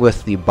dealing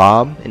with the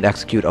bomb and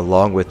execute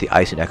along with the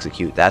ice and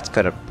execute, that's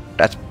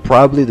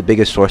probably the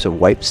biggest source of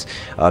wipes.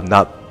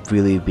 Not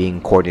really being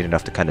coordinated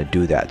enough to kind of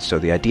do that. So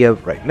the idea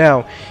right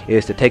now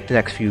is to take the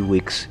next few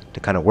weeks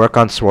to kind of work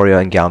on Sororia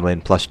and Gallonway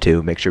in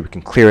 +2, make sure we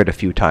can clear it a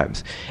few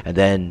times, and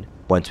then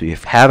once we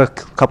have a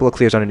couple of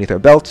clears underneath our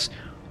belts,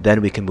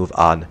 then we can move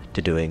on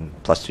to doing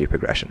 +3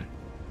 progression.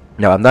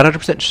 Now, I'm not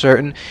 100%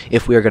 certain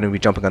if we are going to be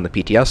jumping on the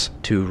PTS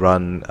to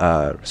run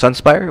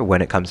Sunspire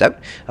when it comes out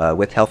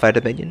with Hellfire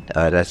Dominion.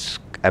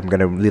 I'm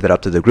going to leave it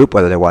up to the group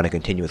whether they want to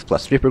continue with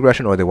 +3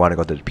 progression or they want to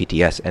go to the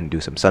PTS and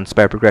do some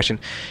Sunspire progression.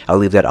 I'll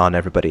leave that on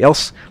everybody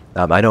else.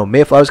 I know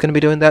Mayflower is going to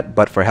be doing that,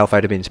 but for Hellfire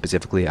Dominion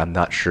specifically, I'm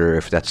not sure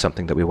if that's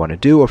something that we want to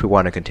do or if we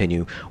want to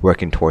continue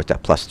working towards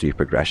that +3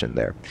 progression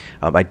there.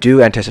 I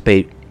do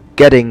anticipate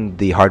getting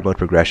the hard mode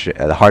progression,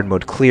 the hard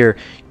mode clear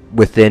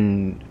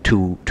within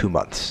two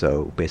months.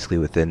 So basically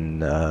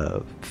within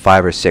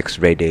 5 or 6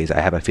 raid days, I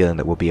have a feeling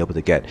that we'll be able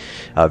to get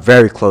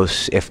very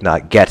close, if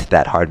not get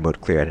that hard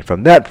mode cleared. And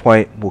from that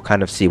point, we'll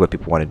kind of see what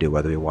people want to do,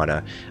 whether we want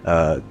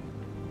to,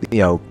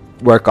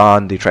 work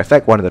on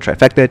one of the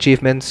trifecta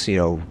achievements,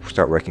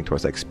 start working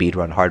towards like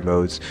speedrun hard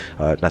modes,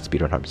 not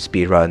speedrun hard,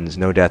 speedruns,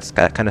 no deaths,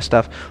 that kind of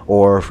stuff,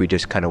 or if we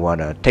just kind of want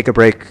to take a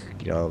break,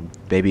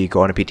 maybe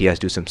go on a PTS,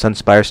 do some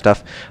Sunspire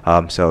stuff,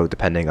 so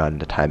depending on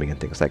the timing and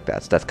things like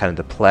that. So that's kind of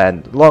the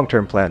plan,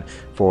 long-term plan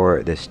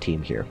for this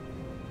team here.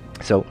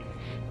 So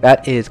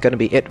that is going to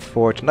be it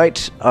for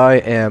tonight. I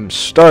am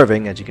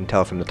starving, as you can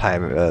tell from the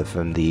time,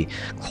 from the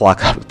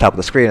clock up at the top of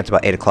the screen. It's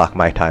about 8 o'clock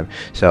my time,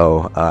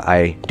 so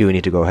I do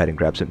need to go ahead and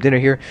grab some dinner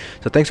here.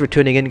 So thanks for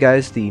tuning in,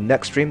 guys. The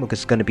next stream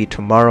is going to be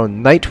tomorrow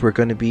night. We're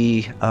going to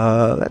be,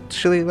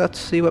 actually, let's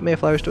see what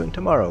Mayflower is doing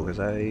tomorrow, because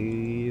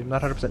I'm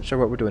not 100% sure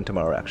what we're doing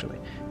tomorrow, actually.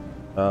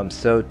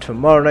 So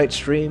tomorrow night's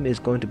stream is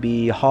going to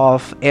be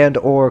Hoff and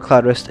or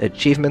Cloudrest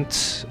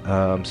achievements.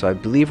 So I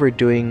believe we are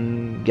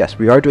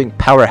doing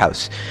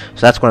Powerhouse.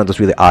 So that's one of those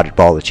really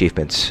oddball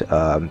achievements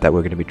that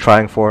we're going to be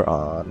trying for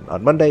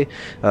on Monday.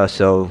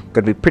 So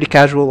going to be pretty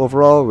casual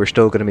overall. We're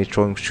still going to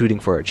be shooting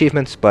for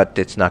achievements, but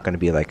it's not going to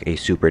be like a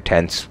super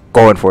tense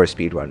going for a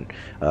speedrun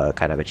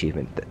kind of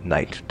achievement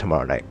night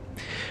tomorrow night.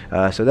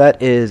 So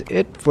that is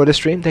it for the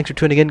stream. Thanks for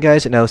tuning in,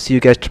 guys, and I'll see you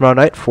guys tomorrow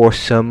night for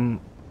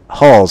some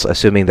halls,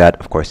 assuming that,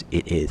 of course,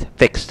 it is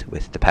fixed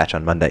with the patch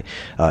on Monday.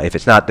 If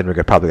it's not, then we're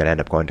probably going to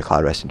end up going to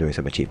Cloudrest and doing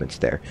some achievements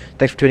there.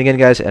 Thanks for tuning in,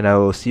 guys, and I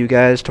will see you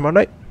guys tomorrow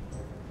night.